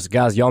quick, Chris,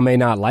 guys, y'all may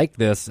not like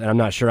this, and I'm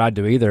not sure I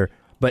do either.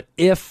 But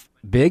if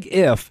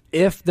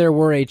there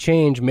were a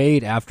change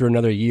made after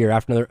another year,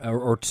 after another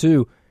or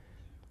two,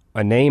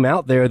 a name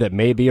out there that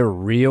may be a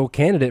real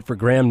candidate for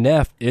Graham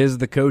Neff is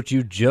the coach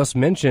you just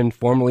mentioned,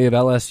 formerly of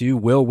LSU,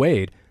 Will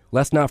Wade.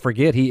 Let's not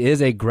forget he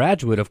is a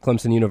graduate of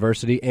Clemson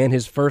University, and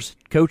his first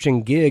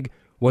coaching gig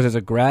was as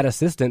a grad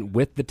assistant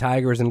with the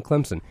Tigers in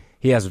Clemson.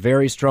 He has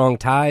very strong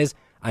ties.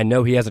 I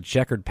know he has a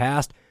checkered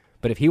past,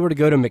 but if he were to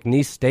go to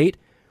McNeese State,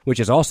 which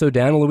is also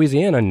down in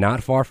Louisiana,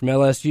 not far from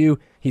LSU,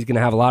 he's going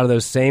to have a lot of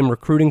those same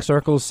recruiting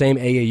circles, same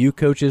AAU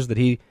coaches that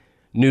he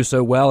knew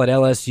so well at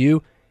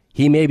LSU.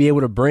 He may be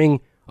able to bring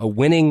a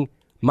winning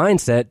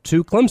mindset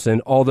to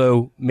Clemson,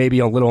 although maybe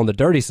a little on the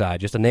dirty side,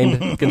 just a name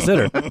to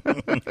consider.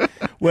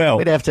 Well,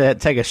 we'd have to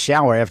take a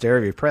shower after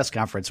every press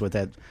conference with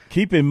that.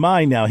 Keep in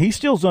mind now, he's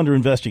still under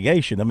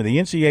investigation. I mean, the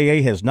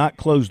NCAA has not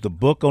closed the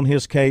book on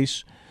his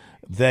case.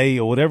 They,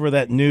 or whatever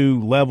that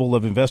new level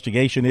of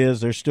investigation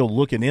is, they're still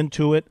looking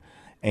into it,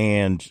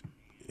 and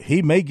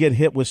he may get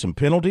hit with some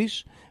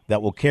penalties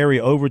that will carry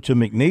over to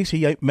McNeese.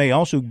 He may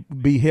also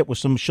be hit with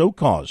some show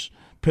cause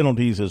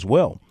penalties as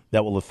well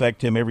that will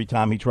affect him every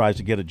time he tries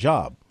to get a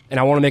job. And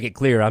I want to make it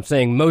clear, I'm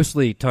saying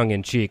mostly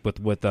tongue-in-cheek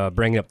with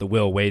bringing up the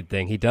Will Wade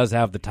thing. He does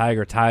have the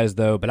Tiger ties,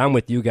 though, but I'm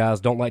with you guys.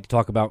 Don't like to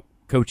talk about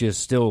coaches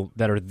still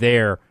that are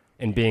there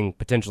and being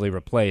potentially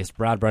replaced.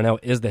 Brad Brownell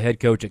is the head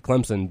coach at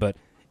Clemson, but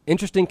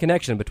interesting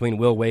connection between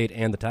Will Wade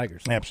and the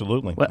Tigers.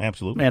 Absolutely,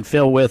 absolutely. And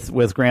Phil,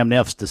 with Graham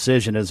Neff's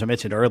decision, as I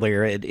mentioned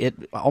earlier, it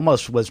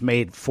almost was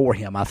made for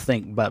him, I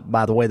think, but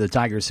by the way the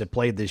Tigers have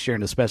played this year,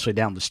 and especially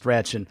down the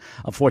stretch, and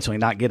unfortunately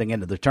not getting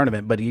into the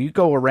tournament. But you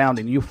go around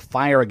and you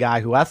fire a guy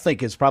who I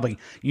think is probably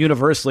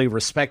universally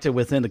respected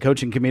within the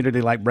coaching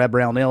community, like Brad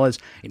Brownell is,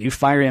 and you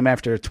fire him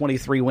after a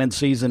 23-win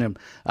season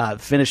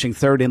and finishing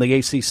third in the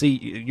ACC.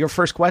 Your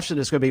first question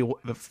is going to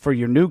be for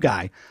your new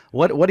guy,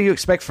 what do you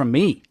expect from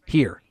me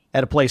here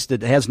at a place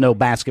that has no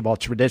basketball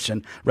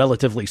tradition,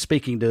 relatively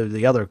speaking, to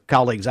the other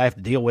colleagues I have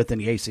to deal with in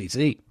the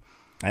ACC?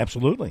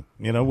 Absolutely.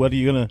 You know, what are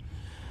you going to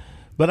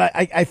 – but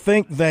I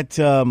think that,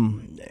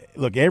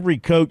 look, every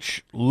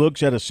coach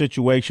looks at a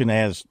situation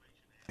as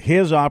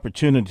his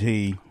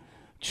opportunity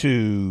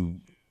to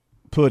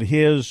put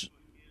his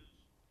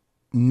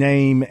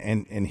name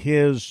and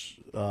his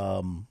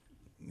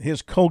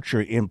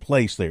culture in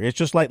place there. It's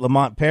just like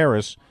Lamont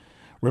Paris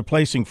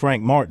replacing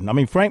Frank Martin. I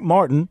mean, Frank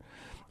Martin –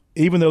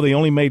 even though they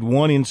only made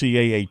one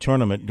NCAA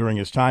tournament during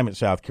his time at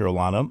South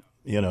Carolina,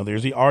 you know,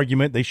 there's the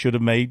argument they should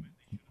have made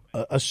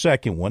a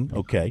second one,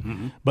 okay.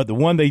 Mm-hmm. But the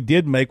one they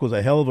did make was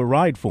a hell of a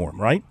ride for him,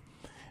 right?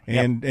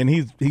 And yep. And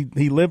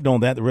he lived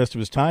on that the rest of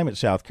his time at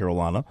South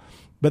Carolina.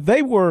 But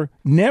they were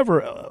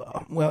never,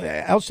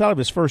 outside of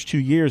his first 2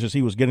 years as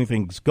he was getting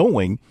things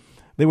going,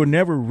 they were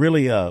never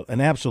really an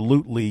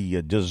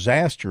absolutely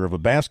disaster of a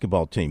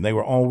basketball team. They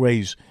were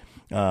always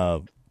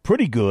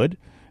pretty good.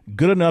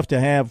 Good enough to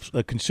have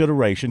a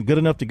consideration, good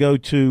enough to go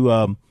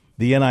to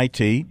the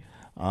NIT,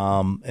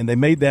 and they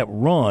made that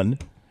run.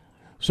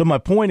 So my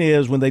point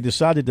is, when they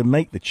decided to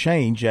make the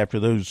change after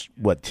those,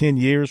 10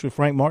 years with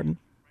Frank Martin,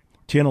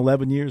 10,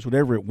 11 years,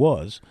 whatever it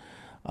was,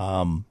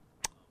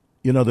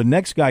 you know, the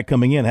next guy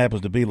coming in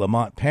happens to be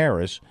Lamont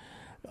Paris.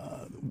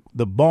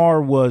 The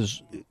bar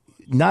was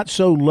not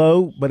so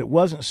low, but it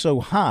wasn't so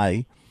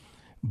high.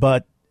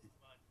 But,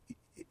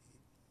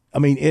 I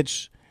mean,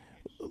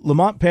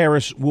 Lamont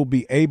Paris will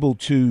be able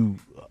to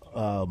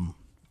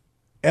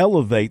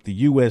elevate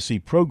the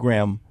USC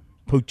program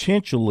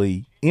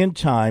potentially in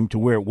time to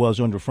where it was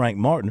under Frank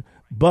Martin,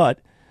 but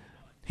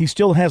he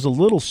still has a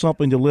little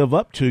something to live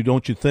up to,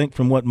 don't you think,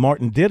 from what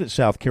Martin did at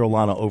South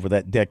Carolina over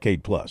that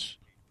decade plus?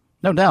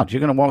 No doubt.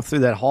 You're going to walk through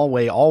that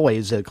hallway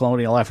always at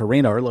Colonial Life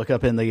Arena or look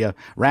up in the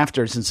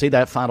rafters and see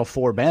that Final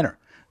Four banner.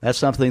 That's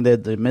something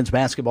that the men's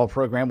basketball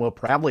program will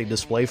probably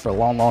display for a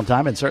long, long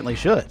time and certainly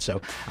should.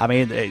 So, I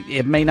mean,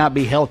 it may not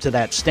be held to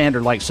that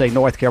standard like, say,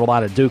 North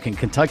Carolina, Duke, and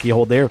Kentucky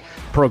hold their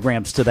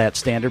programs to that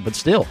standard, but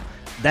still,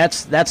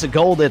 that's a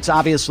goal that's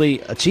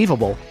obviously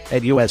achievable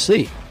at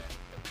USC.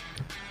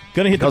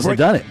 Going to hit because the break.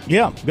 they've done it.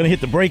 Yeah, going to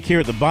hit the break here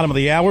at the bottom of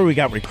the hour. We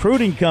got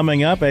recruiting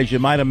coming up, as you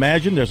might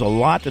imagine. There's a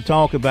lot to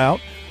talk about.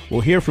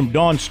 We'll hear from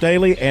Dawn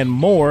Staley and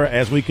more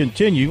as we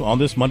continue on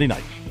this Monday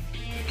night.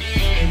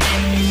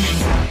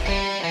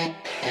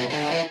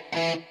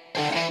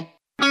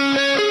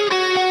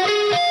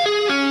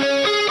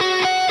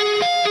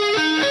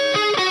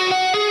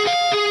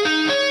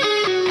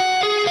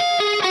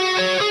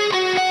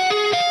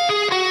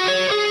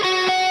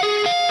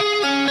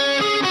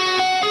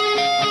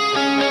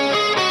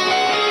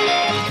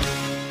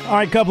 All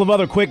right, a couple of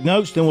other quick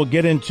notes, then we'll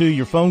get into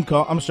your phone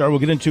call. We'll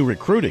get into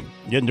recruiting.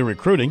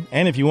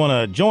 And if you want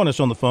to join us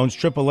on the phones,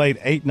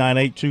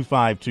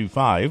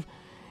 888-898-2525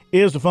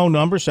 is the phone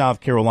number, South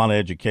Carolina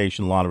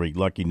Education Lottery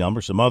lucky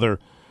number. Some other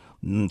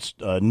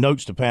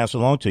notes to pass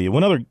along to you.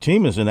 One other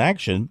team is in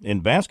action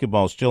in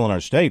basketball still in our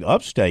state.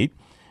 Upstate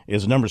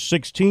is the number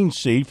 16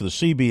 seed for the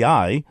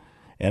CBI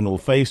and will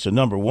face the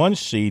number 1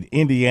 seed,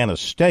 Indiana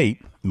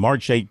State,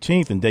 March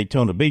 18th in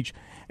Daytona Beach.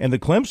 And the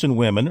Clemson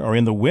women are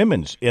in the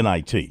women's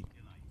NIT.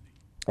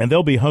 And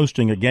they'll be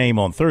hosting a game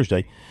on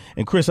Thursday.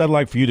 And, Chris, I'd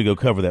like for you to go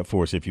cover that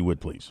for us, if you would,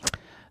 please.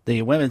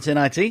 The women's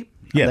NIT?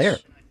 Yes. There.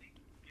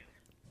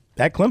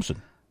 At Clemson.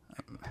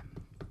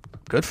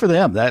 Good for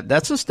them.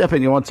 That's a step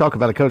in. You want to talk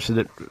about a coach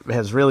that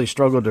has really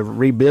struggled to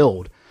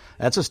rebuild.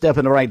 That's a step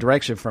in the right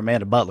direction for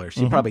Amanda Butler.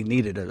 She probably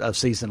needed a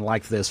season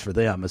like this for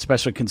them,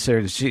 especially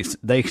considering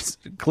they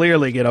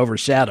clearly get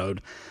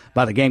overshadowed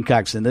by the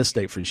Gamecocks in this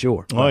state for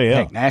sure. Oh, yeah.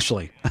 Heck,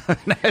 nationally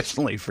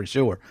for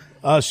sure.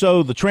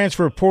 So the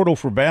transfer portal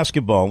for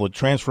basketball, the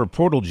transfer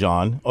portal,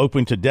 John,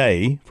 opened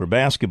today for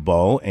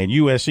basketball, and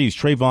USC's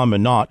Trayvon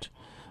Minott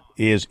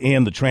is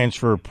in the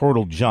transfer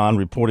portal, John,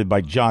 reported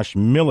by Josh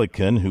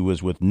Milliken, who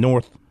is with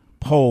North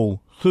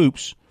Pole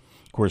Hoops.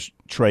 Of course,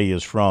 Trey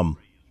is from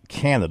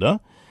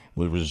Canada,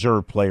 was a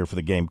reserve player for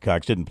the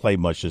Gamecocks, didn't play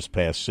much this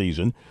past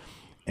season.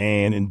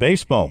 And in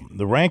baseball,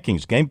 the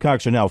rankings,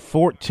 Gamecocks are now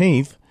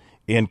 14th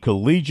in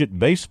collegiate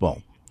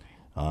baseball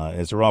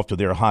as they're off to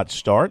their hot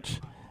start.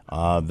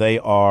 They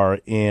are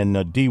in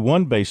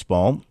D1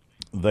 baseball.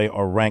 They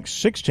are ranked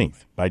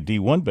 16th by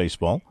D1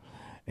 baseball.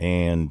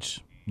 And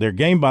their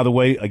game, by the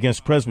way,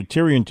 against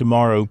Presbyterian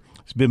tomorrow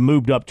has been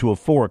moved up to a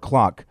 4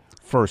 o'clock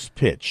first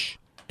pitch.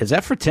 Is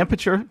that for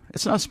temperature?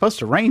 It's not supposed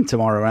to rain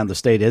tomorrow around the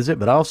state, is it?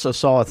 But I also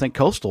saw, I think,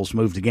 Coastal's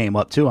moved the game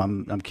up, too.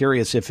 I'm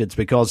curious if it's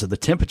because of the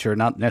temperature,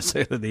 not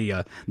necessarily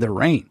the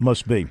rain.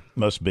 Must be.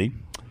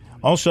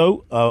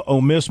 Also,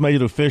 Ole Miss made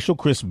it official.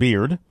 Chris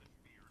Beard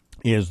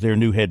is their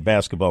new head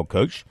basketball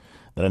coach.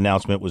 That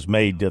announcement was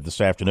made this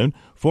afternoon.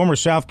 Former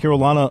South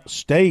Carolina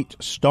State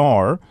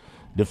star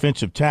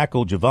defensive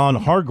tackle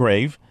Javon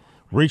Hargrave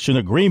reached an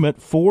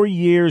agreement, 4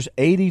 years,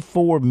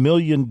 $84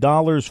 million,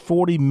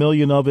 $40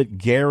 million of it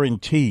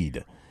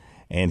guaranteed.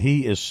 And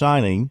he is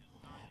signing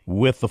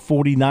with the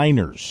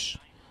 49ers.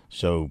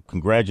 So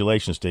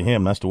congratulations to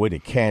him. That's the way to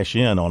cash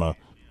in on a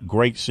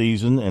great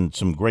season and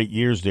some great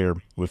years there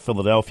with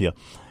Philadelphia.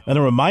 And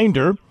a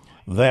reminder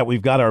that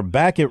we've got our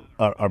bracket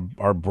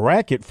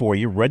for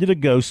you ready to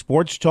go,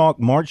 Sports Talk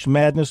March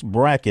Madness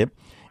bracket.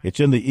 It's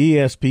in the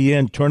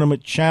ESPN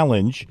Tournament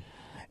Challenge.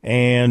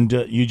 And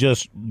you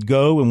just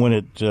go, and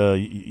when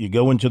you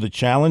go into the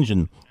challenge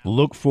and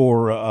look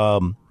for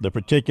the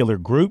particular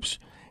groups,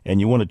 and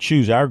you want to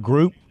choose our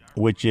group,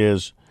 which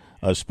is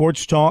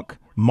Sports Talk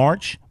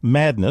March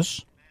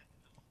Madness,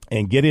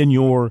 and get in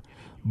your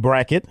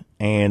bracket.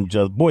 And,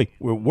 boy,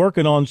 we're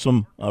working on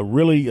some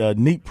really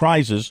neat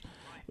prizes.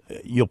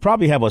 You'll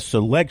probably have a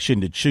selection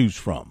to choose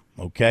from,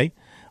 okay?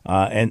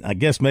 And I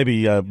guess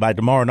maybe by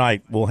tomorrow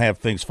night we'll have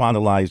things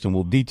finalized, and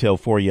we'll detail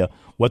for you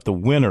what the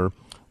winner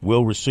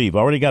will receive.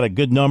 Already got a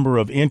good number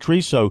of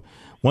entries, so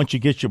once you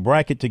get your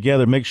bracket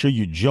together, make sure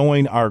you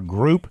join our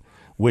group,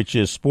 which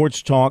is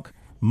Sports Talk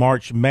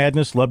March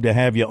Madness. Love to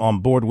have you on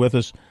board with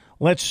us.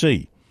 Let's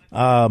see.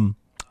 None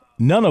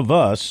of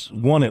us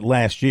won it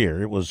last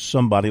year. It was a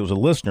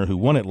listener who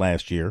won it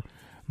last year.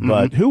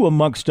 But who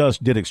amongst us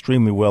did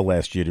extremely well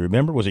last year? Do you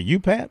remember? Was it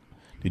you, Pat?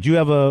 Did you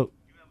have a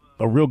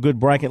real good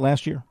bracket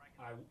last year?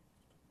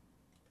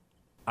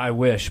 I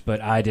wish,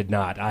 but I did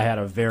not. I had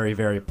a very,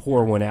 very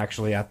poor one,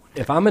 actually.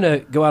 If I'm going to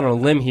go out on a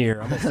limb here,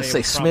 I'm going to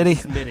say Smitty.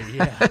 Smitty,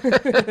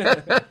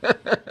 yeah.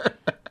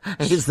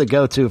 He's the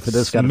go-to for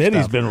this kind of stuff.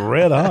 Smitty's been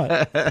red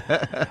hot.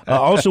 I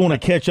also want to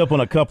catch up on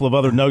a couple of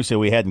other notes that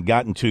we hadn't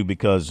gotten to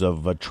because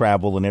of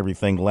travel and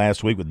everything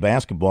last week with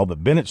basketball.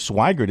 But Bennett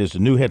Swigert is the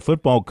new head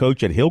football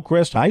coach at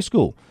Hillcrest High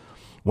School.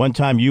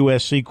 One-time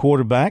USC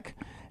quarterback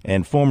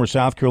and former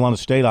South Carolina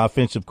State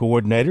offensive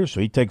coordinator. So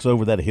he takes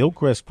over that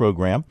Hillcrest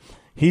program.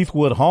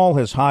 Heathwood Hall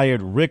has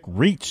hired Rick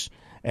Reitz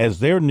as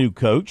their new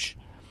coach.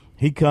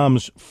 He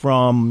comes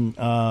from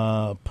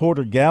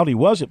Porter Gaud. He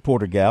was at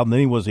Porter Gaud, and then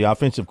he was the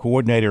offensive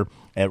coordinator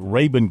at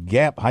Rabun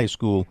Gap High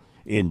School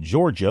in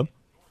Georgia.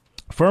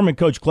 Furman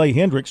coach Clay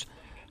Hendricks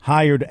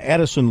hired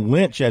Addison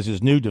Lynch as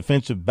his new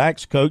defensive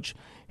backs coach.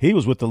 He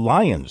was with the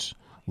Lions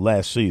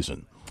last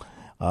season.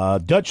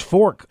 Dutch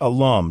Fork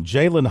alum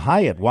Jalen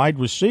Hyatt, wide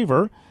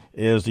receiver,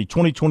 is the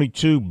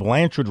 2022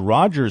 Blanchard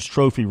Rogers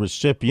Trophy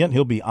recipient.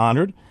 He'll be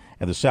honored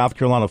at the South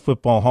Carolina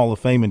Football Hall of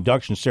Fame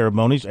induction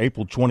ceremonies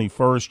April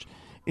 21st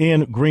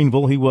in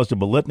Greenville. He was the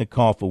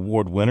Biletnikoff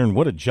Award winner, and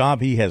what a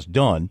job he has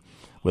done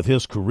with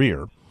his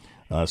career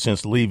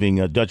since leaving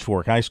Dutch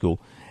Fork High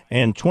School.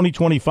 And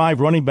 2025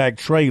 running back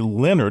Trey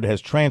Leonard has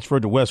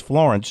transferred to West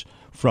Florence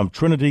from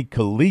Trinity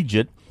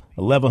Collegiate,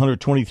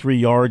 1,123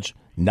 yards,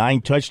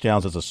 9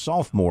 touchdowns as a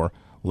sophomore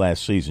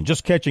last season.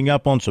 Just catching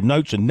up on some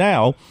notes, and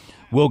now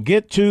we'll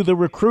get to the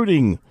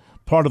recruiting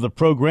part of the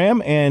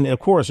program. And, of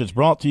course, it's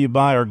brought to you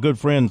by our good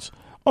friends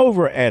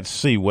over at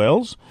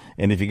Seawells.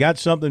 And if you got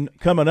something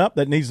coming up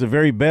that needs the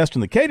very best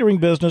in the catering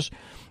business,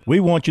 we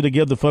want you to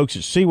give the folks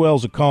at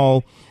Seawells a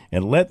call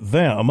and let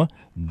them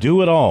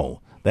do it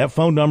all. That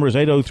phone number is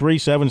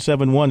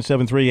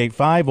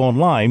 803-771-7385,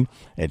 online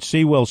at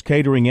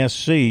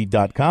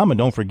SeawellsCateringSC.com. And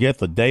don't forget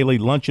the daily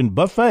luncheon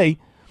buffet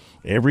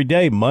every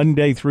day,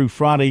 Monday through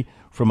Friday,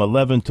 from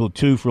 11 till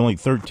 2 for only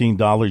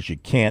 $13. You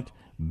can't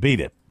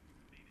beat it.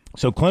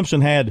 So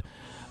Clemson had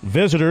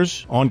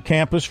visitors on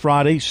campus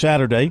Friday,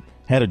 Saturday,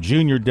 had a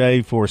junior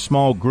day for a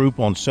small group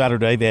on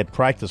Saturday. They had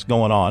practice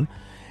going on.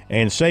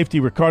 And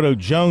safety Ricardo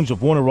Jones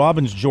of Warner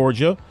Robins,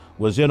 Georgia,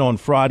 was in on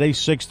Friday,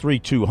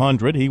 6'3",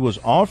 200. He was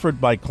offered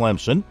by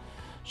Clemson,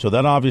 so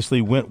that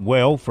obviously went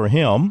well for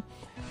him.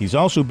 He's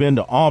also been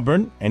to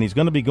Auburn, and he's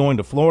going to be going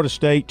to Florida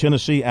State,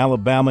 Tennessee,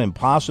 Alabama, and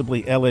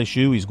possibly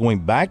LSU. He's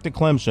going back to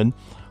Clemson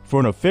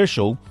for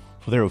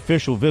their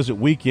official visit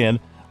weekend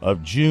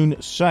of June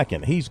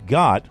 2nd. He's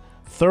got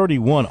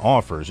 31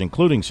 offers,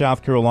 including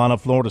South Carolina,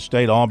 Florida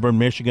State, Auburn,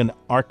 Michigan,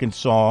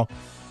 Arkansas,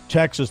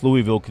 Texas,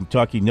 Louisville,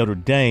 Kentucky, Notre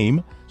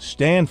Dame,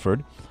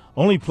 Stanford.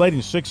 Only played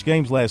in 6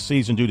 games last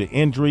season due to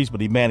injuries, but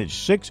he managed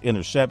 6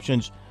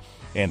 interceptions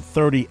and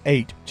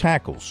 38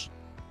 tackles.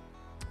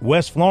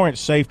 West Florence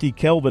safety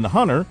Kelvin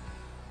Hunter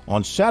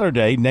on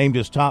Saturday named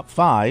his top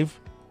 5,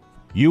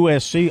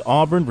 USC,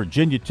 Auburn,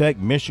 Virginia Tech,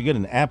 Michigan,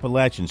 and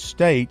Appalachian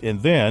State.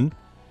 And then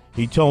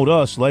he told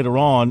us later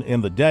on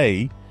in the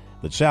day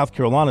that South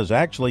Carolina is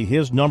actually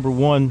his number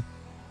 1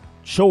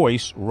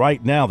 choice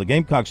right now. The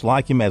Gamecocks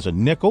like him as a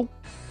nickel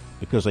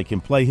because they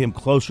can play him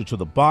closer to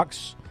the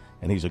box,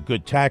 and he's a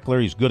good tackler.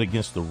 He's good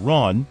against the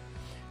run.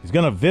 He's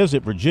going to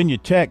visit Virginia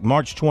Tech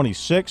March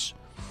 26th.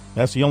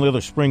 That's the only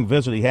other spring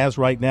visit he has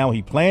right now.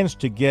 He plans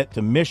to get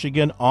to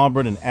Michigan,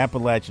 Auburn, and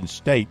Appalachian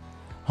State.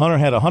 Hunter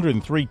had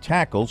 103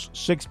 tackles,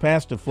 6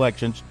 pass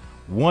deflections,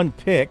 1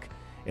 pick,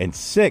 and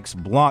 6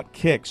 block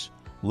kicks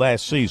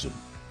last season.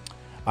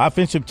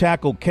 Offensive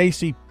tackle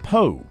Casey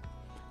Poe,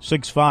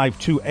 6'5",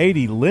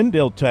 280,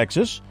 Lindale,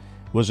 Texas,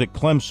 was at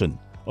Clemson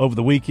over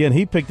the weekend.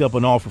 He picked up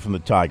an offer from the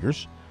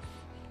Tigers.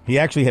 He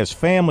actually has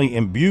family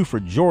in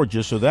Beaufort,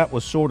 Georgia, so that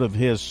was sort of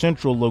his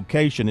central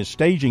location, his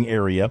staging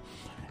area,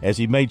 as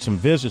he made some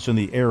visits in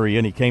the area,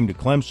 and he came to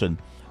Clemson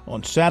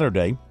on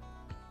Saturday.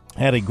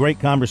 Had a great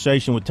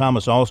conversation with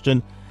Thomas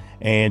Alston,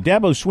 and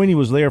Dabo Swinney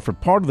was there for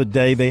part of the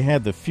day. They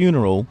had the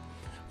funeral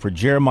for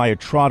Jeremiah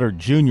Trotter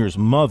Jr.'s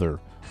mother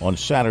on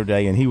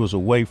Saturday, and he was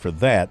away for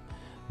that.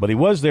 But he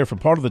was there for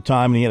part of the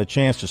time, and he had a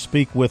chance to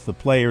speak with the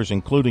players,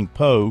 including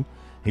Poe.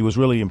 He was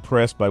really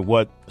impressed by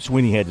what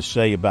Swinney had to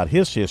say about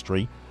his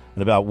history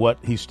and about what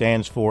he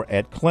stands for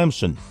at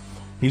Clemson.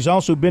 He's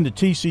also been to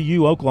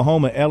TCU,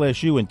 Oklahoma,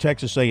 LSU, and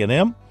Texas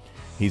A&M.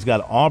 He's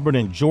got Auburn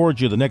and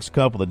Georgia the next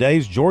couple of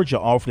days. Georgia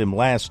offered him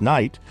last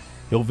night.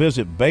 He'll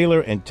visit Baylor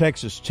and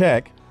Texas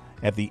Tech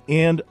at the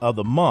end of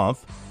the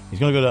month. He's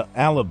going to go to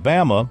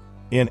Alabama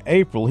in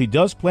April. He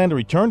does plan to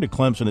return to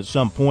Clemson at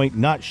some point,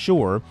 not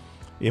sure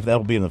if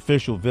that'll be an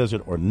official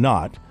visit or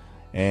not,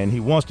 and he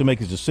wants to make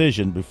his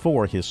decision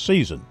before his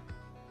season.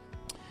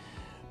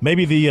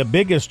 Maybe the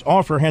biggest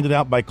offer handed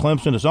out by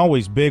Clemson is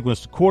always big when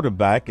it's the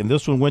quarterback, and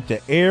this one went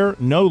to Air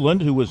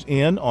Noland, who was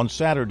in on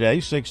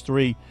Saturday,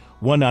 6'3",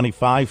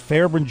 195,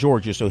 Fairburn,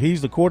 Georgia. So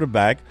he's the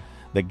quarterback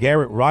that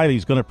Garrett Riley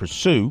is going to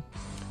pursue.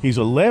 He's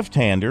a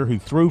left-hander who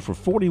threw for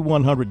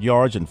 4,100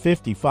 yards and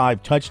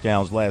 55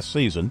 touchdowns last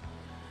season.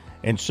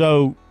 And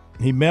so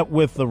he met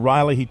with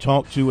Riley. He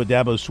talked to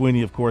Dabo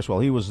Swinney, of course, while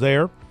he was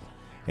there.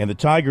 And the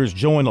Tigers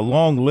joined a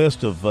long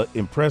list of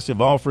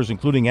impressive offers,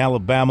 including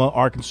Alabama,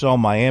 Arkansas,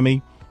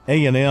 Miami,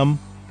 A&M,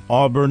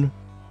 Auburn,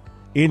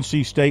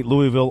 NC State,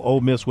 Louisville,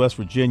 Ole Miss, West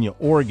Virginia,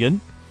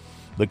 Oregon.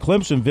 The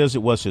Clemson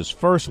visit was his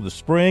first of the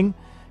spring.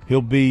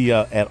 He'll be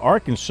at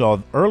Arkansas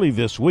early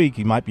this week.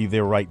 He might be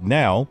there right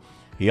now.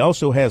 He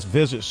also has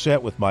visits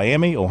set with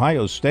Miami,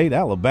 Ohio State,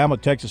 Alabama,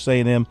 Texas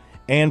A&M,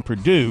 and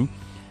Purdue.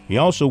 He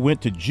also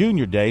went to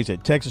junior days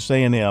at Texas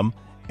A&M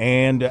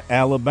and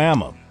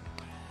Alabama.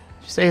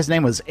 Did you say his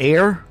name was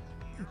Air?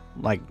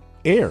 Like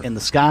Air. In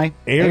the sky?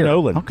 Air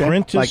Noland. Okay.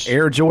 Prentice, like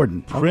Air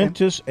Jordan.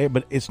 Prentice, Air,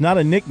 but it's not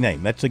a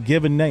nickname. That's a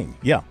given name.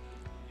 Yeah.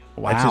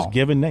 Wow. That's his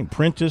given name.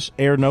 Prentice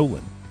Air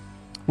Noland.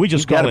 We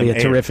just call him Air. You've got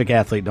to be a terrific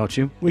athlete, don't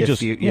you?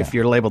 If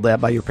you're labeled that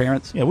by your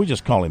parents? Yeah, we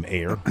just call him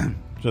Air,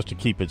 just to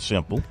keep it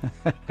simple.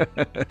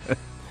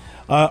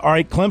 All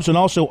right, Clemson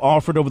also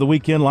offered over the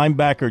weekend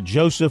linebacker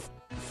Joseph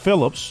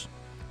Phillips,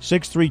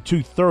 6'3",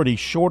 230,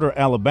 shorter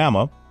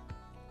Alabama.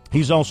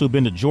 He's also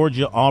been to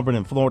Georgia, Auburn,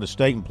 and Florida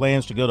State and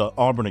plans to go to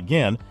Auburn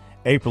again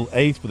April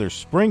 8th for their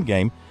spring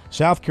game.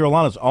 South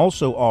Carolina's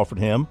also offered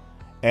him,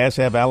 as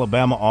have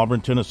Alabama,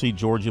 Auburn, Tennessee,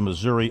 Georgia,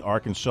 Missouri,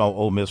 Arkansas,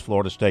 Ole Miss,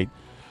 Florida State,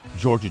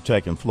 Georgia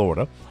Tech, and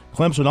Florida.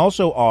 Clemson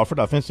also offered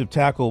offensive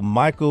tackle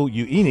Michael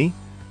Uini,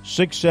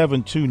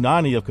 6'7",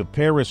 290 of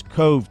Caparis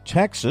Cove,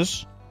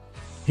 Texas.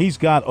 He's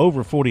got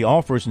over 40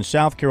 offers, and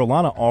South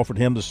Carolina offered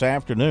him this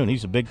afternoon.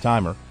 He's a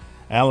big-timer.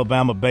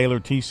 Alabama, Baylor,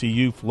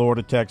 TCU,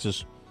 Florida,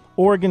 Texas,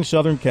 Oregon,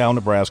 Southern Cal,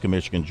 Nebraska,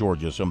 Michigan,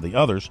 Georgia, some of the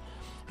others.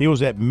 He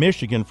was at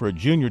Michigan for a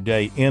junior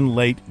day in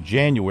late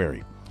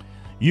January.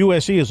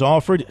 USC has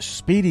offered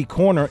speedy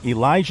corner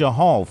Elijah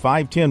Hall,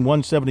 5'10",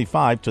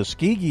 175,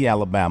 Tuskegee,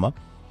 Alabama.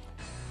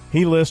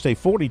 He lists a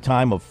 40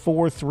 time of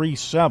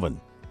 4.37.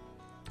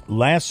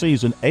 Last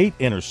season, 8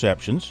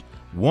 interceptions,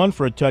 1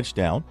 for a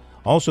touchdown.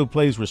 Also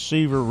plays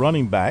receiver,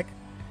 running back.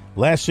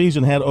 Last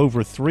season had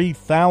over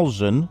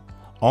 3,000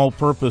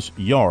 all-purpose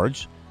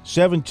yards,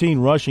 17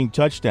 rushing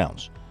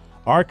touchdowns.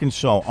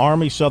 Arkansas,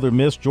 Army, Southern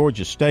Miss,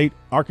 Georgia State,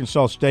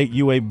 Arkansas State,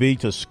 UAB,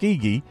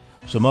 Tuskegee,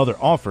 some other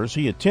offers.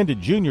 He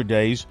attended junior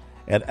days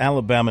at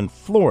Alabama and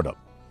Florida.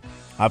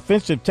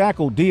 Offensive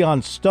tackle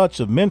Deion Stutz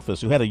of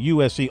Memphis, who had a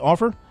USC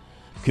offer,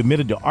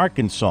 committed to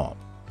Arkansas.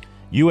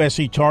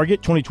 USC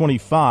target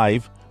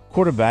 2025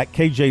 quarterback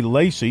KJ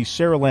Lacey,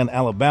 Saraland,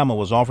 Alabama,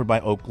 was offered by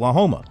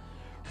Oklahoma.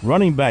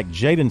 Running back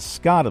Jaden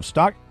Scott of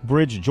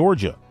Stockbridge,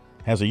 Georgia,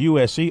 has a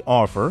USC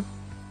offer,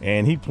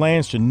 and he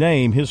plans to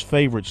name his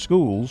favorite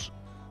schools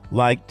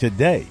like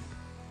today.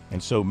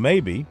 And so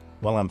maybe,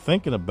 while I'm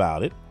thinking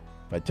about it,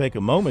 if I take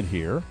a moment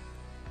here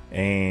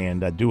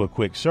and I do a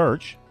quick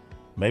search,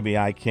 maybe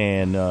I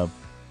can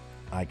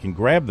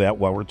grab that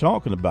while we're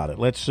talking about it.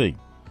 Let's see.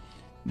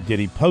 Did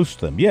he post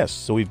them? Yes.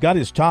 So we've got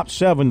his top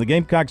 7. The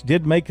Gamecocks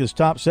did make his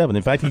top 7.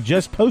 In fact, he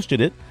just posted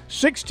it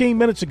 16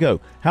 minutes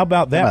ago. How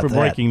about that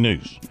breaking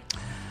news?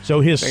 So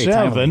his very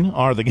 7 timely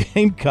are the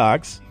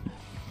Gamecocks,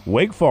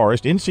 Wake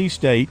Forest, NC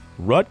State,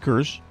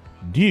 Rutgers,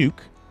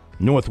 Duke,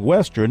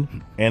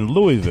 Northwestern, and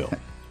Louisville.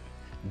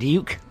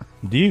 Duke.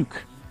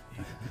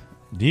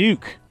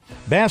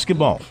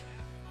 Basketball.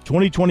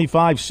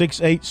 2025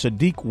 6'8"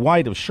 Sadiq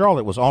White of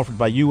Charlotte was offered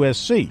by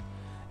USC,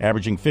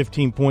 averaging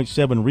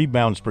 15.7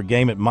 rebounds per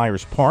game at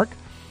Myers Park.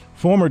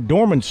 Former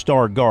Dorman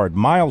star guard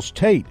Miles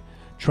Tate,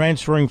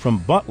 transferring from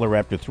Butler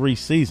after 3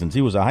 seasons.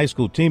 He was a high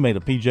school teammate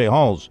of P.J.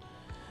 Hall's,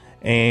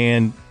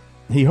 and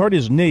he hurt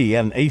his knee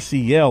at an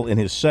ACL in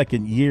his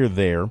second year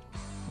there.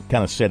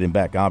 Kind of set him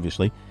back,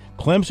 obviously.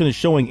 Clemson is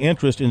showing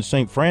interest in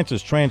St.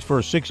 Francis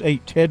transfer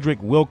 6'8" Tedrick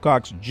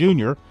Wilcox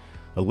Jr.,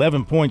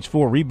 11 points,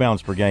 4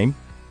 rebounds per game.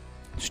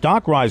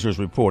 Stock Risers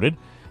reported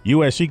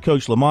USC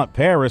coach Lamont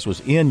Paris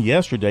was in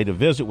yesterday to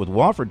visit with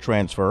Wofford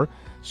transfer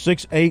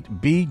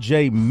 6'8"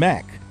 B.J.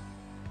 Mack.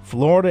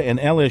 Florida and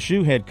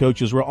LSU head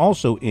coaches were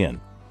also in.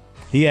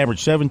 He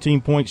averaged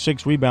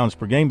 17.6 rebounds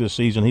per game this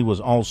season. He was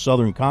all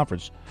Southern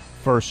Conference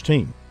first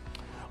team.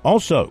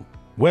 Also,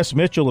 Wes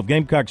Mitchell of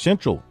Gamecock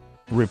Central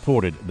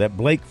reported that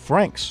Blake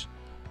Franks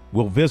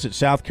will visit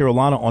South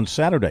Carolina on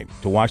Saturday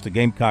to watch the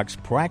Gamecocks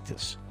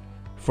practice.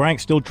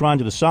 Frank's still trying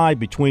to decide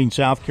between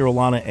South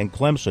Carolina and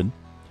Clemson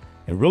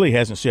and really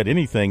hasn't said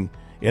anything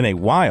in a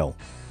while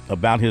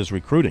about his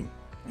recruiting.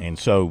 And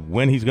so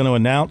when he's going to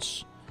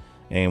announce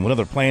and what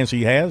other plans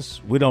he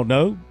has, we don't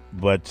know.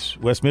 But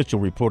Wes Mitchell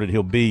reported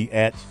he'll be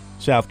at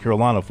South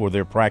Carolina for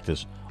their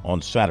practice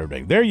on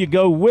Saturday. There you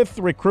go with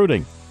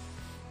recruiting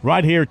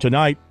right here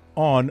tonight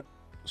on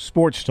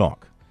Sports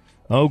Talk.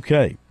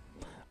 Okay.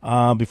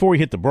 Before we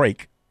hit the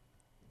break,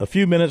 a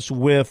few minutes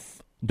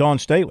with Dawn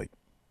Staley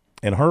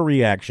and her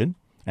reaction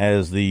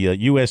as the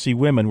USC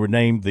women were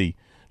named the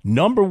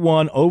number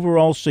 1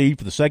 overall seed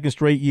for the second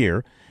straight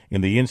year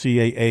in the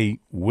NCAA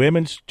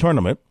women's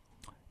tournament.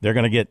 They're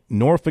going to get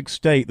Norfolk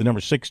State, the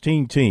number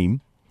 16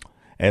 team,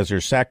 as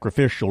their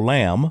sacrificial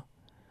lamb.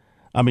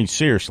 I mean,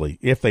 seriously,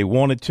 if they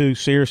wanted to,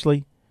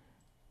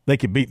 they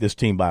could beat this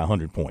team by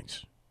 100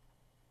 points.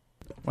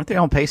 Weren't they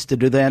on pace to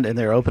do that in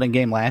their opening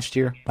game last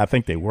year? I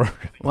think they were.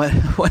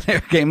 when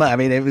they came up, I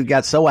mean, it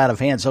got so out of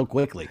hand so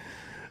quickly.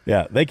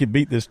 Yeah, they could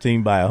beat this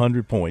team by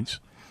 100 points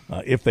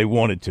if they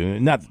wanted to.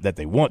 Not that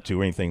they want to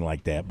or anything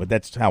like that, but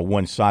that's how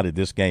one-sided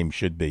this game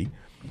should be.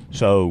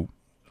 So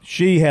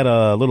she had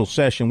a little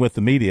session with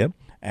the media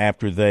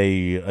after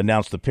they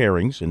announced the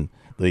pairings and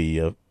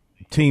the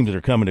teams that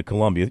are coming to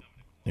Columbia.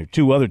 There are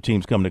 2 other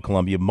teams coming to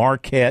Columbia.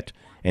 Marquette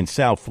and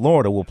South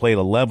Florida will play at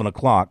 11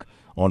 o'clock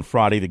on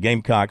Friday. The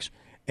Gamecocks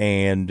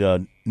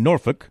and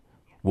Norfolk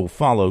will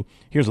follow.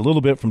 Here's a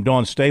little bit from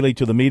Dawn Staley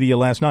to the media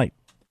last night.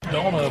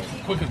 Donna,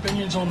 quick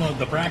opinions on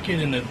the bracket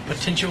and the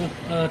potential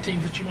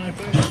teams that you might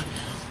face?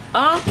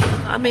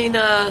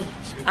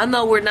 I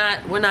know we're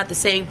not the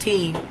same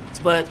team,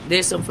 but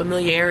there's some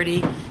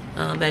familiarity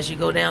as you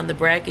go down the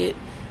bracket.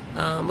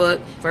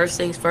 But first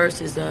things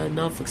first is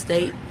Norfolk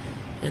State,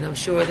 and I'm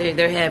sure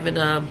they're having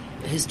a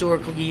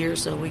historical year,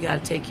 so we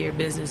got to take care of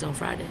business on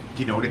Friday.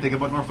 Do you know anything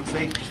about Norfolk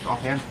State, just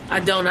offhand? I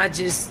don't. I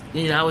just,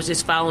 I was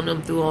just following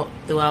them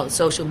throughout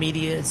social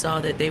media and saw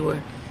that they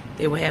were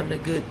having a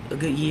good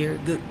year,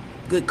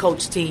 good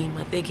coach team.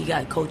 I think he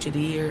got Coach of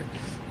the Year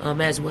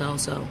as well.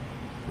 So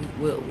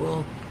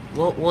we'll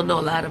know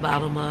a lot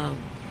about them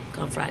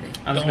come Friday.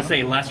 I was going to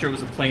say, last year it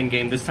was a playing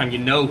game. This time you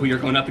know who you're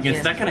going up against.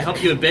 Yeah. Does that kind of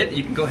help you a bit?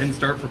 You can go ahead and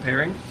start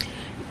preparing?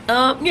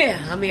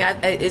 Yeah.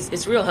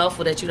 It's real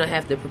helpful that you don't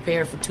have to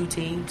prepare for two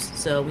teams.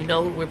 So we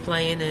know who we're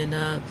playing,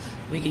 and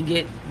we can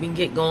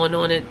get going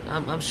on it.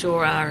 I'm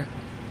sure our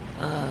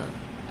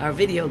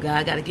video guy,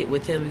 I got to get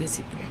with him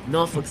because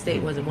Norfolk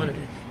State wasn't one of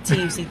the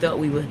teams he thought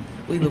we would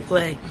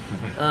play.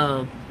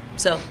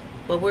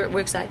 But we're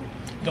excited.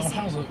 Dawn,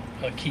 how's a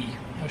Key?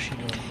 How's she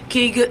doing?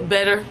 Key good,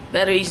 better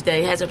each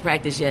day. Hasn't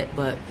practiced yet,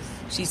 but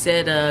she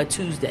said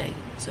Tuesday.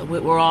 So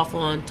we're off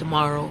on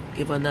tomorrow.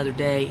 Give her another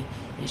day,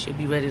 and she'll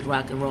be ready to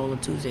rock and roll on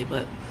Tuesday.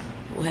 But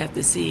we'll have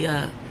to see.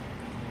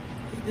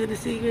 Good to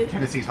see you.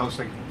 Tennessee's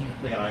hosting.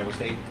 They got Iowa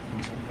State.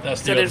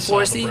 That's the other other side of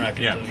the seed?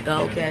 bracket. Yeah.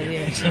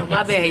 Okay, yeah. So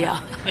my bad,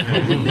 y'all.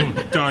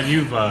 Dawn,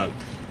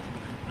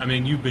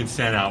 you've been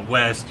sent out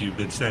west. You've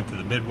been sent to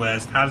the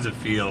Midwest. How does it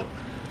feel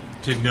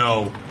to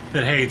know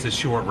that, hey, it's a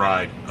short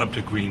ride up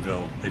to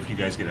Greenville if you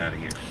guys get out of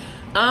here?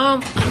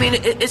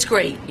 It's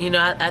great.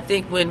 I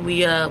think when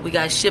we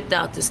got shipped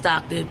out to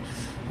Stockton,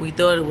 we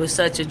thought it was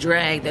such a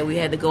drag that we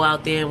had to go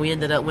out there, and we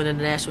ended up winning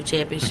the national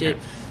championship.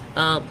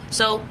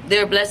 So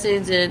there are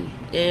blessings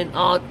in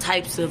all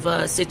types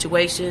of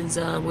situations.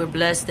 We're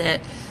blessed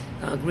that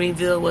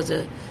Greenville was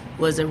a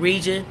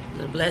region.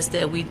 We're blessed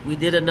that we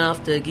did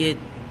enough to get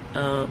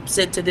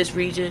sent to this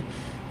region,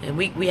 and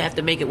we have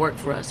to make it work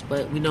for us.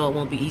 But we know it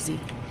won't be easy.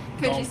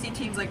 Could you see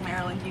teams like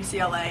Maryland,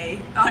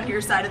 UCLA on your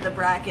side of the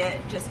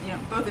bracket, just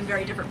both in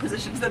very different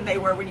positions than they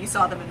were when you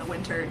saw them in the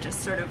winter?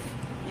 Just sort of,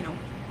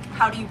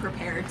 how do you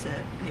prepare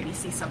to maybe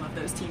see some of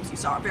those teams you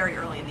saw very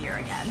early in the year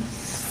again?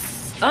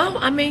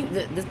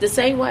 The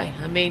same way.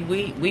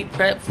 We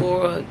prep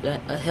for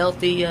a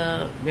healthy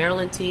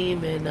Maryland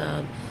team,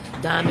 and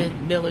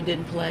Diamond Miller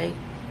didn't play.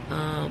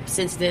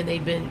 Since then,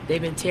 they've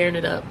been tearing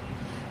it up.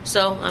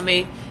 So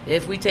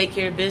if we take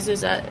care of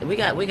business, we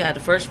got the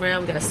first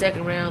round, we got a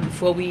second round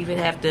before we even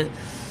have to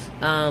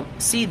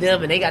see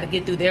them, and they got to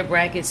get through their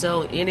bracket.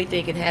 So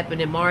anything can happen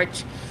in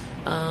March,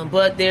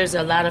 but there's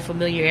a lot of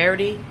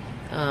familiarity.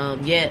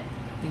 Yet,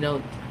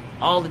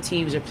 all the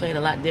teams are playing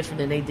a lot different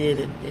than they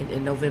did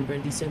in November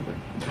and December.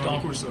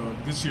 Of course,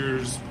 this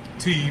year's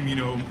team,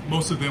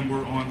 most of them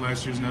were on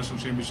last year's national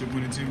championship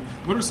winning team.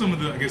 What are some of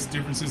the,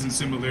 differences and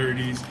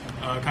similarities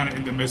kind of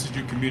in the message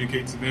you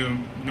communicate to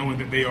them, knowing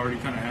that they already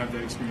kind of have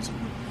that experience with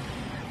them?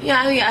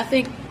 Yeah, I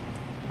think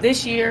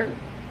this year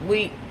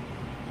we're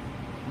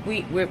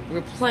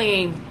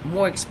playing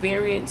more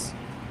experience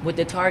with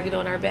the target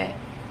on our back.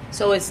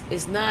 So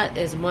it's not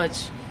as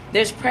much,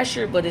 there's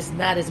pressure, but it's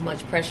not as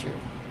much pressure.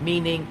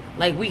 Meaning,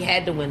 we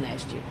had to win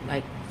last year.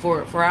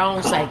 For our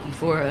own psyche,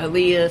 for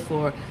Aaliyah,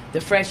 for the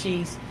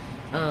freshies,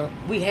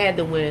 we had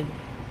to win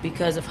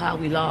because of how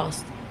we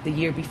lost the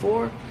year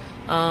before.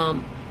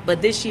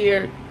 But this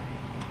year,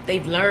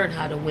 they've learned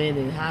how to win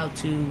and how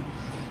to,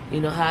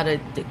 how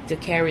to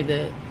carry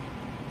to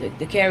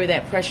carry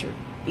that pressure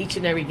each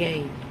and every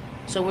game.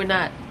 So we're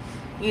not,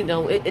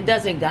 it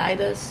doesn't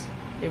guide us.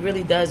 It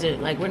really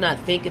doesn't. We're not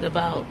thinking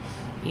about,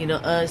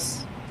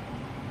 us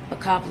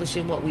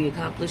accomplishing what we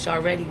accomplished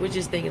already. We're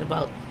just thinking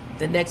about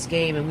the next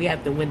game, and we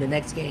have to win the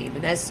next game,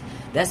 and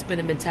that's been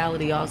a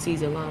mentality all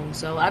season long.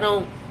 So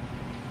I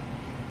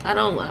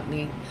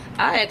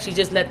actually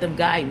just let them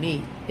guide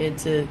me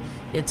into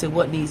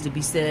what needs to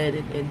be said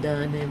and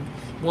done. And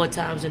more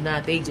times than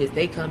not, they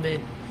come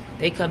in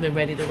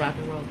ready to rock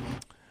and roll.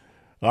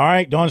 All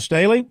right, Dawn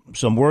Staley,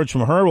 some words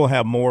from her. We'll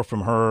have more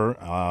from her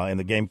and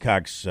the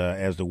Gamecocks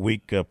as the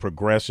week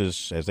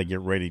progresses, as they get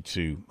ready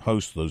to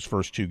host those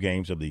first two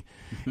games of the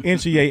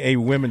NCAA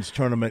women's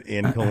tournament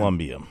in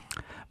Columbia.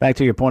 Back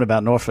to your point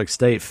about Norfolk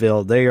State,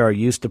 Phil, they are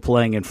used to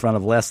playing in front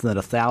of less than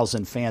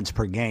 1,000 fans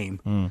per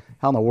game.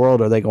 How in the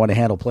world are they going to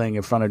handle playing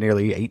in front of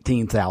nearly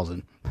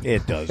 18,000?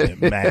 It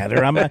doesn't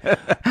matter.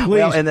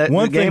 Please,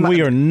 one thing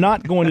we are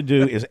not going to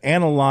do is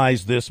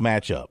analyze this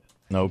matchup.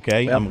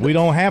 Okay, we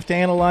don't have to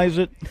analyze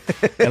it,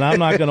 and I'm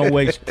not going to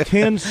waste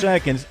 10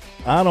 seconds.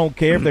 I don't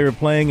care if they were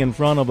playing in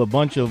front of a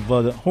bunch of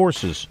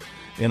horses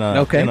in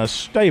a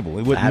stable.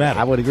 It wouldn't matter.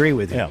 I would agree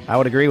with you. Yeah. I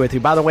would agree with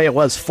you. By the way, it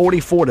was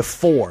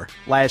 44-4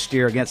 last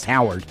year against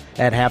Howard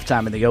at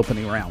halftime in the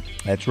opening round.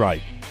 That's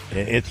right.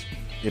 If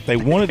they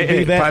wanted to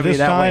do that this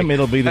time,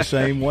 it'll be the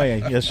same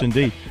way. Yes,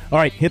 indeed. All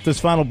right, hit this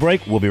final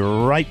break. We'll be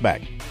right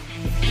back.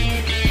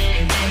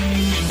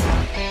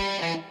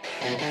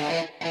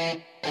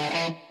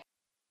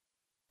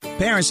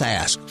 Parents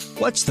ask,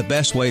 what's the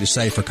best way to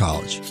save for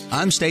college?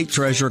 I'm State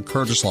Treasurer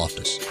Curtis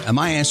Loftus, and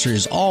my answer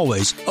is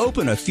always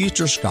open a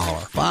Future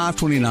Scholar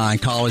 529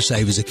 college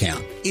savings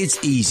account.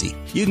 It's easy.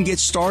 You can get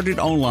started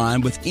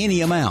online with any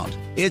amount.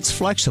 It's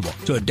flexible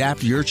to adapt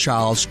to your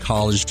child's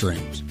college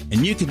dreams.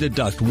 And you can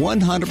deduct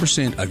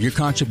 100% of your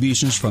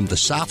contributions from the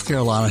South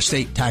Carolina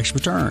state tax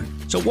return.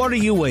 So what are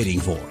you waiting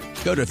for?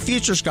 Go to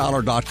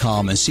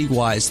FutureScholar.com and see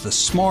why it's the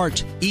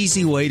smart,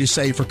 easy way to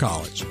save for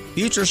college.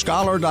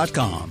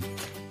 FutureScholar.com.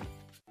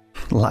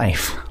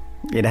 Life.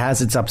 It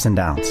has its ups and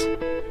downs.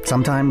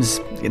 Sometimes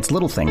it's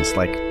little things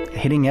like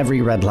hitting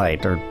every red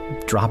light or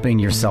dropping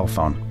your cell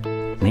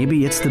phone.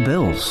 Maybe it's the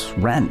bills,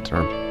 rent,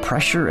 or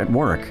pressure at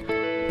work.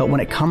 But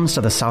when it comes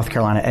to the South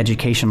Carolina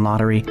Education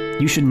Lottery,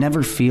 you should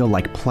never feel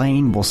like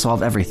playing will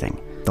solve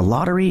everything. The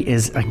lottery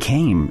is a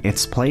game.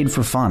 It's played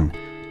for fun.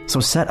 So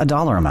set a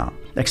dollar amount.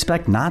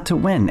 Expect not to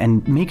win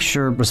and make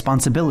sure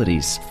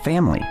responsibilities,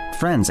 family,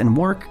 friends, and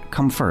work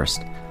come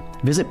first.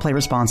 Visit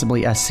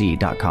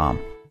playresponsiblysc.com.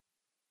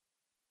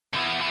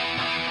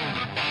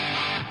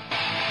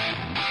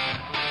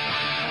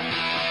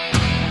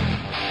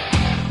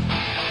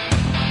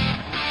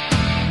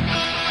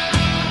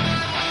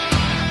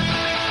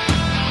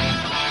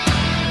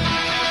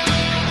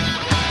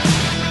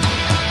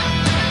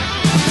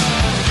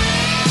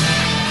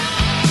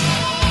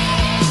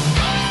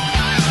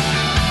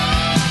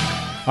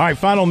 All right,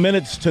 final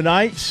minutes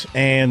tonight.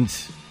 And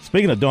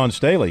speaking of Dawn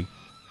Staley,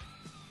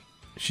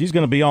 she's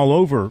going to be all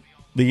over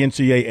the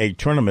NCAA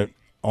tournament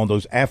on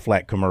those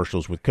Aflac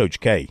commercials with Coach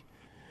K.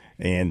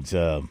 And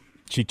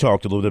she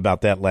talked a little bit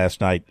about that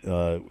last night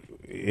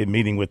in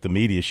meeting with the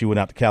media. She went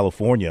out to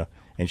California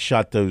and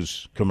shot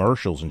those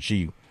commercials, and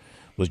she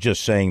was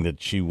just saying that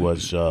she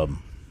was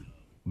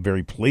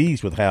very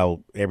pleased with how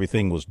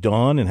everything was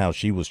done and how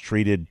she was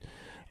treated.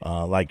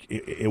 Like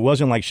it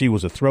wasn't like she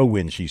was a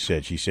throw-in, she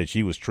said. She said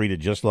she was treated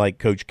just like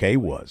Coach K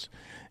was.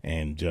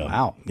 And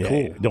wow, yeah,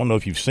 cool. Don't know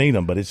if you've seen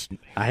them, but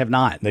I have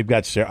not. They've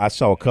got. I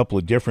saw a couple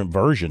of different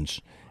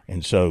versions,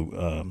 and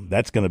so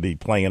that's going to be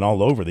playing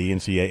all over the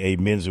NCAA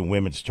men's and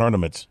women's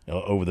tournaments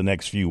over the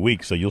next few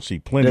weeks. So you'll see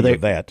plenty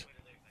of that.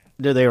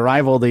 Do they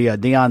rival the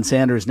Deion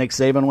Sanders, Nick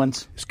Saban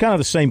ones? It's kind of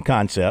the same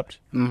concept.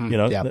 Mm-hmm. You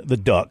know, yep. the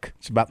duck.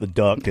 It's about the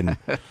duck and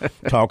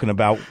talking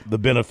about the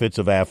benefits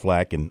of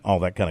Aflac and all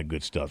that kind of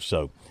good stuff.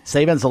 So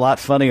Saban's a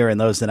lot funnier in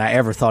those than I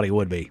ever thought he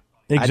would be.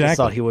 Exactly. I just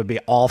thought he would be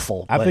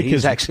awful. But I think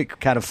he's actually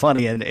kind of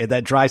funny and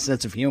that dry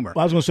sense of humor.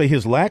 Well, I was going to say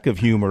his lack of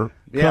humor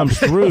comes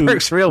through.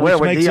 Works real well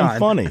with makes Deion. him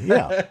funny.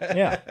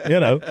 Yeah. You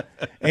know,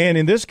 and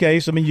in this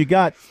case, I mean, you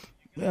got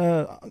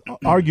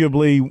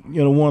arguably,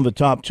 one of the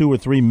top 2 or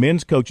 3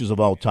 men's coaches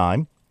of all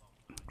time.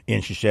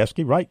 In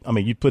Krzyzewski, right? I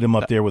mean, you put him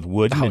up there with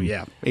Wooden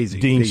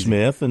and Dean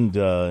Smith, and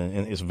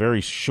it's a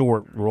very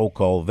short roll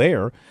call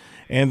there.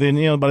 And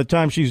then, by the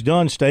time she's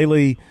done,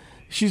 Staley,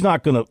 she's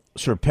not going to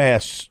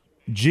surpass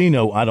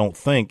Gino, I don't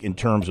think, in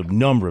terms of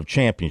number of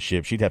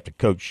championships. She'd have to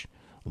coach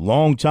a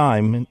long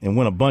time and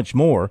win a bunch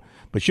more,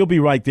 but she'll be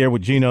right there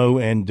with Gino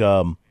and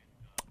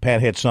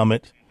Pat Head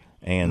Summit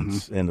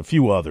and a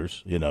few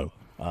others,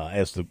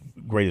 as the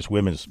greatest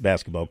women's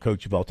basketball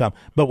coach of all time.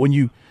 But when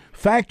you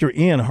factor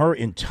in her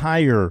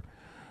entire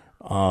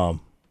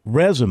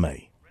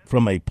resume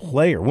from a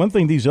player, one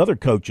thing these other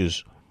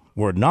coaches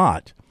were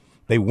not,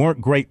 they weren't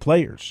great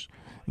players.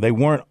 They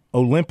weren't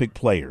Olympic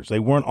players. They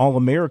weren't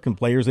All-American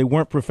players. They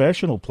weren't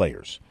professional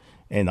players.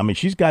 And, I mean,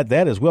 she's got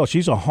that as well.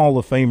 She's a Hall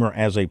of Famer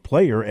as a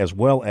player as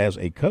well as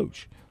a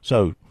coach.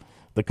 So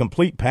the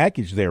complete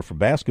package there for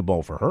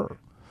basketball for her.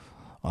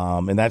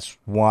 And that's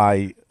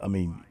why, I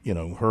mean,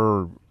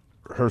 her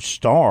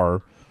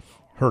star,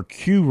 her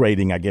Q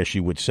rating, I guess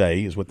you would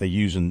say, is what they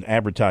use in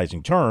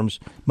advertising terms,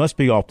 must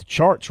be off the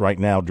charts right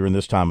now during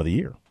this time of the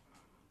year.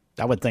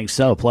 I would think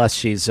so. Plus,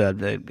 she's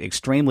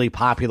extremely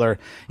popular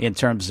in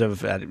terms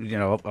of,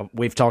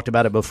 we've talked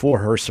about it before,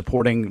 her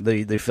supporting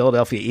the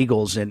Philadelphia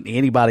Eagles, and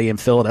anybody in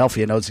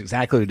Philadelphia knows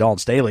exactly who Dawn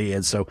Staley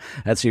is. So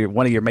that's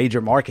one of your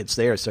major markets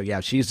there. So, yeah,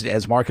 she's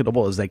as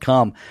marketable as they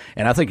come.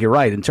 And I think you're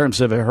right. In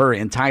terms of her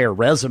entire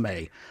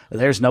resume,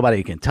 there's nobody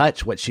who can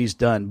touch what she's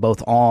done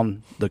both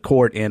on the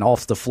court and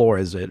off the floor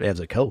as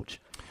a coach.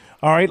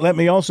 All right, let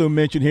me also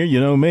mention here,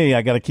 you know me,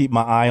 I got to keep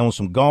my eye on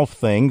some golf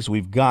things.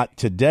 We've got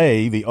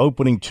today the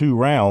opening 2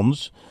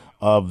 rounds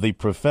of the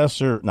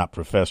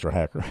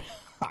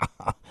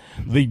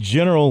the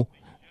General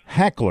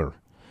Hackler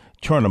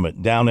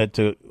tournament down at,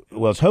 it's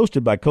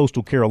hosted by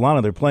Coastal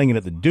Carolina. They're playing it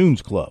at the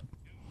Dunes Club.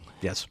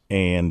 Yes.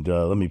 And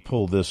let me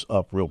pull this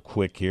up real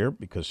quick here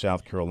because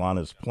South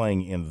Carolina is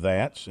playing in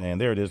that.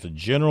 And there it is, the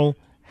General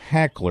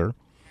Hackler.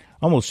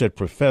 I almost said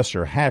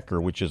Professor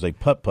Hacker, which is a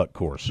putt-putt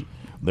course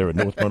there at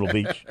North Myrtle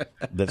Beach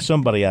that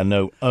somebody I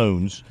know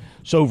owns.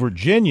 So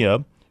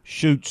Virginia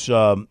shoots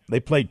they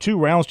played 2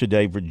 rounds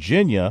today.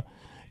 Virginia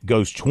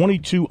goes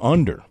 22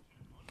 under.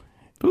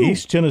 Ooh.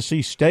 East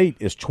Tennessee State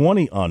is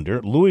 20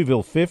 under.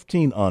 Louisville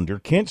 15 under.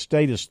 Kent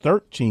State is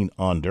 13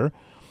 under.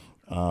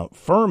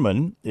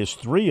 Furman is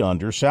 3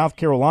 under. South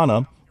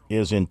Carolina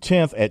is in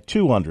 10th at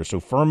 2 under. So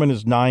Furman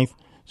is 9th.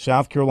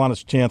 South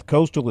Carolina's 10th.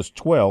 Coastal is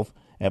 12th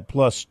at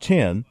plus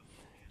 10.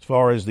 As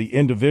far as the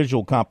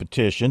individual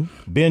competition,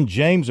 Ben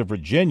James of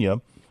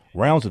Virginia,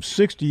 rounds of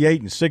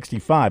 68 and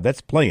 65.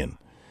 That's playing.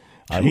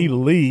 He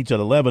leads at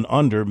 11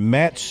 under.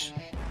 Matt's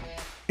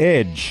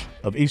Edge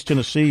of East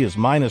Tennessee is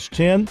minus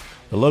 10.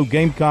 The low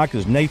Gamecock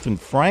is Nathan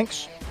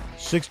Franks,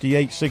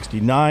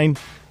 68-69.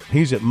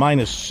 He's at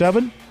minus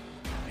 7.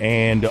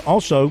 And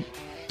also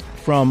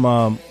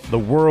from the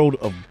world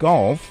of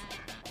golf,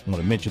 I'm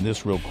going to mention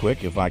this real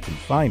quick if I can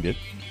find it.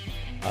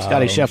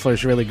 Scotty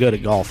Scheffler's really good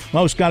at golf.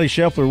 Oh, Scotty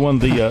Scheffler won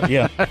the,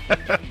 yeah.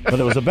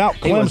 But it was about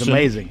Clemson. He was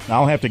amazing.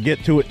 I'll have to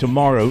get to it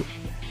tomorrow.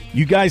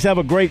 You guys have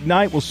a great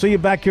night. We'll see you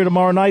back here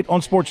tomorrow night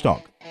on Sports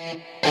Talk.